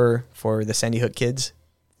donation for the Sandy Hook kids?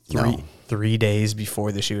 3 days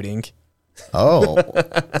before the shooting. Oh.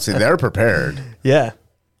 See, they're prepared. Yeah.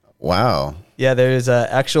 Wow. Yeah, there's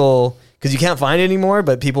actual, because you can't find it anymore,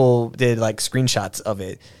 but people did like screenshots of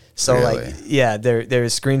it. So really? like, yeah,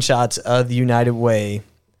 there's screenshots of the United Way.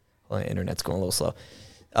 Well, the internet's going a little slow.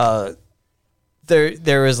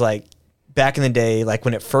 There was like, back in the day, like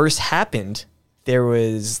when it first happened, there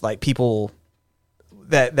was like people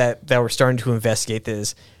that were starting to investigate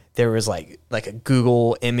this. There was like a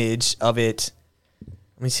Google image of it.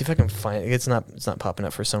 Let me see if I can find it. It's not popping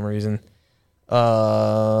up for some reason.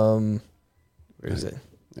 Where is it?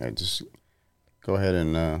 Yeah, just go ahead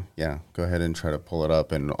and try to pull it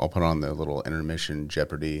up, and I'll put on the little intermission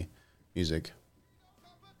Jeopardy music.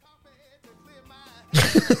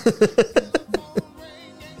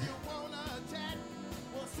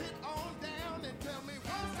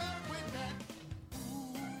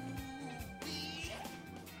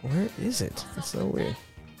 Where is it? It's so weird.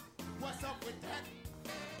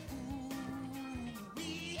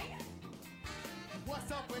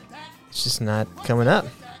 It's just not coming up.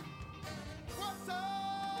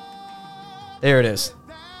 There it is.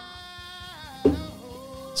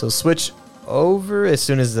 So switch over as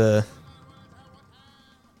soon as the...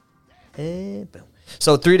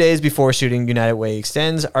 So 3 days before shooting, United Way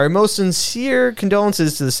extends our most sincere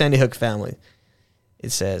condolences to the Sandy Hook family.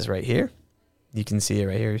 It says right here. You can see it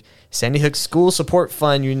right here. Sandy Hook School Support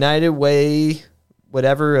Fund, United Way,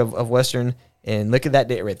 whatever of Western. And look at that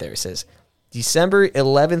date right there. It says December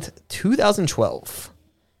 11th, 2012.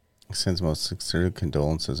 Sends most sincere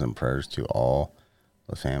condolences and prayers to all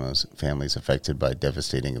the families affected by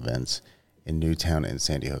devastating events in Newtown and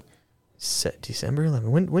Sandy Hook. December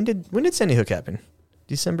 11th. When did Sandy Hook happen?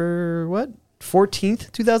 December what?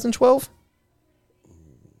 14th, 2012?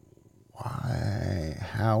 Why?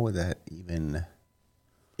 How would that even...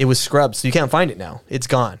 It was scrubbed, so you can't find it now. It's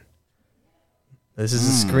gone. This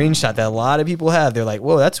is a screenshot that a lot of people have. They're like,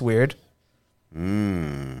 whoa, that's weird.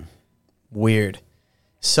 Weird.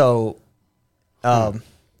 So,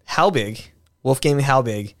 Halbig, Wolfgang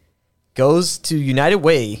Halbig, goes to United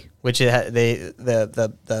Way, which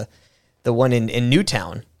the one in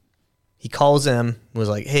Newtown. He calls them, was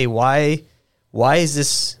like, hey, why is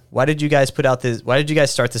this? Why did you guys put out this? Why did you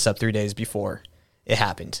guys start this up 3 days before it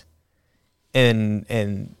happened?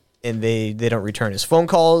 And they don't return his phone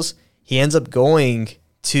calls. He ends up going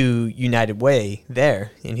to United Way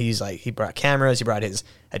there, and he's like, he brought cameras, he brought his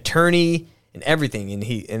attorney and everything,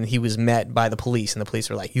 and he was met by the police, and the police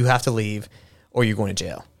were like, you have to leave or you're going to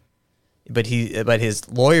jail. But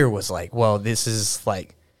his lawyer was like, well, this is a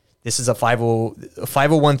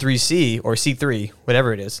 501(c) or C3,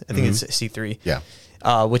 whatever it is. I think it's C3. Yeah.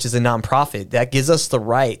 Which is a nonprofit that gives us the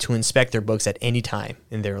right to inspect their books at any time.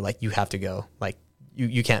 And they're like, you have to go. Like,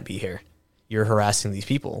 you can't be here. You're harassing these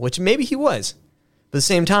people, which maybe he was. But at the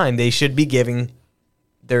same time, they should be giving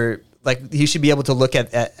he should be able to look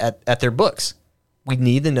at their books. We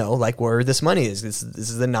need to know, like, where this money is. This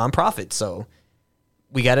is a nonprofit, so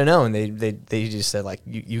we got to know. And they just said, like,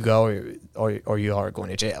 you go or you are going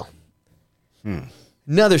to jail.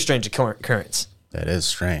 Another strange occurrence. That is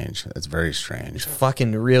strange. That's very strange.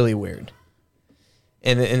 Fucking really weird.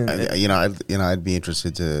 And I'd be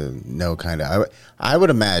interested to know kind of. I would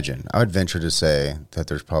imagine. I would venture to say that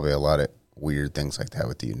there's probably a lot of weird things like that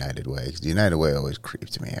with the United Way. Because the United Way always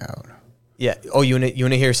creeps me out. Yeah. Oh, you want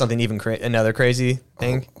to hear something even another crazy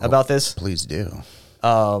thing about this? Please do.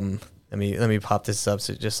 Let me pop this up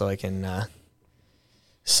just so I can.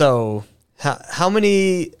 So how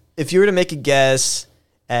many? If you were to make a guess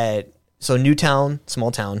at Newtown, small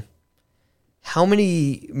town. How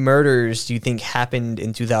many murders do you think happened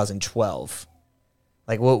in 2012?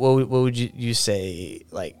 Like, what would you say?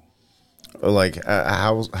 Like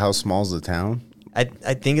how small is the town? I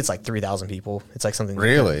think it's like 3,000 people. It's like something.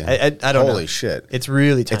 Really? I don't know. Holy shit! It's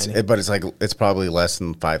really tiny. But it's probably less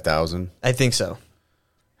than 5,000. I think so.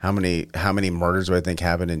 How many murders do I think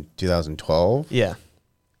happened in 2012? Yeah.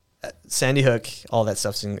 Sandy Hook, all that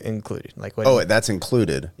stuff's included. Like what? Oh, that's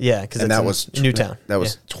included. Yeah, because that was Newtown. That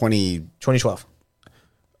was 2012.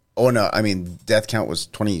 Oh no, I mean death count was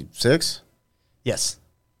 26. Yes.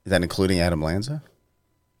 Is that including Adam Lanza?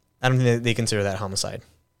 I don't think they consider that homicide.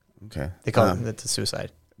 Okay, they call it that's a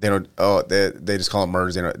suicide. They don't. Oh, they just call it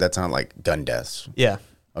murders. That's not like gun deaths. Yeah.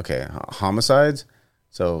 Okay, homicides.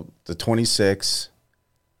 So the 26.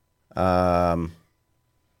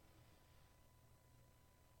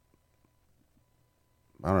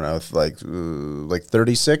 I don't know, if like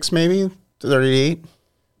 36 maybe, 38.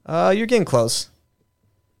 You're getting close.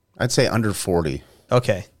 I'd say under 40.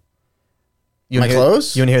 Okay. Am I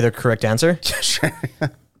close? You want to hear the correct answer? Sure.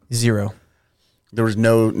 0. There was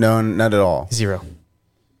none at all. 0.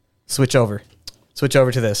 Switch over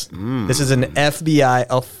to this. This is an FBI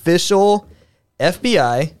official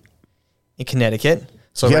FBI in Connecticut.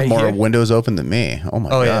 So you have more windows open than me. Oh my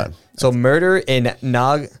God. Yeah. So murder and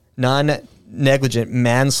non-negligent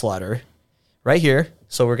manslaughter right here.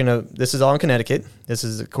 So this is all in Connecticut. This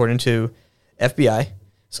is according to FBI.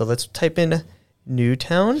 So let's type in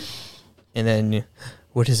Newtown. And then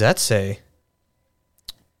what does that say?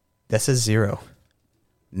 That says 0.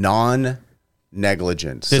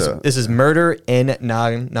 Non-negligent. This is murder and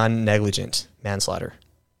non-negligent manslaughter.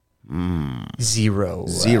 0.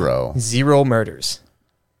 0 murders.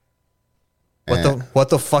 What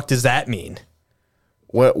the fuck does that mean?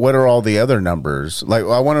 What are all the other numbers? Like,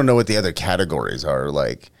 I want to know what the other categories are.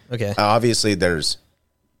 Like, okay, obviously there's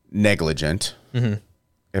negligent. Mm-hmm.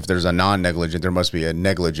 If there's a non-negligent, there must be a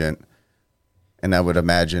negligent, and I would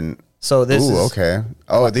imagine. So this is okay.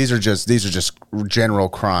 Oh, these are just general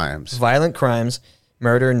crimes. Violent crimes,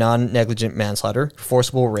 murder, non-negligent manslaughter,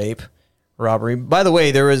 forcible rape, robbery. By the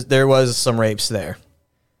way, there was some rapes there.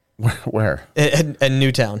 Where? At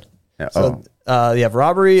Newtown. Yeah. So, you have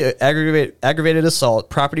robbery, aggravated assault,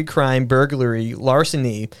 property crime, burglary,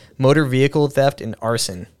 larceny, motor vehicle theft, and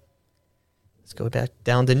arson. Let's go back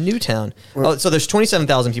down to Newtown. So there's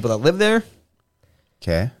 27,000 people that live there.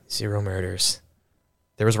 Okay. 0 murders.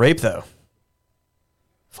 There was rape, though.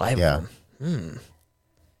 5 Yeah. of them.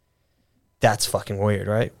 That's fucking weird,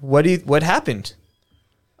 right? What happened?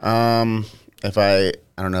 If I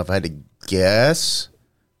don't know if I had to guess,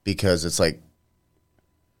 because it's like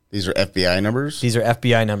these are FBI numbers. These are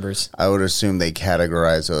FBI numbers. I would assume they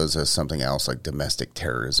categorize those as something else, like domestic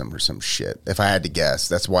terrorism or some shit. If I had to guess,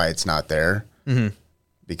 that's why it's not there. Mm-hmm.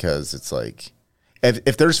 Because it's like,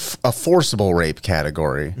 if there's a forcible rape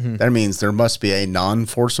category, that means there must be a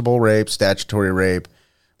non-forcible rape, statutory rape,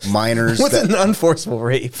 minors. What's a non-forcible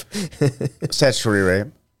rape? Statutory rape.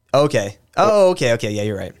 Okay. Oh, okay. Yeah,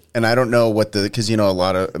 you're right. And I don't know what because a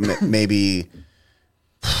lot of maybe,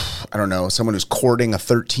 I don't know, someone who's courting a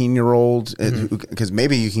 13-year-old, because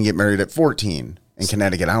maybe you can get married at 14 in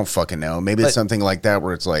Connecticut. I don't fucking know. Maybe it's something like that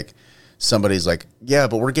where it's like somebody's like, yeah,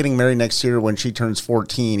 but we're getting married next year when she turns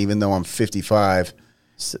 14, even though I'm 55.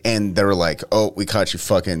 And they're like, oh, we caught you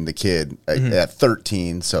fucking the kid at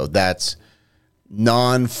 13. So that's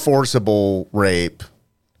non-forcible rape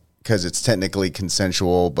because it's technically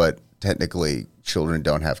consensual, but technically children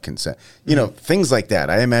don't have consent. Things like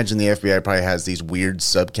that. I imagine the FBI probably has these weird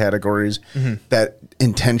subcategories that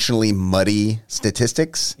intentionally muddy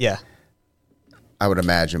statistics. Yeah. I would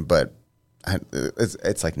imagine, but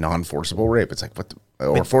it's like non-forcible rape. It's like,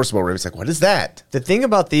 or forcible rape. It's like, what is that? The thing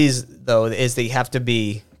about these, though, is they have to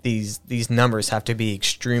be, these numbers have to be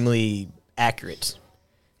extremely accurate.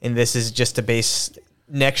 And this is just to base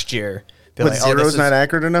next year. But zero's not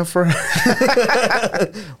accurate enough for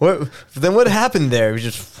Then what happened there? We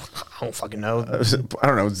just, I don't fucking know. I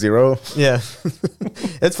don't know, 0? Yeah.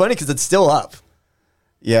 It's funny because it's still up.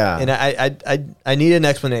 Yeah. And I need an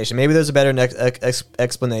explanation. Maybe there's a better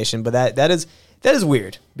explanation, but that is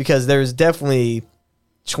weird because there's definitely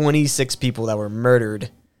 26 people that were murdered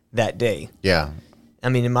that day. Yeah. I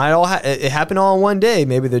mean, it might it happened all in one day.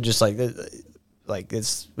 Maybe they're just like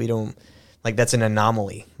it's, we don't, like, that's an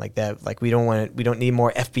anomaly like that. Like, we don't need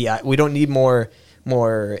more FBI. We don't need more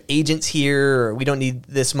agents here. Or we don't need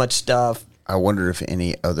this much stuff. I wonder if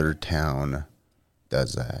any other town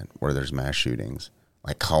does that where there's mass shootings,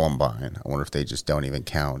 like Columbine. I wonder if they just don't even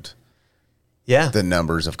count. Yeah. The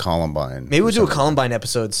numbers of Columbine. Maybe we'll do a Columbine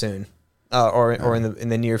episode soon. Or in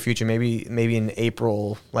the near future, maybe in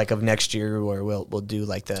April, like, of next year, where we'll do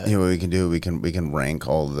like the. You know what we can do? We can rank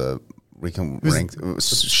rank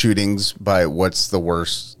shootings by what's the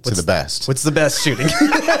worst to the best. What's the best shooting?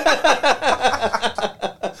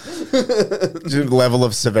 Level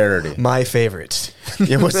of severity. My favorite.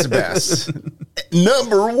 Yeah, what's the best?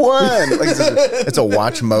 Number 1. Like it's a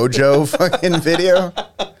Watch Mojo fucking video.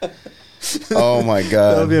 Oh my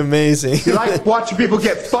god, that would be amazing. You like watching people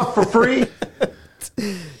get fucked for free?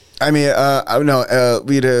 I mean, I don't know.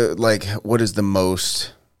 We'd like, what is the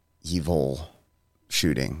most evil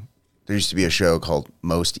shooting? There used to be a show called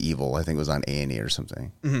Most Evil. I think it was on A&E or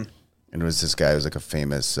something. Mm-hmm. And it was this guy who was like a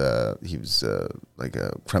famous. He was like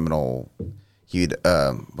a criminal. He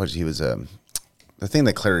was the thing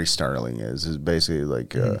that Clarice Starling is basically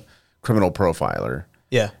like a criminal profiler.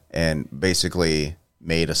 Yeah, and basically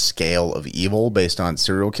made a scale of evil based on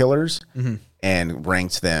serial killers and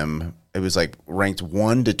ranked them. It was like ranked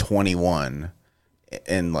 1 to 21,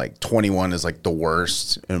 and like 21 is like the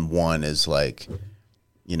worst, and 1 is like,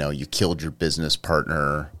 you killed your business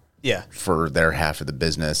partner for their half of the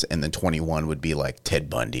business, and then 21 would be like Ted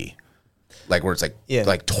Bundy, like where it's like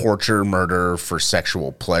like torture, murder for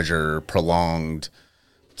sexual pleasure, prolonged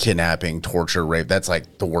kidnapping, torture, rape. That's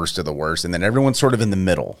like the worst of the worst, and then everyone's sort of in the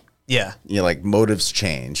middle. Yeah. Like motives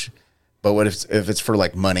change. But what if it's for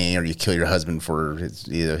like money, or you kill your husband for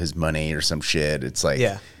his money or some shit? It's like,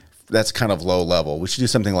 that's kind of low level. We should do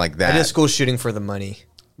something like that. I did a school shooting for the money.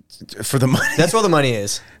 For the money. That's where all the money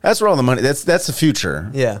is. That's where all the money. That's the future.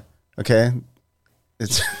 Yeah. Okay.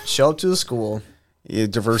 It's show up to the school. You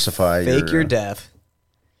diversify. Fake your death.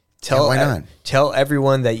 Why not? Tell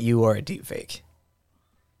everyone that you are a deep fake.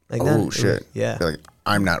 Like shit. Yeah. Like,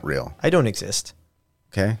 I'm not real. I don't exist.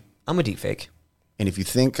 Okay. I'm a deep fake. And if you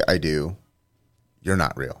think I do, you're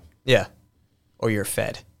not real. Yeah. Or you're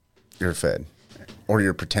fed. You're fed. Or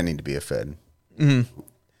you're pretending to be a fed. Mm-hmm.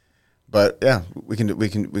 But yeah, we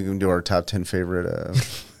can do our top 10 favorite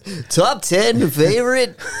top 10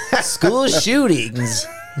 favorite school shootings.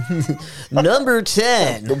 Number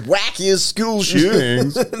 10. The wackiest school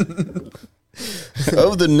shootings of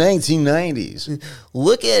the 1990s.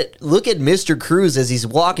 Look at Mr. Cruz as he's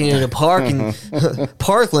walking in a park in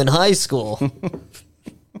Parkland High School.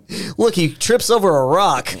 Look, he trips over a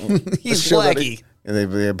rock. He's wacky. And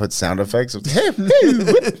they put sound effects.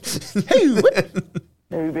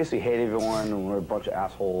 Yeah, we basically hate everyone, and we're a bunch of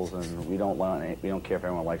assholes, and we don't care if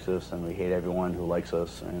everyone likes us, and we hate everyone who likes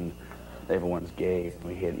us, and everyone's gay and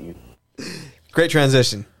we hate you. Great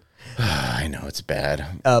transition. I know it's bad.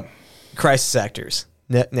 Crisis actors.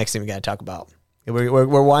 Next thing we got to talk about.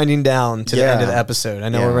 We're winding down to the end of the episode. I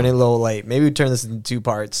know we're running a little late. Maybe we turn this into 2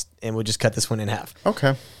 parts and we'll just cut this one in half.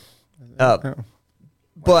 Okay.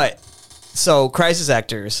 But so crisis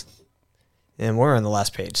actors, and we're on the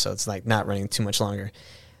last page, so it's like not running too much longer.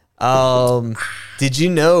 Did you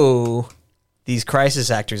know these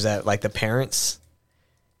crisis actors that like the parents?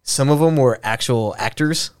 Some of them were actual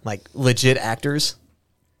actors, like legit actors.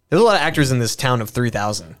 There's a lot of actors in this town of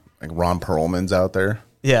 3,000. Like Ron Perlman's out there.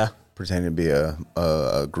 Yeah. Pretending to be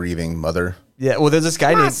a grieving mother. Yeah, well, there's this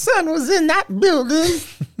guy named... son was in that building.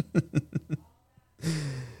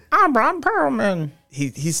 I'm Ron Perlman.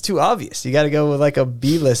 He's too obvious. You got to go with like a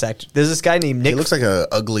B-list actor. There's this guy named Nick... He looks like an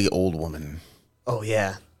ugly old woman. Oh,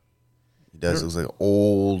 yeah. He does. He looks like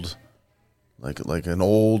old... Like an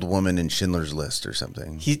old woman in Schindler's List or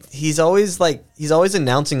something. He's always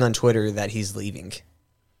announcing on Twitter that he's leaving.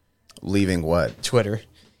 Leaving what? Twitter.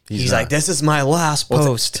 He's like, this is my last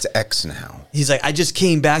post. It's X now. He's like, I just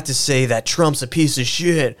came back to say that Trump's a piece of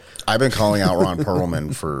shit. I've been calling out Ron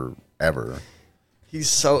Perlman forever.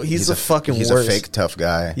 He's a fucking He's worst. a fake tough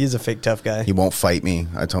guy. He's a fake tough guy. He won't fight me.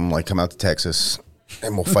 I told him, like, come out to Texas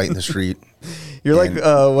and we'll fight in the street. You're like,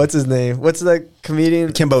 what's his name? What's the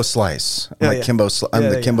comedian? Kimbo Slice. I'm like Kimbo. I'm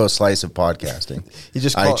the Kimbo Slice of podcasting.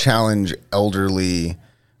 I challenge elderly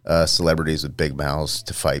celebrities with big mouths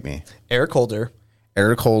to fight me. Eric Holder,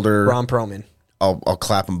 Ron Perlman. I'll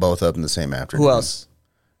clap them both up in the same afternoon. Who else?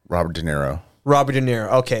 Robert De Niro.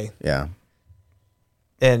 Okay. Yeah.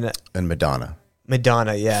 And Madonna.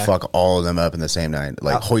 Yeah. Fuck all of them up in the same night.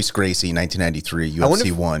 Like Hoist Gracie, 1993,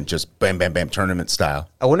 UFC 1, just bam, bam, bam, tournament style.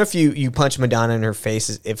 I wonder if you punch Madonna in her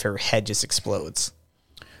face, if her head just explodes.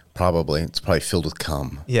 Probably. It's probably filled with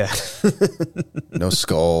cum. Yeah. No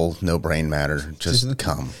skull, no brain matter, just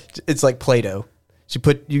cum. It's like Play-Doh.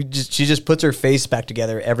 She just puts her face back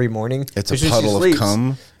together every morning. It's a puddle of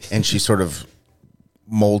cum, and she sort of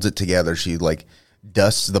molds it together. She like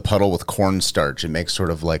dusts the puddle with cornstarch and makes sort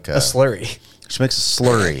of like a slurry. She makes a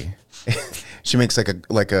slurry. She makes like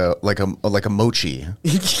a mochi.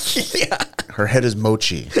 Yeah. Her head is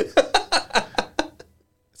mochi.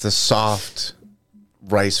 It's a soft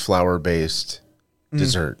rice flour based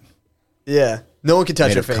dessert. Yeah. No one can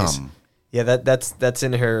touch made her of face. Cum. Yeah, that's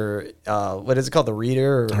in her what is it called? The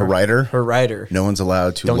reader? Her writer? Her writer. No one's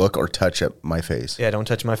allowed to look or touch at my face. Yeah, don't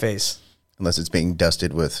touch my face. Unless it's being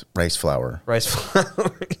dusted with rice flour. Rice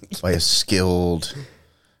flour. By a skilled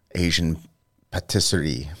Asian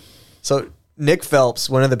patisserie. So Nick Phelps,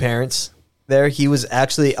 one of the parents there, he was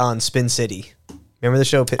actually on Spin City. Remember the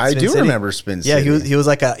show? I do remember Spin City. Yeah, he was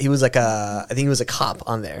like a I think he was a cop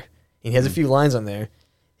on there. And he has a few lines on there.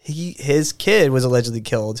 His kid was allegedly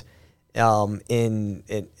killed at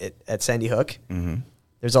Sandy Hook. Mm-hmm.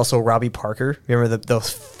 There's also Robbie Parker. Remember the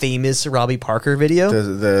famous Robbie Parker video?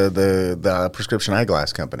 The prescription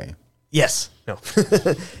eyeglass company. Yes. No.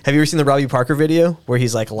 Have you ever seen the Robbie Parker video where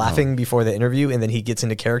he's like laughing before the interview and then he gets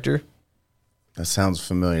into character? That sounds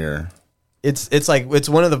familiar. It's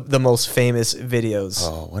one of the most famous videos.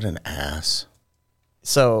 Oh, what an ass.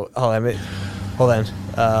 So, hold on.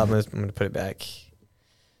 I'm gonna put it back.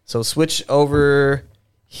 So switch over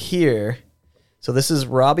here. So this is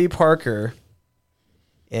Robbie Parker,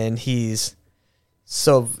 and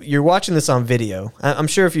so you're watching this on video. I'm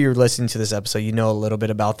sure if you're listening to this episode, you know a little bit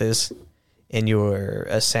about this, and you're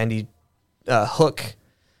a Sandy Hook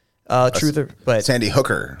truther, but Sandy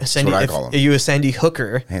Hooker. That's what I call him. Are you a Sandy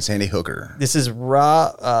Hooker? Hey, Sandy Hooker. This is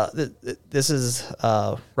Robbie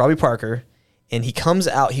Parker, and he comes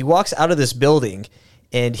out. He walks out of this building,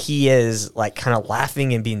 and he is like kind of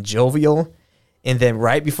laughing and being jovial. And then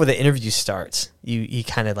right before the interview starts, he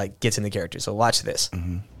kind of like gets in the character. So watch this.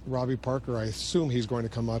 Mm-hmm. Robbie Parker, I assume he's going to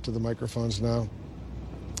come out to the microphones now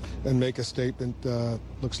and make a statement.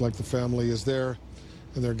 Looks like the family is there,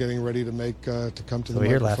 and they're getting ready to come to the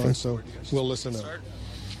microphone. Laughing. So we'll listen in.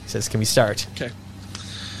 He says, "Can we start?" Okay.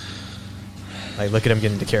 Like, look at him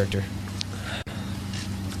getting into character.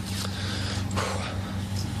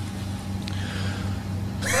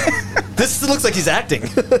 This looks like he's acting.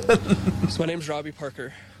 So my name's Robbie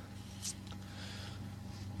Parker.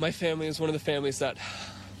 My family is one of the families that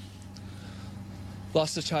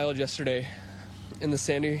lost a child yesterday in the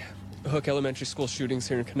Sandy Hook Elementary School shootings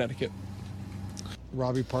here in Connecticut.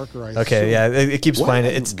 Robbie Parker, Okay, yeah, it keeps playing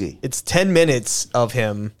it. It's 10 minutes of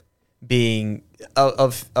him being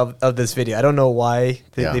of this video. I don't know why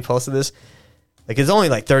they posted this. Like, it's only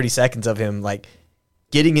like 30 seconds of him like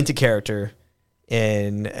getting into character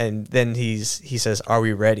and then he says, "Are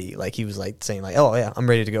we ready?" Like he was like saying like, "Oh yeah, I'm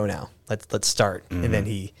ready to go now. Let's start." Mm-hmm. And then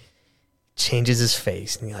he changes his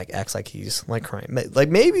face and he like acts like he's like crying. Like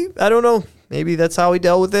maybe, I don't know. Maybe that's how he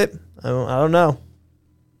dealt with it. I don't know.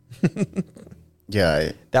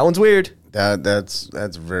 Yeah, that one's weird.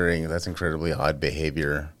 That's incredibly odd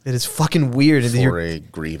behavior. It is fucking weird for a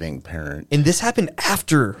grieving parent. And this happened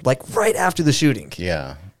right after the shooting.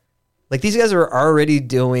 Yeah. Like these guys are already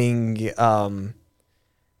doing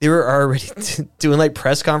they were already doing like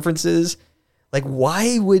press conferences. Like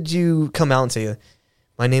why would you come out and say,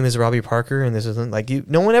 "My name is Robbie Parker and this is like you"?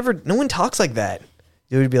 No one talks like that.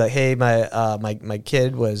 It would be like, "Hey, my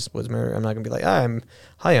kid was murdered." I'm not gonna be like,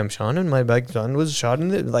 "Hi, I'm Sean and my son was shot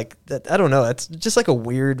in it." Like that. I don't know. That's just like a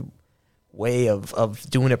weird way of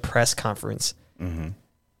doing a press conference. Mm-hmm.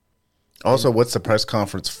 Also, what's the press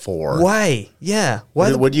conference for? Why? Yeah.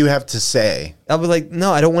 Why? What do you have to say? I'll be like,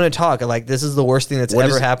 "No, I don't want to talk." Like this is the worst thing that's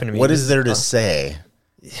ever happened to me. What is there to say?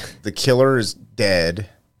 The killer is dead.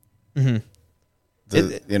 Mm-hmm.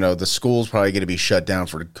 The school's probably going to be shut down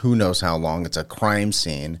for who knows how long. It's a crime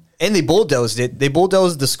scene. And they bulldozed it. They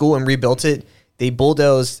bulldozed the school and rebuilt it. They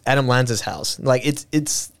bulldozed Adam Lanza's house. Like it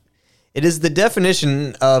is the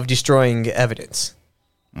definition of destroying evidence.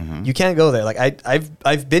 Mm-hmm. You can't go there. Like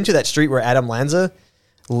I've been to that street where Adam Lanza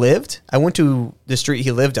lived. I went to the street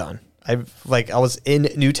he lived on. I was in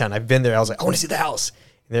Newtown. I've been there. I was like, I want to see the house.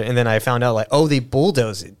 And then I found out like, oh, they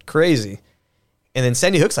bulldozed it. Crazy. And then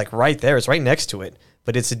Sandy Hook's like right there. It's right next to it.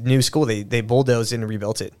 But it's a new school. They bulldozed and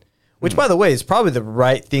rebuilt it. Which, by the way, is probably the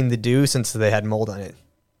right thing to do since they had mold on it.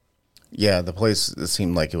 Yeah, the place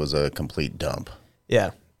seemed like it was a complete dump.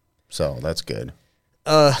 Yeah. So that's good.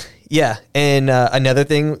 Yeah. And another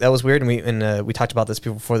thing that was weird, and we talked about this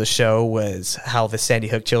before the show, was how the Sandy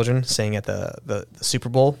Hook children sang at the Super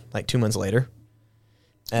Bowl like 2 months later.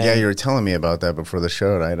 And yeah, you were telling me about that before the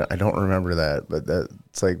show, and I don't remember that, but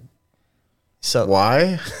that's like, so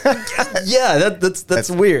why? Yeah, that's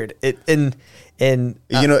weird. It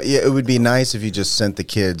it would be nice if you just sent the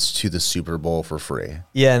kids to the Super Bowl for free.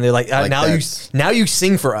 Yeah, and they're like, now you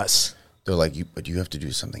sing for us. They're like, but you have to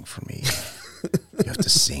do something for me. You have to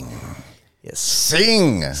sing. Yes,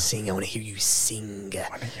 sing. I want to hear you sing. I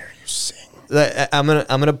want to hear you sing. I'm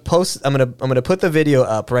gonna put the video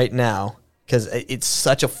up right now because it's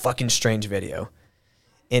such a fucking strange video,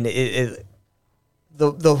 and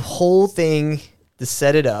the whole thing to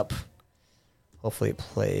set it up. Hopefully it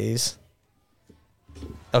plays.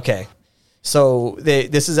 Okay, so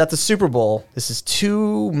this is at the Super Bowl. This is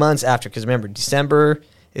 2 months after, because remember, December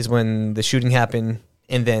is when the shooting happened,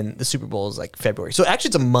 and then the Super Bowl is like February. So actually,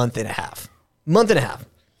 it's a month and a half.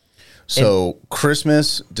 So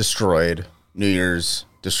Christmas destroyed, New Year's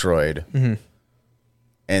destroyed, mm-hmm.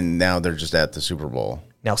 and now they're just at the Super Bowl.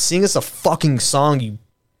 Now sing us a fucking song, you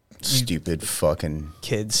stupid fucking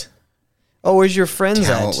kids. Oh, where's your friends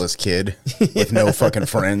talentless kid with no fucking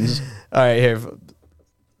friends. All right, here.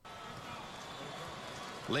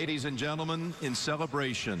 Ladies and gentlemen, in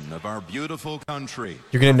celebration of our beautiful country,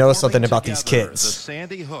 you're going to know something about these kids. The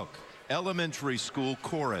Sandy Hook Elementary School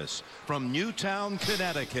Chorus from Newtown,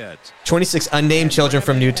 Connecticut. 26 unnamed children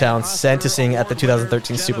from Newtown sent to sing at the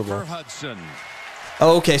 2013 Super Bowl.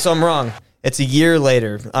 Oh, okay, so I'm wrong. It's a year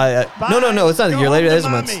later. No, it's not a year later. It is a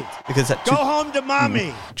month. Because go home to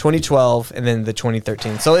mommy. 2012 and then the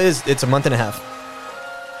 2013. So it's a month and a half.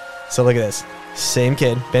 So look at this. Same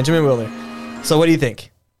kid, Benjamin Wheeler. So what do you think?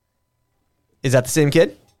 Is that the same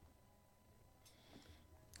kid?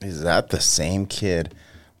 Is that the same kid?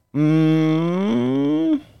 That's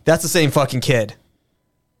the same fucking kid.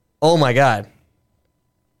 Oh my God.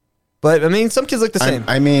 But I mean, some kids look the same.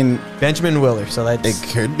 I mean, Benjamin Wheeler. So that's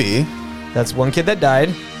it could be. That's one kid that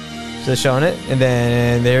died. Just showing it, and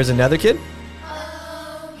then there's another kid.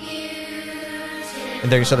 And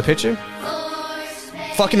they're gonna show the picture.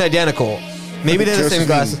 Fucking identical. Maybe they're the same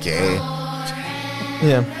glasses. Gay.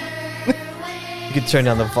 Yeah. You could turn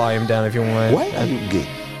down the volume down if you want. Why are you gay?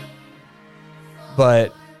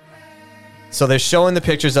 But so they're showing the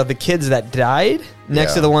pictures of the kids that died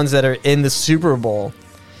next to the ones that are in the Super Bowl.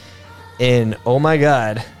 And oh my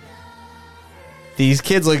God, these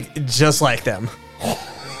kids look just like them.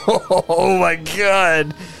 Oh my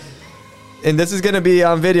God. And this is going to be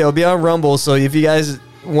on video. It'll be on Rumble. So if you guys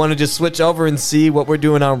want to just switch over and see what we're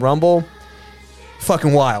doing on Rumble,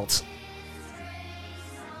 fucking wild.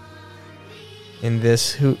 And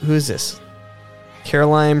this, who is this?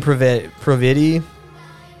 Caroline Providi.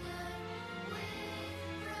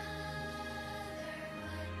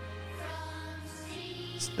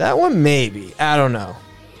 That one maybe. I don't know.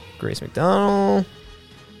 Grace McDonald.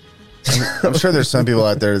 I'm sure there's some people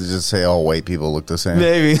out there that just say all white people look the same.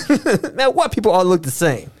 Maybe. Man, white people all look the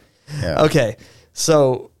same. Yeah. Okay.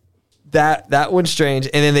 So that one's strange.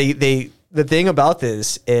 And then they the thing about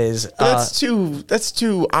this is that's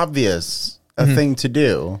too obvious a thing to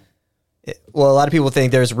do. Well, a lot of people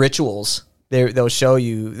think there's rituals. They'll show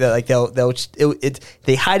you that, like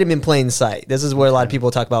they hide them in plain sight. This is where a lot of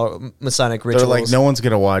people talk about Masonic rituals. They're like, no one's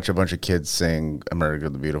gonna watch a bunch of kids sing "America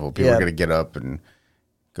the Beautiful." People are gonna get up and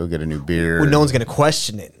go get a new beer. Well, no one's gonna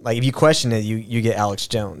question it. Like if you question it, you get Alex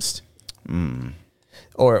Jones.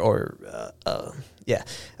 Or yeah.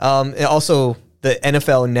 And also, the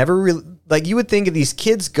NFL never really, like, you would think if these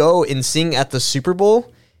kids go and sing at the Super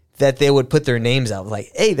Bowl, that they would put their names out,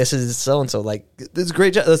 like, hey, this is so and so, like, this is a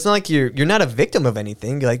great job. It's not like you're not a victim of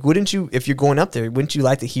anything. Like, wouldn't you, if you're going up there, wouldn't you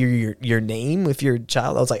like to hear your name with your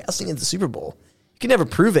child? I was like, I was singing at the Super Bowl. You can never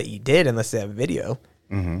prove that you did unless they have a video.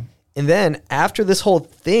 And then after this whole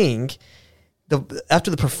thing,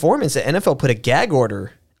 after the performance, the NFL put a gag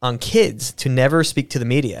order on kids to never speak to the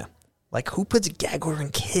media. Like, who puts a gag order on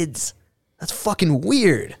kids? That's fucking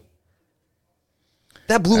weird.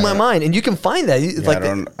 That blew my mind, and you can find that. It's like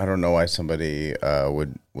I don't know why somebody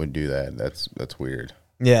would do that. That's weird.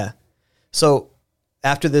 Yeah. So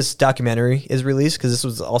after this documentary is released, because this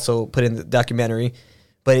was also put in the documentary,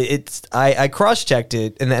 but I cross-checked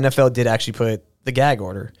it, and the NFL did actually put the gag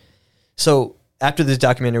order. So after this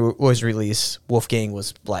documentary was released, Wolfgang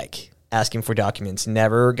was like asking for documents,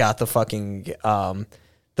 never got the fucking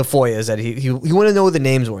the FOIAs that he wanted to know what the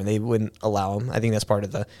names were, and they wouldn't allow him. I think that's part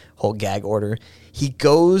of the whole gag order. He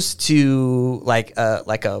goes to like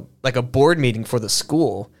a board meeting for the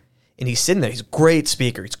school, and he's sitting there. He's a great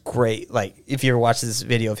speaker. He's great. Like, if you ever watch this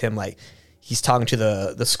video of him, like, he's talking to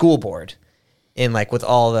the school board, and like with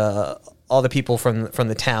all the people from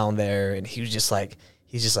the town there, and he's just like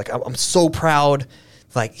I'm so proud.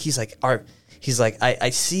 Like, he's like I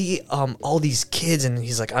see all these kids, and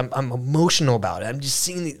he's like I'm emotional about it. I'm just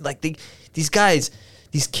seeing these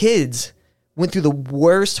kids went through the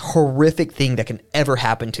worst horrific thing that can ever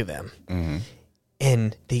happen to them,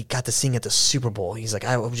 and they got to sing at the Super Bowl. He's like,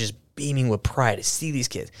 I was just beaming with pride to see these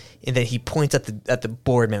kids. And then he points at the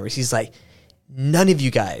board members. He's like, none of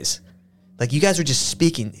you guys, like, you guys were just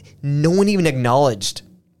speaking. No one even acknowledged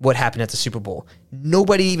what happened at the Super Bowl. None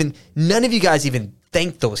of you guys even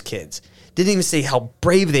thanked those kids. Didn't even say how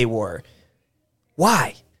brave they were.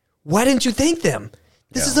 Why? Why didn't you thank them?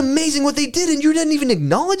 This is amazing what they did, and you didn't even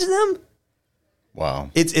acknowledge them? Wow.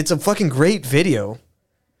 It's a fucking great video.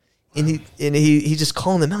 And he just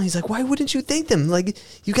calling them out. He's like, why wouldn't you thank them? Like,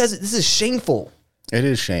 you guys, this is shameful. It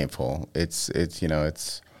is shameful. It's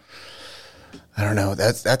I don't know.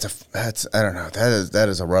 That's I don't know. That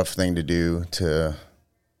is a rough thing to do to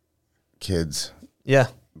kids. Yeah.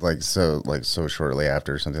 Like so shortly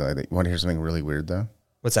after, something like that. You want to hear something really weird though?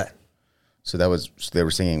 What's that? So they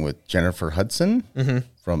were singing with Jennifer Hudson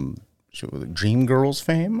from Dreamgirls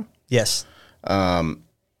fame. Yes.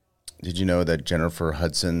 Did you know that Jennifer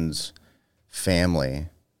Hudson's family,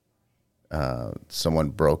 someone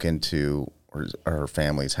broke into her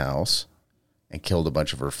family's house and killed a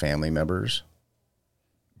bunch of her family members,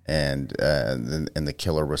 and the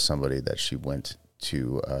killer was somebody that she went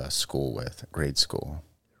to school with, grade school.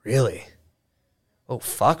 Really? Oh,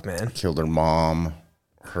 fuck, man. Killed her mom,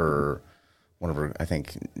 one of her, I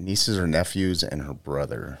think, nieces or nephews, and her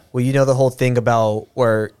brother. Well, you know the whole thing about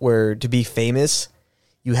where to be famous,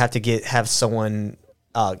 you have to have someone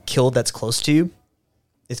killed that's close to you.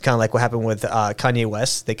 It's kind of like what happened with Kanye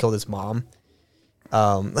West. They killed his mom.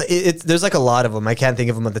 There's like a lot of them. I can't think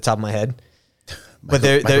of them at the top of my head. But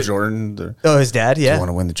Michael Jordan. His dad. Yeah. Do you want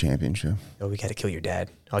to win the championship? Oh, we got to kill your dad.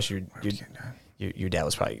 Your dad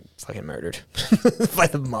was probably fucking murdered by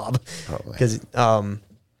the mob. Probably. Because,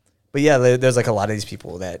 but yeah, there's like a lot of these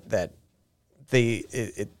people that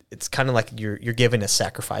it's kind of like you're given a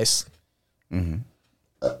sacrifice. Mm-hmm.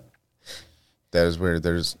 That is where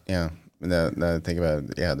there's now I think about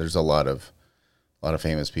it, there's a lot of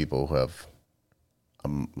famous people who have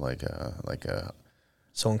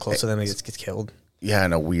someone close to them that gets killed. Yeah,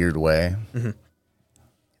 in a weird way. Mm-hmm.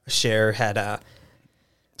 Cher had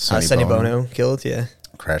Sonny Bono killed. Yeah,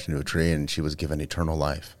 crashed into a tree, and she was given eternal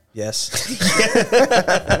life. Yes,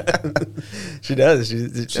 she does. She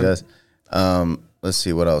does. Let's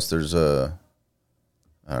see what else. There's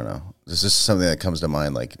I don't know. This is something that comes to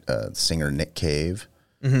mind, like singer Nick Cave.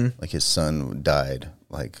 Mm-hmm. Like, his son died.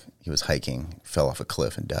 Like, he was hiking, fell off a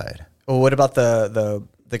cliff, and died. Well, what about the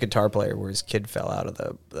guitar player where his kid fell out of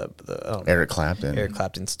the Eric Clapton? Eric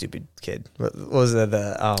Clapton, stupid kid. What was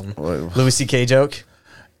the Louis C.K. joke?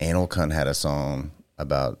 Anal Cunt had a song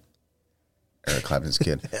about Eric Clapton's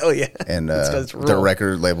kid. Hell yeah. And This guy's the real.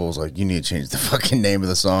 record label was like, you need to change the fucking name of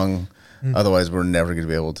the song. Otherwise, we're never going to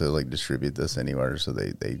be able to like distribute this anywhere. So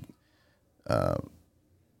they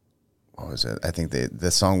what was it? I think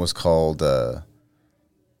the song was called, it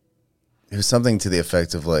was something to the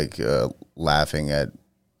effect of like laughing at,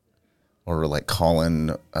 or like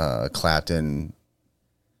calling Clapton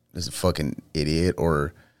is a fucking idiot,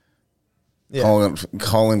 or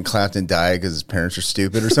calling Clapton die because his parents are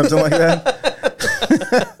stupid or something like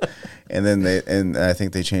that. And then I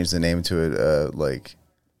think they changed the name to it like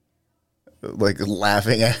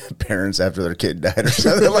laughing at parents after their kid died or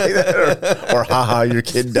something like that, or haha, your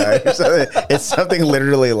kid died or something. It's something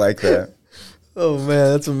literally like that. Oh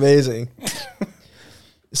man, that's amazing.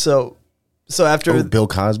 So after Bill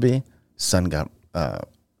Cosby, son got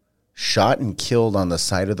shot and killed on the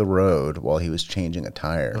side of the road while he was changing a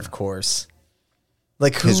tire. Of course.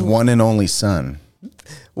 Like his one and only son.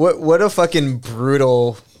 What a fucking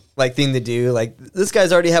brutal like thing to do. Like this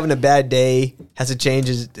guy's already having a bad day, has to change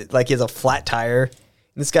his, like he has a flat tire. And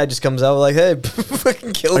this guy just comes out like, hey,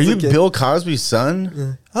 fucking kills Are you the kid. Bill Cosby's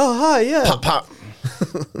son? Oh, hi, yeah. Pop, pop.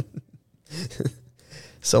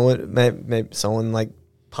 Someone like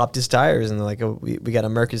popped his tires and they're like, oh, we got to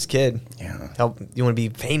murk his kid. Yeah. You want to be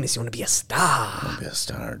famous. You want to be a star. You want to be a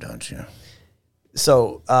star, don't you?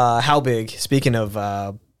 So, how big? Speaking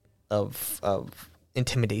of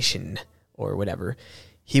intimidation or whatever,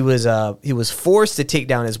 he was forced to take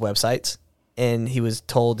down his websites, and he was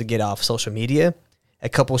told to get off social media. A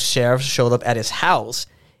couple sheriffs showed up at his house,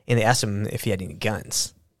 and they asked him if he had any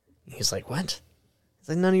guns. He's like, "What?" It's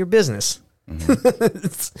like none of your business.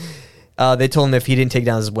 Mm-hmm. They told him if he didn't take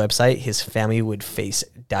down his website, his family would face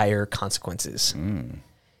dire consequences.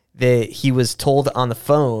 He was told on the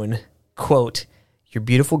phone, quote, "Your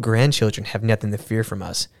beautiful grandchildren have nothing to fear from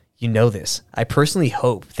us. You know this. I personally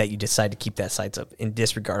hope that you decide to keep that site up and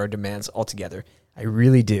disregard our demands altogether. I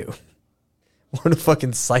really do." What a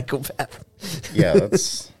fucking psychopath. Yeah,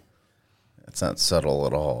 that's not subtle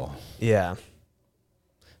at all. Yeah.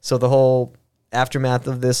 So the whole aftermath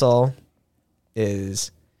of this all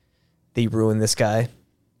is they ruin this guy.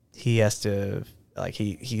 He has to, like,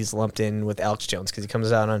 he's lumped in with Alex Jones because he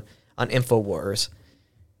comes out on InfoWars.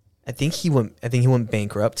 I think he went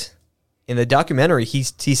bankrupt. In the documentary, he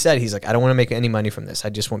said, he's like, I don't want to make any money from this. I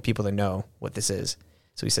just want people to know what this is.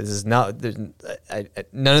 So he says, "This is not.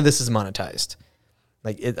 None of this is monetized.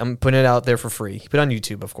 Like I'm putting it out there for free." He put it on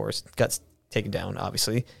YouTube, of course. Got taken down,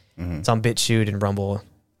 obviously. Mm-hmm. It's on BitChute and Rumble.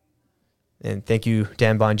 And thank you,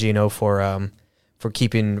 Dan Bongino, for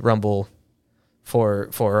keeping Rumble for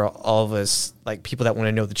all of us, like people that want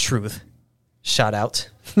to know the truth. Shout out.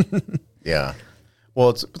 Yeah. Well,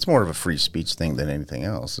 it's more of a free speech thing than anything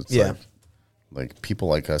else. It's like people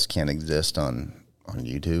like us can't exist on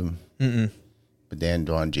YouTube. Mm-mm. But Dan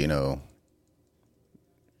Bongino,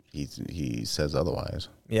 he says otherwise.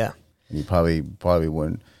 Yeah. And he probably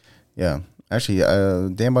wouldn't. Yeah. Actually,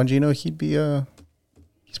 Dan Bongino,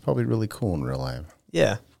 he's probably really cool in real life.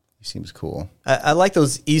 Yeah. He seems cool. I like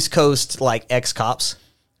those East Coast like ex-cops.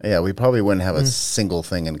 Yeah, we probably wouldn't have a single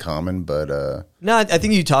thing in common, but no, I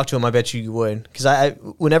think you talk to him. I bet you would, because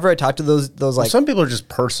whenever I talk to those like some people are just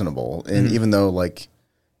personable, and even though like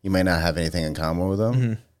you may not have anything in common with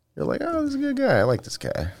them, you're like, oh, this is a good guy. I like this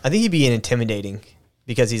guy. I think he'd be intimidating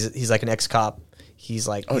because he's like an ex-cop. He's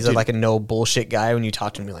like like a no bullshit guy. When you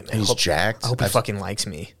talk to him, you're like, man, he's jacked. I hope he fucking likes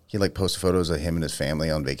me. He like posts photos of him and his family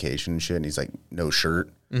on vacation and shit, and he's like no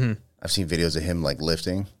shirt. Mm-hmm. I've seen videos of him like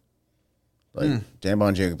lifting. Like Dan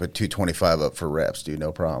Bongino could put 225 up for reps, dude,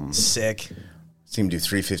 no problem. Sick. See him do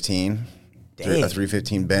 315. Dang. A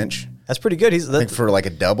 315 bench. That's pretty good. I think for like a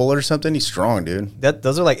double or something, he's strong, dude.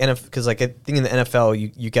 Those are like NFL, because like I think in the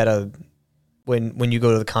NFL you gotta when you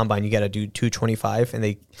go to the combine you gotta do 225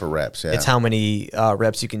 and for reps. Yeah, it's how many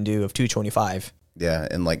reps you can do of 225. Yeah,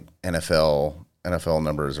 and like NFL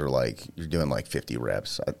numbers are like you're doing like 50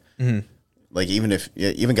 reps. Like even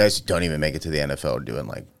guys who don't even make it to the NFL are doing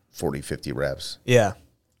like 40, 50 reps. Yeah.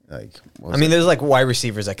 Like, there's like wide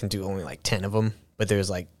receivers that can do only like 10 of them, but there's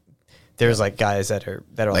like guys that are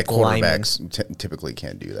like quarterbacks typically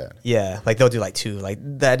can't do that. Yeah, like they'll do like 2. Like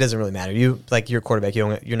that doesn't really matter. You like your quarterback,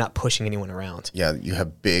 you're not pushing anyone around. Yeah, you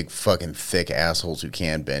have big fucking thick assholes who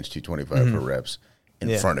can bench 225 for reps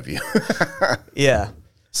in front of you. Yeah.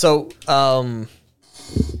 So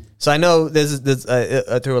I know there's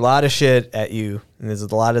I threw a lot of shit at you, and there's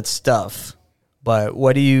a lot of stuff. But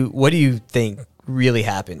what do you think really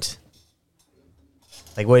happened?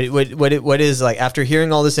 Like what is like after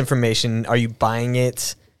hearing all this information? Are you buying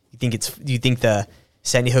it? Do you think the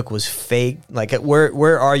Sandy Hook was fake? Like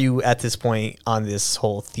where are you at this point on this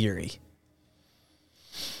whole theory?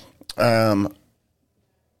 I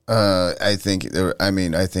think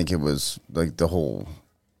I think it was like the whole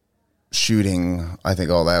shooting. I think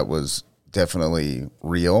all that was definitely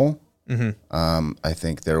real. Mm-hmm. I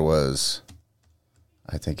think it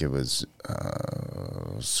was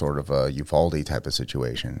sort of a Uvalde type of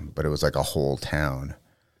situation, but it was like a whole town.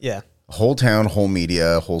 Yeah. A whole town, whole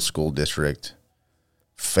media, whole school district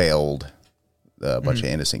failed a bunch of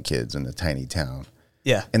innocent kids in a tiny town.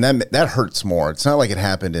 Yeah. And that hurts more. It's not like it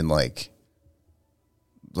happened in like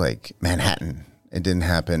Manhattan. It didn't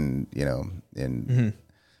happen, in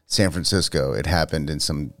San Francisco. It happened in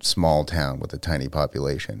some small town with a tiny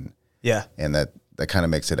population. Yeah. And that kind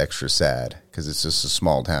of makes it extra sad because it's just a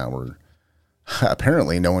small town where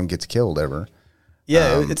apparently no one gets killed ever.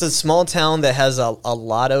 Yeah, it's a small town that has a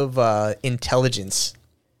lot of intelligence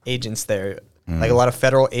agents there. Like a lot of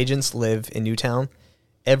federal agents live in Newtown.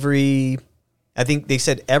 I think they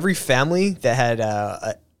said every family that had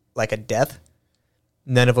a death,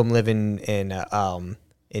 none of them live in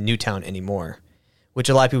Newtown anymore. Which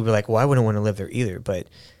a lot of people be like, well, I wouldn't want to live there either. But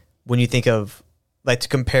when you think of, like, to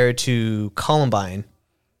compare it to Columbine,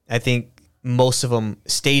 I think most of them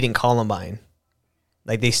stayed in Columbine.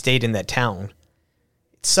 Like, they stayed in that town.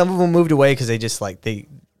 Some of them moved away because they just, they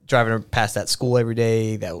driving past that school every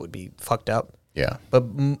day, that would be fucked up. Yeah. But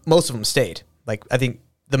most of them stayed. Like, I think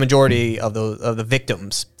the majority of the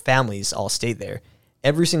victims' families all stayed there.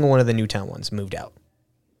 Every single one of the Newtown ones moved out.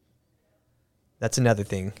 That's another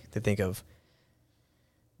thing to think of.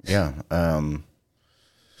 Yeah.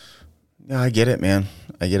 Yeah, I get it, man.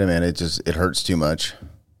 It hurts too much.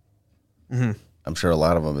 Mm-hmm. I'm sure a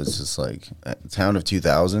lot of them is just like town of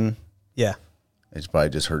 2000. Yeah. It's probably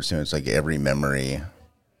just hurts too much. It's like every memory,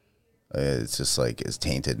 it's just like is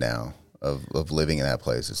tainted now of living in that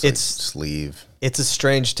place. It's like just leave. It's a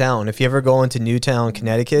strange town. If you ever go into Newtown,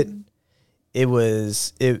 Connecticut,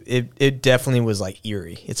 it definitely was like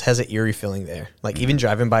eerie. It has an eerie feeling there. Like even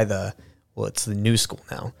driving by it's the new school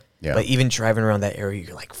now. Yeah. But even driving around that area,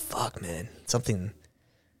 you're like, fuck, man, something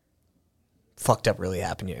fucked up really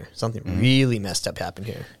happened here. Something really messed up happened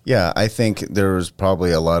here. Yeah, I think there was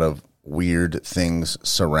probably a lot of weird things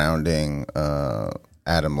surrounding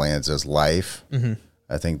Adam Lanza's life. Mm-hmm.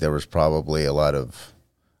 I think there was probably a lot of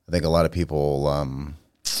people,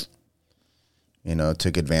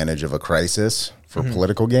 took advantage of a crisis for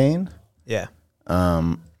political gain. Yeah.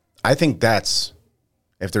 I think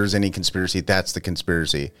if there's any conspiracy, that's the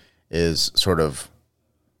conspiracy, is sort of,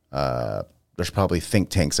 there's probably think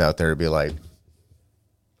tanks out there to be like,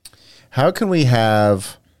 how can we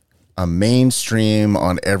have a mainstream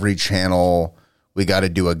on every channel? We got to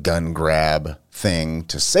do a gun grab thing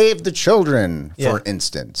to save the children, for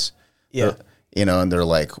instance. Yeah. And they're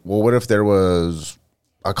like, well, what if there was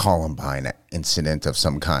a Columbine incident of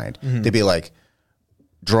some kind? Mm-hmm. They'd be like,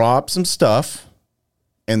 drop some stuff,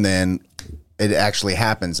 and then it actually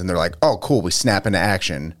happens, and they're like, oh, cool, we snap into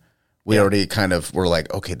action. We already we're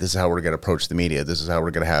like, okay, this is how we're going to approach the media. This is how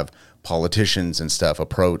we're going to have politicians and stuff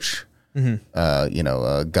approach,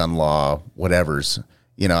 gun law, whatever's.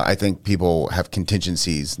 I think people have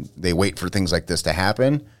contingencies. They wait for things like this to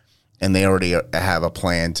happen, and they already have a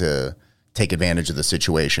plan to take advantage of the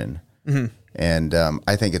situation. Mm-hmm. And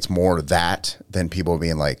I think it's more that than people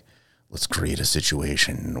being like, let's create a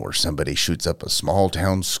situation where somebody shoots up a small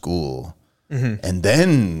town school, and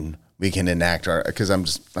then we can enact our. Because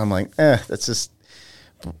I'm like, that's just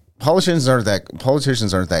politicians aren't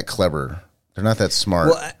that clever. They're not that smart.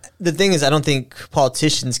 Well, the thing is, I don't think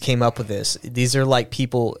politicians came up with this. These are like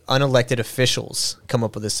people, unelected officials come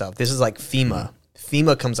up with this stuff. This is like FEMA.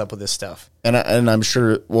 FEMA comes up with this stuff. And I'm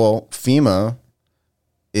sure, FEMA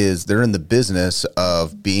they're in the business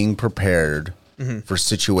of being prepared for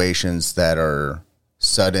situations that are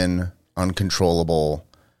sudden, uncontrollable,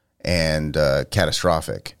 and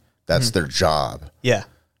catastrophic. That's their job. Yeah.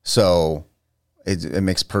 So it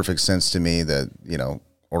makes perfect sense to me that,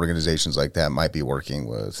 organizations like that might be working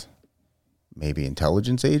with maybe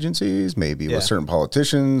intelligence agencies, maybe with certain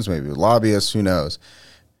politicians, maybe with lobbyists, who knows,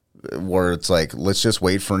 where it's like, let's just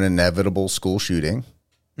wait for an inevitable school shooting.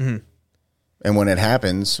 Mm-hmm. And when it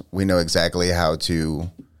happens, we know exactly how to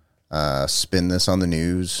spin this on the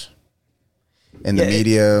news and the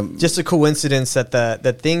media. Just a coincidence that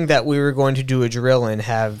the thing that we were going to do a drill in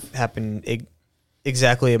have happened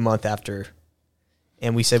exactly a month after.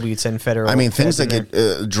 And we said we'd send federal. I mean, things like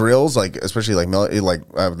drills, like especially like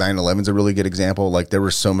 9/11 is a really good example. Like there were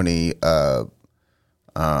so many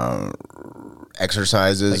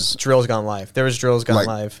exercises, like drills gone live. There was drills gone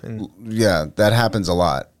live, and that happens a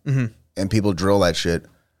lot. Mm-hmm. And people drill that shit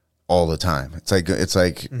all the time. It's like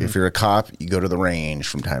if you're a cop, you go to the range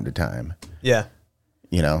from time to time. Yeah,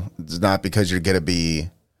 You know, it's not because you're going to be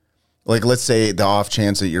like, let's say the off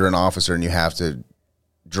chance that you're an officer and you have to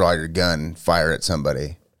draw your gun, fire at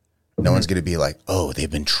somebody. No one's going to be like, oh,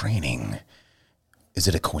 they've been training. Is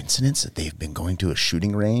it a coincidence that they've been going to a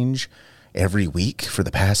shooting range every week for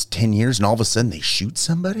the past 10 years and all of a sudden they shoot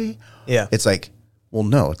somebody? Yeah. It's like, well,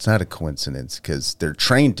 no, it's not a coincidence because they're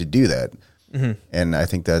trained to do that. And I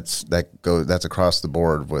think that's across the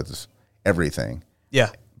board with everything. Yeah.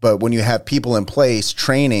 But when you have people in place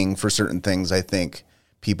training for certain things, I think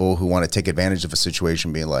people who want to take advantage of a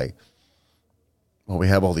situation being like, well, we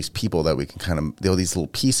have all these people that we can all these little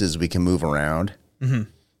pieces we can move around.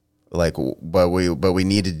 Like, but we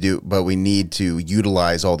need to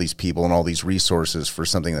utilize all these people and all these resources for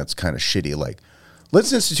something that's kind of shitty. Like,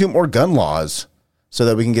 let's institute more gun laws so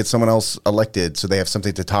that we can get someone else elected so they have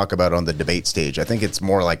something to talk about on the debate stage. I think it's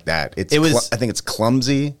more like that. I think it's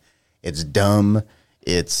clumsy. It's dumb.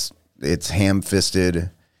 It's ham-fisted.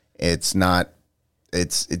 It's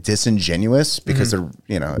disingenuous because they're,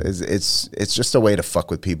 it's just a way to fuck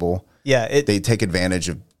with people. Yeah. They take advantage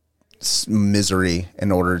of misery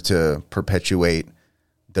in order to perpetuate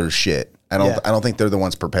their shit. I don't think they're the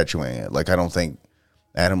ones perpetuating it. Like, I don't think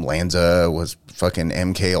Adam Lanza was fucking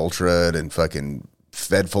MK Ultra'd and fucking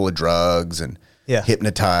fed full of drugs and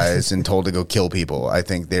hypnotized and told to go kill people. I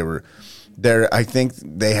think they were there. I think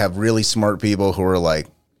they have really smart people who are like,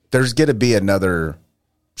 there's going to be another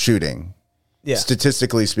shooting. Yeah.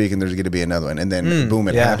 Statistically speaking, there's going to be another one. And then boom,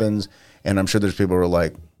 it happens. And I'm sure there's people who are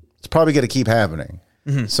like, it's probably going to keep happening.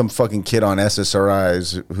 Some fucking kid on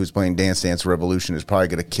SSRIs who's playing Dance Dance Revolution is probably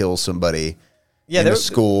going to kill somebody in the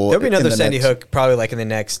school. There'll be another Sandy Hook probably like in the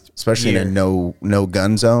next especially year. in a no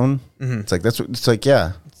gun zone. It's like, it's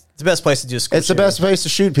the best place to do a school It's the best place to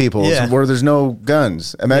shoot people is where there's no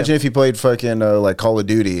guns. Imagine if you played fucking like Call of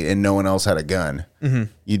Duty and no one else had a gun.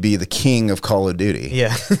 You'd be the king of Call of Duty.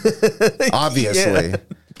 Yeah. Obviously. Yeah.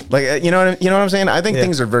 Like, you know what I'm saying? I think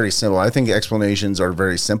things are very simple. I think explanations are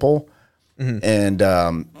very simple. And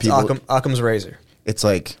people, Occam's razor. It's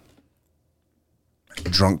like a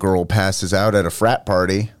drunk girl passes out at a frat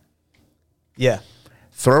party. Yeah.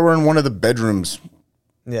 Throw her in one of the bedrooms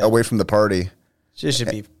away from the party. She should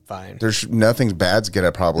be fine. There's nothing bad's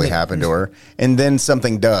gonna probably happen to her, and then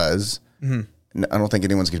something does. I don't think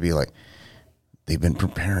anyone's gonna be like, they've been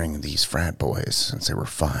preparing these frat boys since they were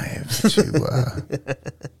 5 to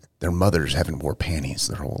their mothers haven't wore panties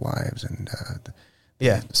their whole lives, and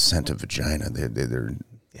the scent of vagina. They're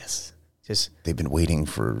they've been waiting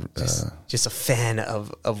for just a fan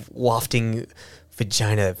of wafting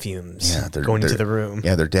vagina fumes. Going into the room.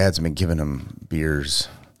 Yeah, their dads have been giving them beers.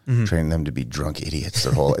 Training them to be drunk idiots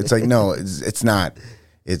their whole. It's like, no, it's not.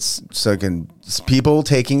 It's people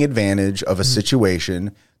taking advantage of a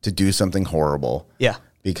situation to do something horrible. Yeah,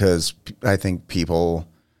 because I think people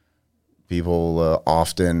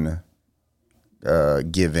often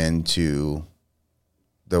give in to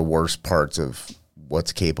the worst parts of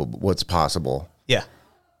what's possible. Yeah,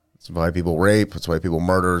 it's why people rape. It's why people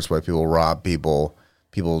murder. It's why people rob people.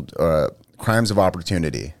 Crimes of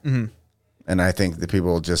opportunity. And I think the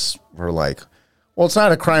people just were like, well, it's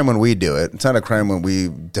not a crime when we do it. It's not a crime when we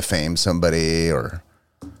defame somebody, or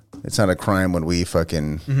it's not a crime when we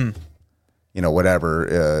fucking,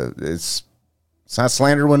 whatever. It's not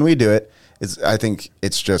slander when we do it. I think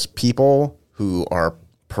it's just people who are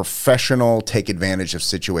professional, take advantage of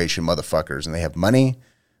situation motherfuckers. And they have money.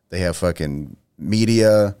 They have fucking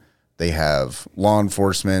media. They have law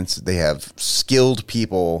enforcement. They have skilled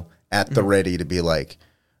people at the ready to be like,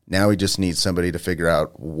 now we just need somebody to figure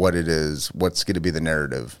out what it is, what's going to be the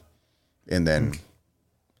narrative, and then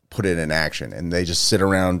put it in action. And they just sit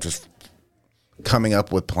around just coming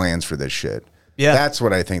up with plans for this shit. Yeah. That's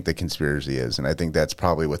what I think the conspiracy is. And I think that's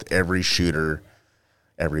probably with every shooter,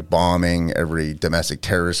 every bombing, every domestic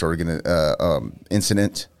terrorist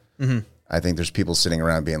incident. I think there's people sitting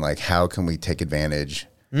around being like, how can we take advantage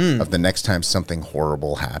of the next time something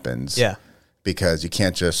horrible happens? Yeah. Because you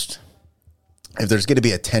can't just... If there's going to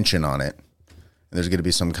be attention on it, and there's going to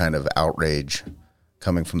be some kind of outrage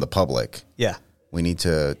coming from the public, we need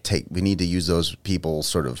to use those people's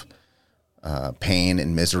sort of pain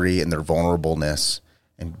and misery and their vulnerableness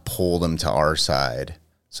and pull them to our side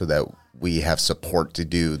so that we have support to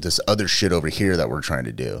do this other shit over here that we're trying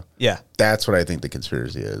to do. Yeah. That's what I think the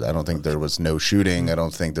conspiracy is. I don't think there was no shooting. I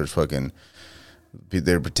don't think there's fucking...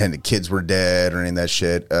 They pretended kids were dead or any of that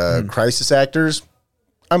shit. Crisis actors,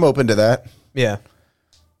 I'm open to that. Yeah.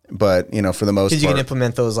 But, for the most part... Because you can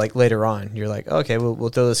implement those, like, later on. You're like, okay, we'll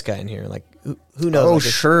throw this guy in here. Like, who knows? Oh,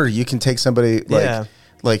 sure. You can take somebody, like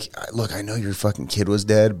like, look, I know your fucking kid was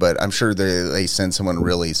dead, but I'm sure they send someone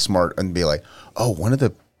really smart and be like, oh, one of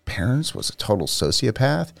the parents was a total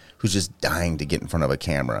sociopath who's just dying to get in front of a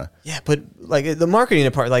camera. Yeah, but like the marketing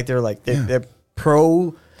department, like they're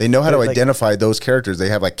pro. They know how to like, identify those characters. They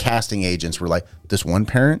have like casting agents where like this one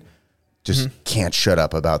parent just can't shut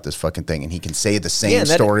up about this fucking thing, and he can say the same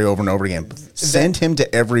story over and over again. Send him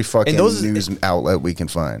to every fucking news outlet we can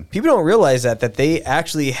find. People don't realize that they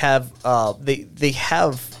actually have they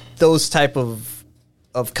have those type of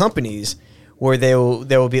companies where they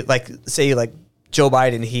will be like, say like Joe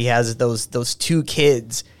Biden, he has those 2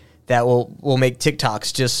 kids that will make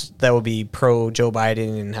TikToks just that will be pro Joe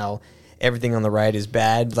Biden and how everything on the right is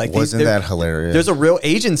bad. Like, wasn't that hilarious? There's a real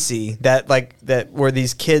agency that where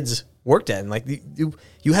these kids worked at, and like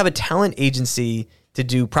you have a talent agency to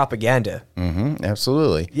do propaganda.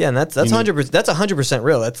 Absolutely. Yeah, and that's 100%. That's 100%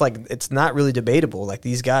 real. That's like, it's not really debatable. Like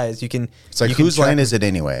these guys, you can. It's like, whose line is it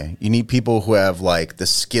anyway? You need people who have like the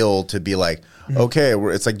skill to be like, okay,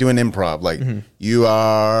 it's like doing improv. Like, you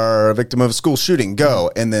are a victim of a school shooting, go,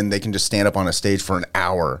 and then they can just stand up on a stage for an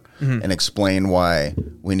hour and explain why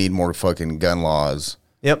we need more fucking gun laws.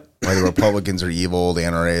 Yep. Why the Republicans are evil, the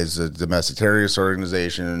NRA is a domestic terrorist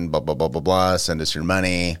organization, blah, blah, blah, blah, blah. Send us your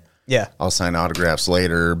money. Yeah. I'll sign autographs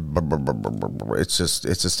later. It's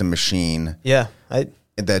just a machine. Yeah.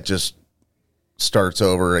 That just starts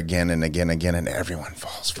over again and again and again, and everyone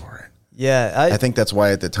falls for it. Yeah. I think that's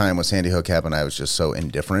why at the time when Sandy Hook happened, I was just so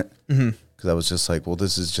indifferent. Because I was just like, well,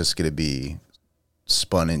 this is just going to be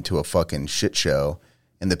spun into a fucking shit show.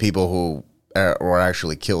 And the people who were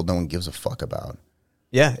actually killed, no one gives a fuck about.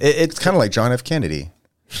 Yeah, it's kind of like John F. Kennedy,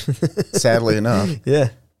 sadly enough. Yeah.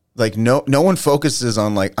 Like, no one focuses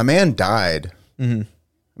on, like, a man died. A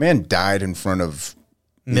man died in front of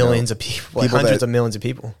millions of people, hundreds of millions of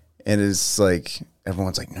people. And it's like,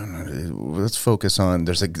 everyone's like, no, let's focus on,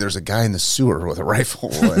 there's a guy in the sewer with a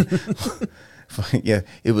rifle. And, yeah,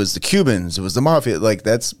 it was the Cubans, it was the mafia. Like,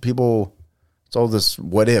 that's people, it's all this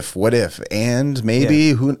what if, and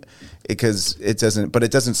maybe because it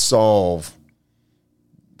doesn't solve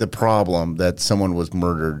the problem that someone was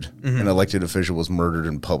murdered, an elected official was murdered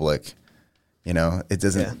in public. You know, it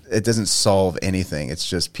doesn't solve anything. It's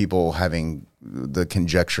just people having the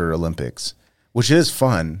conjecture Olympics, which is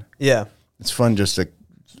fun. Yeah. It's fun just to, I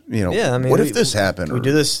mean, what if this happened? We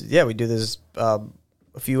do this a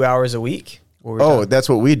few hours a week. That's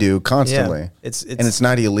what we do constantly. Yeah. It's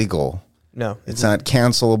not illegal. No, it's not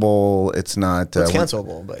cancelable. It's not. It's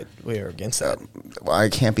cancelable, but we are against that. I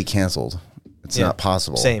can't be canceled. It's not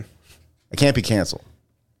possible. Same. I can't be canceled.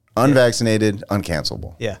 Unvaccinated,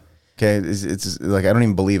 uncancelable. Yeah. Okay. It's like, I don't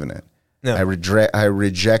even believe in it. No. I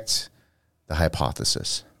reject the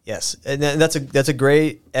hypothesis. Yes, and that's a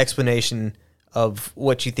great explanation of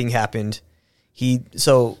what you think happened.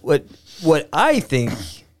 What I think,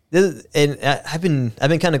 and I've been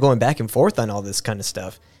kind of going back and forth on all this kind of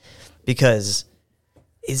stuff, because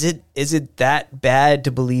is it that bad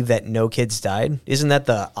to believe that no kids died? Isn't that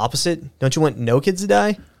the opposite? Don't you want no kids to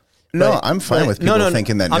die? No, I'm fine with people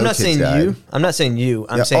thinking that no kids died. I'm not saying you.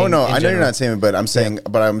 I'm saying. Oh no, I know general. you're not saying it, but I'm saying,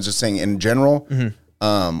 but I'm just saying in general.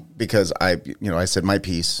 Because I said my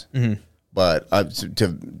piece, but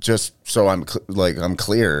just so I'm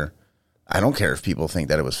clear, I don't care if people think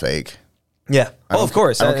that it was fake. Yeah. Oh, of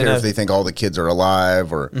course. I don't care if they think all the kids are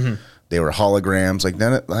alive or they were holograms. Like,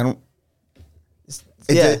 then I don't.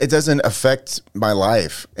 It doesn't affect my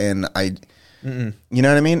life, and you know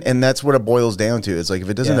what I mean. And that's what it boils down to. It's like, if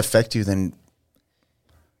it doesn't affect you, then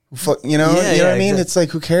you know what I mean. It's like,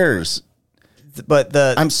 who cares? But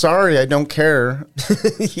I'm sorry, I don't care.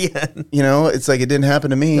 Yeah, it's like, it didn't happen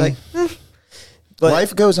to me. Like, but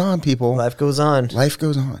life goes on, people. Life goes on. Life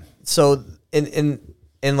goes on. So, and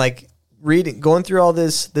like going through all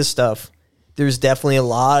this stuff, there's definitely a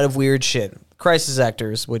lot of weird shit. Crisis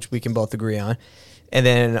actors, which we can both agree on. And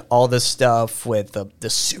then all this stuff with the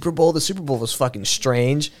Super Bowl. The Super Bowl was fucking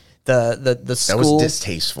strange. The school, that was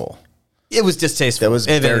distasteful. It was distasteful. That was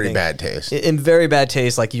very bad taste. In very bad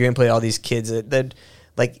taste. Like, you're gonna play all these kids that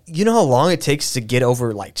like, you know how long it takes to get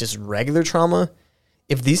over like just regular trauma.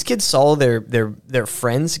 If these kids saw their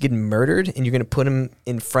friends getting murdered, and you're gonna put them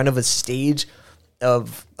in front of a stage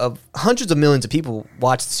of hundreds of millions of people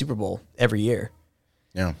watch the Super Bowl every year.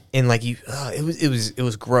 Yeah, and like it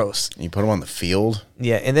was gross. You put them on the field.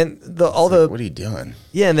 Yeah, and then what are you doing?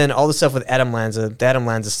 Yeah, and then all the stuff with Adam Lanza. The Adam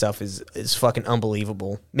Lanza stuff is fucking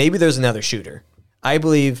unbelievable. Maybe there's another shooter. I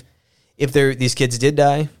believe if these kids did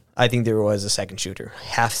die, I think there was a second shooter.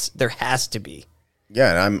 There has to be.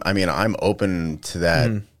 Yeah, and I'm open to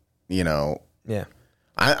that. Yeah,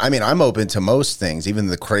 I mean, I'm open to most things, even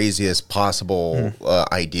the craziest possible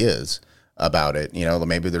ideas about it. You know,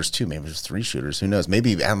 maybe there's 2, maybe there's 3 shooters. Who knows?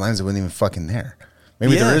 Maybe Adam Lanza wasn't even fucking there.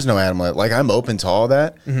 Maybe there is no Adam Lanza. Like, I'm open to all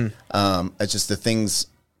that. It's just the things,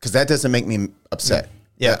 because that doesn't make me upset.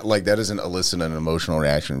 Yeah. That doesn't elicit an emotional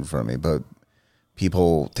reaction from me. But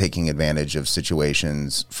people taking advantage of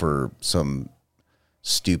situations for some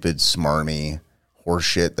stupid, smarmy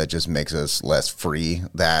horseshit that just makes us less free,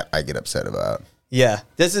 that I get upset about. Yeah,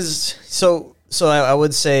 this is so. I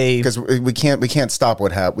would say because we can't stop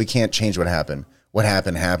what happened. We can't change what happened. What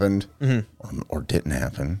happened, or didn't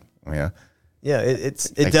happen. Yeah, yeah.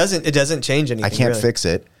 It doesn't change anything. I can't really fix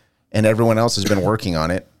it, and everyone else has been working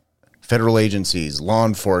on it. Federal agencies, law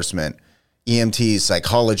enforcement, EMTs,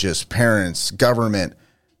 psychologists, parents, government.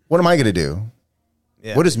 What am I going to do?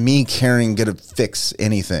 Yeah. What is me caring going to fix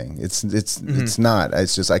anything? It's not.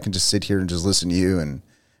 It's just I can just sit here and just listen to you and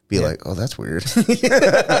be like, oh, that's weird. You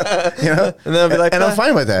know? And then I'll be like, and I'm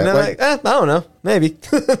fine with that. And like, I don't know, maybe.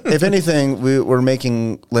 If anything, we're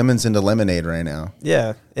making lemons into lemonade right now.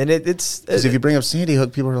 Yeah, and it's because if you bring up Sandy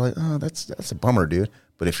Hook, people are like, oh, that's a bummer, dude.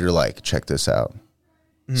 But if you're like, check this out,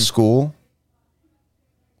 school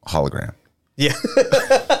hologram. Yeah.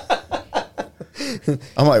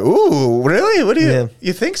 I'm like, ooh, really? What do you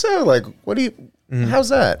you think so? Like, what do you? How's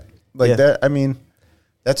that? Like that? I mean,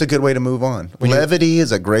 that's a good way to move on. Levity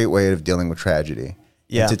is a great way of dealing with tragedy.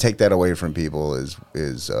 Yeah, and to take that away from people is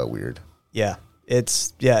weird. Yeah,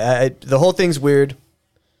 it's the whole thing's weird.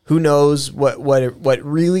 Who knows what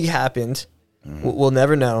really happened? We'll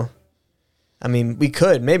never know. I mean, we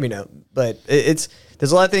could maybe know, but there's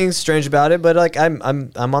a lot of things strange about it. But like, I'm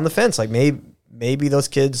on the fence. Like maybe those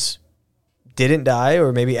kids didn't die,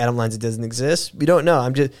 or maybe Adam Lanza doesn't exist. We don't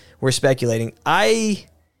know. We're speculating.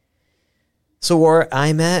 So where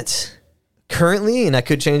I'm at currently, and I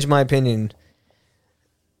could change my opinion.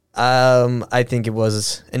 I think it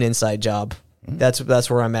was an inside job. That's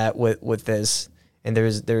where I'm at with this. And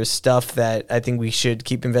there's stuff that I think we should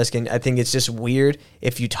keep investigating. I think it's just weird.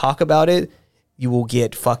 If you talk about it, you will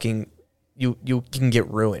get you can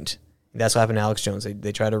get ruined. That's what happened to Alex Jones.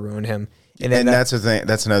 They try to ruin him. And that's the thing.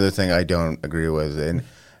 That's another thing I don't agree with.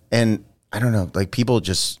 And I don't know, like people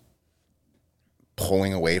just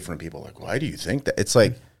pulling away from people. Like, why do you think that? It's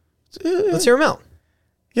like, let's hear them out.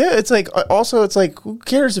 Yeah, it's like also it's like, who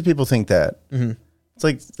cares if people think that? It's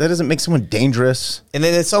like that doesn't make someone dangerous. And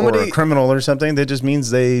then it's somebody or a criminal or something. That just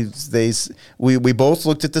means we both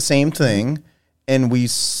looked at the same thing and we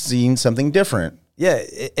seen something different. Yeah,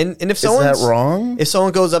 and if someone is that wrong? If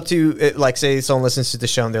someone goes up to like, say someone listens to the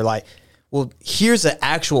show and they're like, well, here's the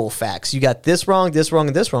actual facts. You got this wrong, this wrong,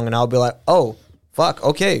 and this wrong. And I'll be like, oh, fuck,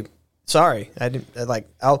 okay, sorry. I didn't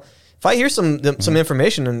if I hear some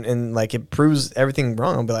information and like it proves everything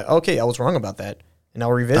wrong, I'll be like, okay, I was wrong about that. And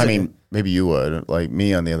I'll revisit it. I mean, maybe you would. Like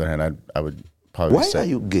me, on the other hand, I would probably say. Why are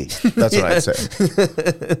you gay? That's what I'd say.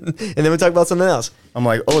 And then we talk about something else. I'm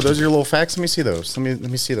like, oh, those are your little facts? Let me see those. Let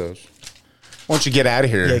me see those. Why don't you get out of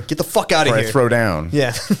here? Yeah, get the fuck out of here. I throw down.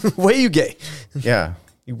 Yeah. Why are you gay? Yeah.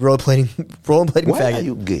 You rollerblading faggot. Why are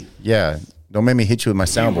you gay? Yeah. Don't make me hit you with my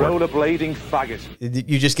soundboard. Rollerblading faggot.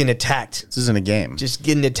 You're just getting attacked. This isn't a game. Just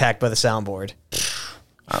getting attacked by the soundboard.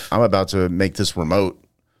 I'm about to make this remote.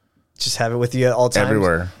 Just have it with you all the time.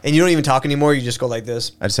 Everywhere. And you don't even talk anymore. You just go like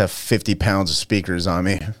this. I just have 50 pounds of speakers on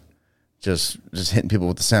me. Just hitting people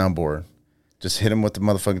with the soundboard. Just hit them with the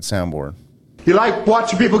motherfucking soundboard. You like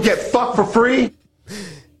watching people get fucked for free?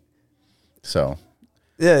 So,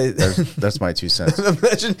 yeah, that's my 2 cents.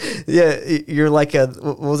 Imagine, you're like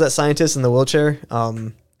what was that scientist in the wheelchair?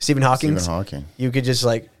 Stephen Hawking. Stephen Hawking. You could just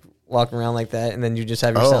like walk around like that, and then you just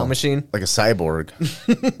have your sound machine, like a cyborg.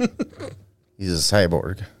 He's a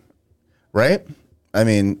cyborg, right? I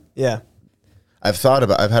mean, yeah. I've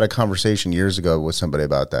had a conversation years ago with somebody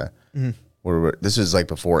about that. Mm-hmm. This is like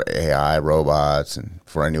before AI, robots, and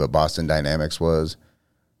before I knew what Boston Dynamics was.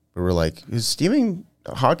 We were like, is Stephen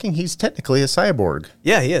Hawking, he's technically a cyborg.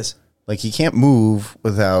 Yeah, he is. Like, he can't move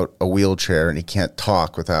without a wheelchair, and he can't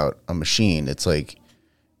talk without a machine. It's like,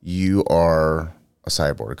 you are a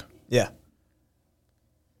cyborg. Yeah.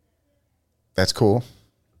 That's cool.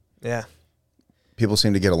 Yeah. People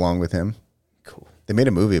seem to get along with him. Cool. They made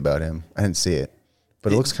a movie about him. I didn't see it,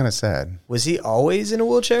 but it looks kind of sad. Was he always in a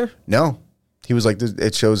wheelchair? No. He was like this,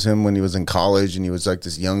 it shows him when he was in college, and he was like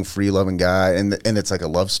this young, free-loving guy, and it's like a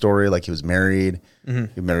love story. Like, he was married.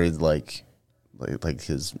 Mm-hmm. He married like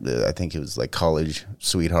his, I think he was like college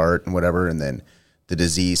sweetheart and whatever, and then the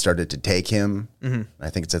disease started to take him. Mm-hmm.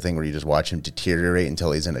 I think it's a thing where you just watch him deteriorate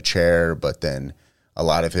until he's in a chair, but then a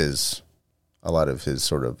lot of his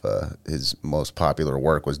sort of his most popular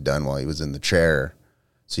work was done while he was in the chair.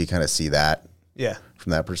 So you kind of see that Yeah.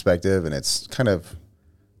 from that perspective, and it's kind of,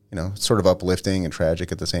 sort of uplifting and tragic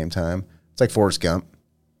at the same time. It's like Forrest Gump.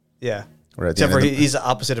 Yeah. Where at the Except end for of the- he's the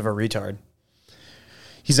opposite of a retard.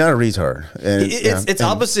 He's not a retard. And, It's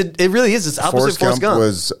opposite. It really is. It's opposite Forrest Gump.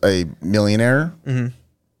 Was a millionaire, Mhm.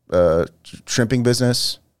 shrimping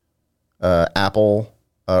business, Apple,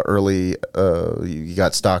 early, you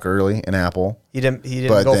got stock early in Apple. He didn't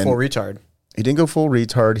But go then- full retard. He didn't go full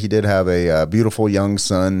retard. He did have a beautiful young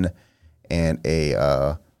son and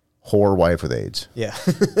a whore wife with AIDS. Yeah.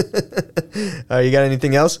 You got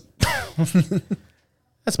anything else?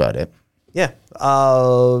 That's about it. Yeah.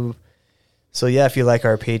 So yeah, if you like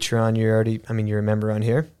our Patreon, you're a member on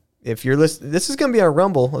here. If you're listening, this is going to be on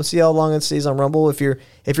Rumble. Let's see how long it stays on Rumble. If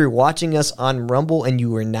you're watching us on Rumble and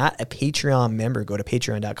you are not a Patreon member, go to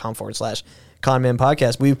patreon.com/Conman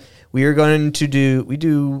Podcast. We are going to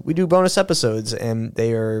do bonus episodes, and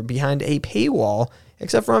they are behind a paywall,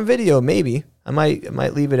 except for on video. Maybe I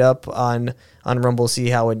might leave it up on Rumble, see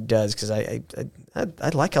how it does, because I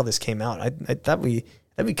like how this came out. I thought we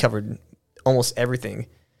covered almost everything.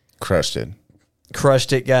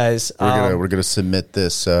 Crushed it, guys. We're gonna submit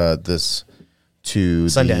this this to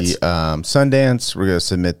Sundance. the Sundance. We're gonna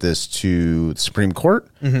submit this to the Supreme Court,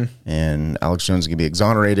 and Alex Jones is gonna be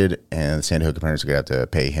exonerated, and the Sandy Hook parents are gonna have to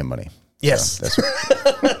pay him money. Yes. So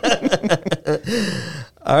that's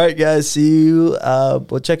All right, guys. See you.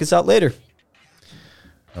 We'll check us out later.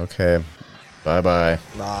 okay. Bye-bye.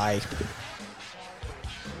 Bye.